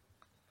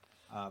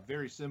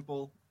 Very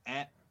simple,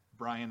 at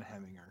Brian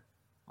Heminger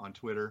on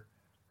Twitter.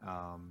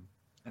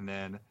 And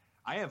then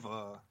I have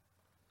a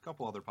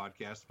couple other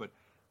podcasts, but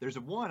there's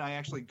one I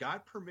actually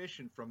got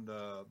permission from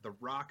the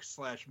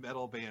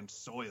rock/metal band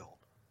Soil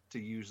to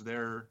use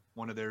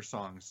one of their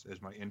songs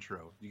as my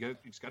intro. You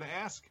just got to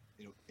ask.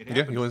 It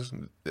happens.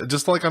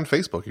 Just like on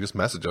Facebook, you just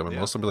message them, and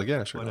most of them be like,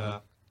 "Yeah, sure."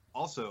 But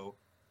also,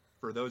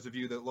 for those of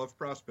you that love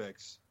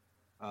prospects,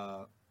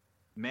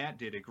 Matt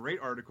did a great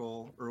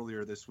article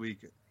earlier this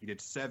week. He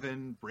did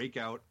 7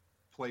 breakout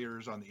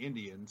players on the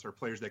Indians, or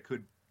players that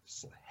could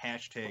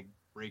hashtag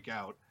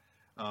breakout.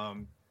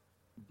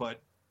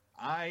 But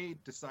I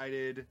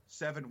decided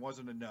 7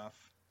 wasn't enough,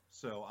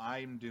 so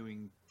I'm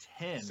doing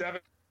 10.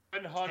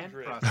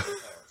 700.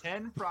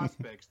 10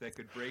 prospects that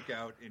could break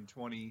out in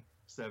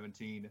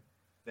 2017.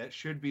 That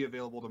should be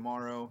available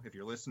tomorrow. If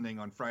you're listening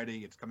on Friday,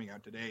 it's coming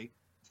out today.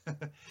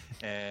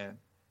 And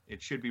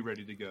it should be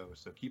ready to go.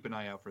 So keep an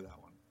eye out for that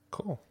one.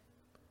 Cool.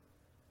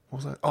 What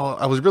was that? Oh,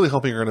 I was really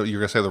hoping you were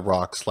gonna say The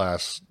Rock /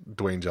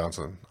 Dwayne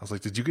Johnson. I was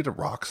like, did you get a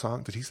Rock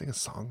song? Did he sing a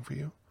song for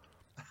you?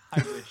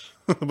 I wish.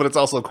 But it's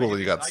also cool that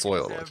you got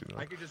Soil.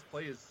 I could just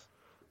play his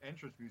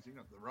entrance music.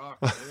 The Rock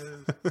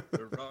says,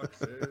 The Rock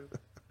says.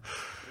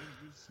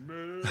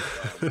 Oh,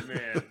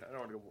 man, I don't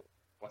want to go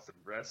watch some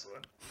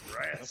wrestling.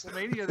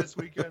 WrestleMania this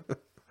weekend.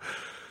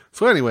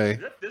 So anyway.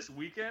 Is that this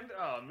weekend?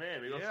 Oh,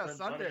 man. We go spend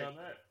Sunday. money on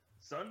that.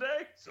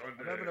 Sunday?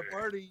 I'm having a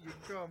party. You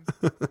can come.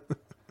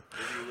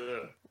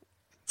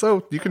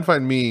 So you can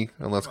find me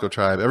on Let's Go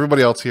Tribe.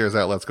 Everybody else here is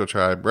at Let's Go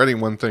Tribe, writing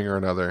one thing or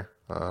another.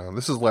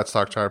 This is Let's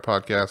Talk Tribe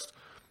podcast.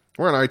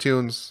 We're on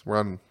iTunes. We're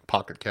on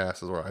Pocket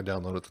Cast is where I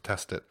download it to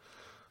test it.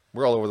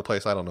 We're all over the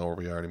place. I don't know where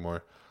we are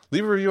anymore.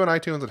 Leave a review on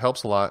iTunes. It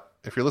helps a lot.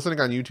 If you're listening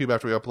on YouTube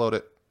after we upload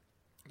it,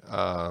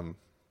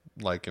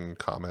 like and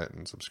comment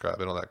and subscribe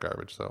and all that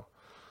garbage. So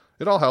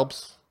it all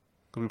helps.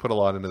 We put a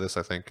lot into this,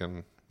 I think,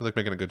 and we like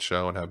making a good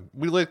show, and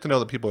we like to know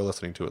that people are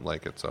listening to it and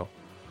like it. So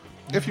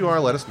if you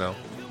are, let us know.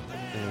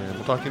 And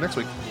we'll talk to you next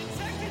week.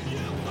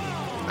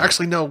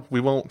 Actually, no,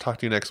 we won't talk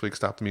to you next week.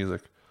 Stop the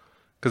music.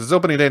 Because it's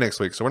opening day next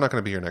week, so we're not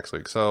going to be here next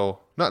week. So,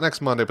 not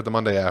next Monday, but the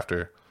Monday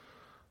after.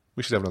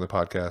 We should have another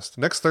podcast.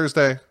 Next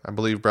Thursday, I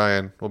believe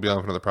Brian will be on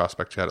for another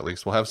prospect chat at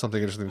least. We'll have something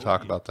interesting to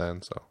talk about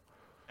then. So,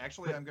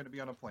 Actually, I'm going to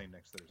be on a plane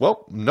next Thursday.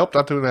 well, nope,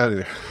 not doing that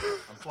either.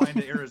 I'm flying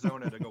to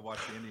Arizona to go watch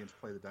the Indians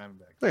play the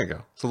Diamondbacks. There you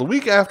go. So the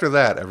week after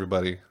that,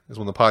 everybody, is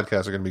when the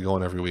podcasts are going to be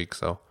going every week.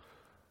 So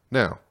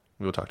now,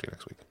 we will talk to you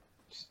next week.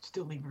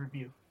 Still leave a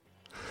review.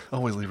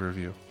 Always leave a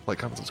review. Like,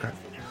 comment, subscribe.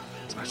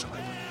 Smash the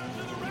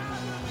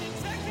like.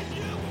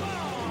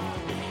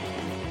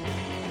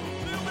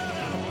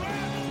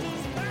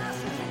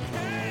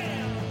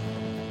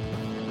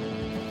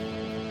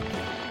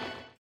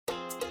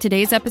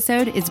 Today's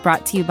episode is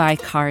brought to you by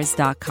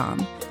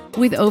Cars.com.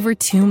 With over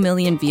 2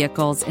 million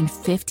vehicles and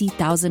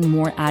 50,000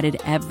 more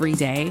added every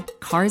day,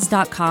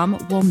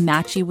 Cars.com will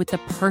match you with the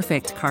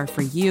perfect car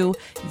for you,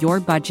 your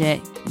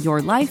budget,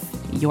 your life,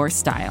 your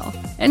style.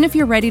 And if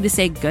you're ready to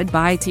say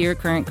goodbye to your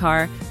current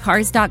car,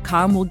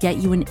 Cars.com will get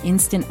you an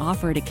instant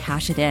offer to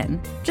cash it in.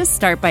 Just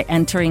start by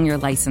entering your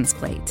license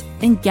plate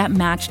and get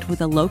matched with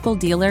a local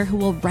dealer who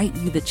will write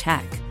you the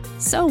check.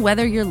 So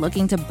whether you're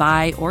looking to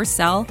buy or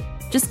sell,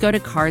 just go to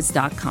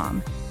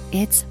Cars.com.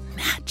 It's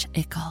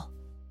magical.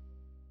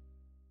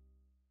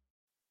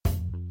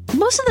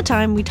 Most of the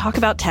time, we talk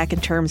about tech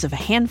in terms of a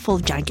handful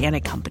of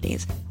gigantic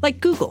companies, like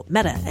Google,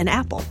 Meta, and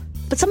Apple.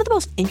 But some of the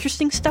most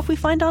interesting stuff we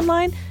find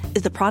online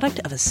is the product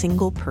of a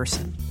single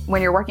person.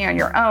 When you're working on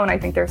your own, I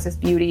think there's this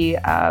beauty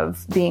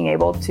of being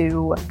able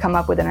to come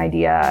up with an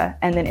idea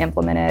and then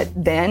implement it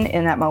then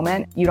in that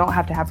moment. You don't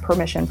have to have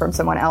permission from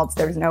someone else.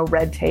 There's no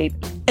red tape.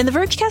 In the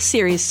Vergecast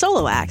series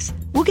Solo Acts,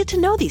 we'll get to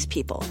know these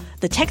people,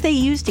 the tech they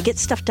use to get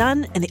stuff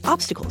done, and the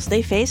obstacles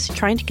they face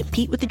trying to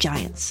compete with the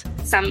giants.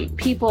 Some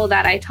people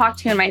that I talk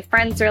to and my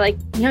friends are like,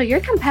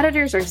 your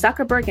competitors are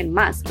Zuckerberg and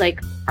Musk. Like,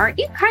 aren't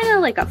you kind of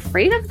like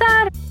afraid of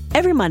that?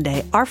 Every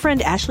Monday, our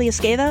friend Ashley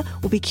Esqueda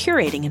will be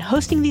curating and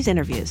hosting these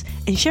interviews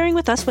and sharing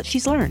with us what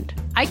she's learned.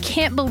 I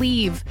can't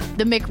believe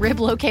the McRib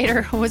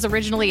locator was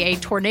originally a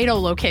tornado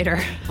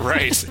locator.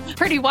 Right.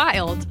 Pretty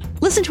wild.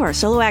 Listen to our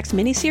Solo Acts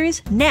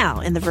miniseries now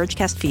in the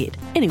Vergecast feed,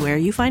 anywhere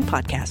you find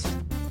podcasts.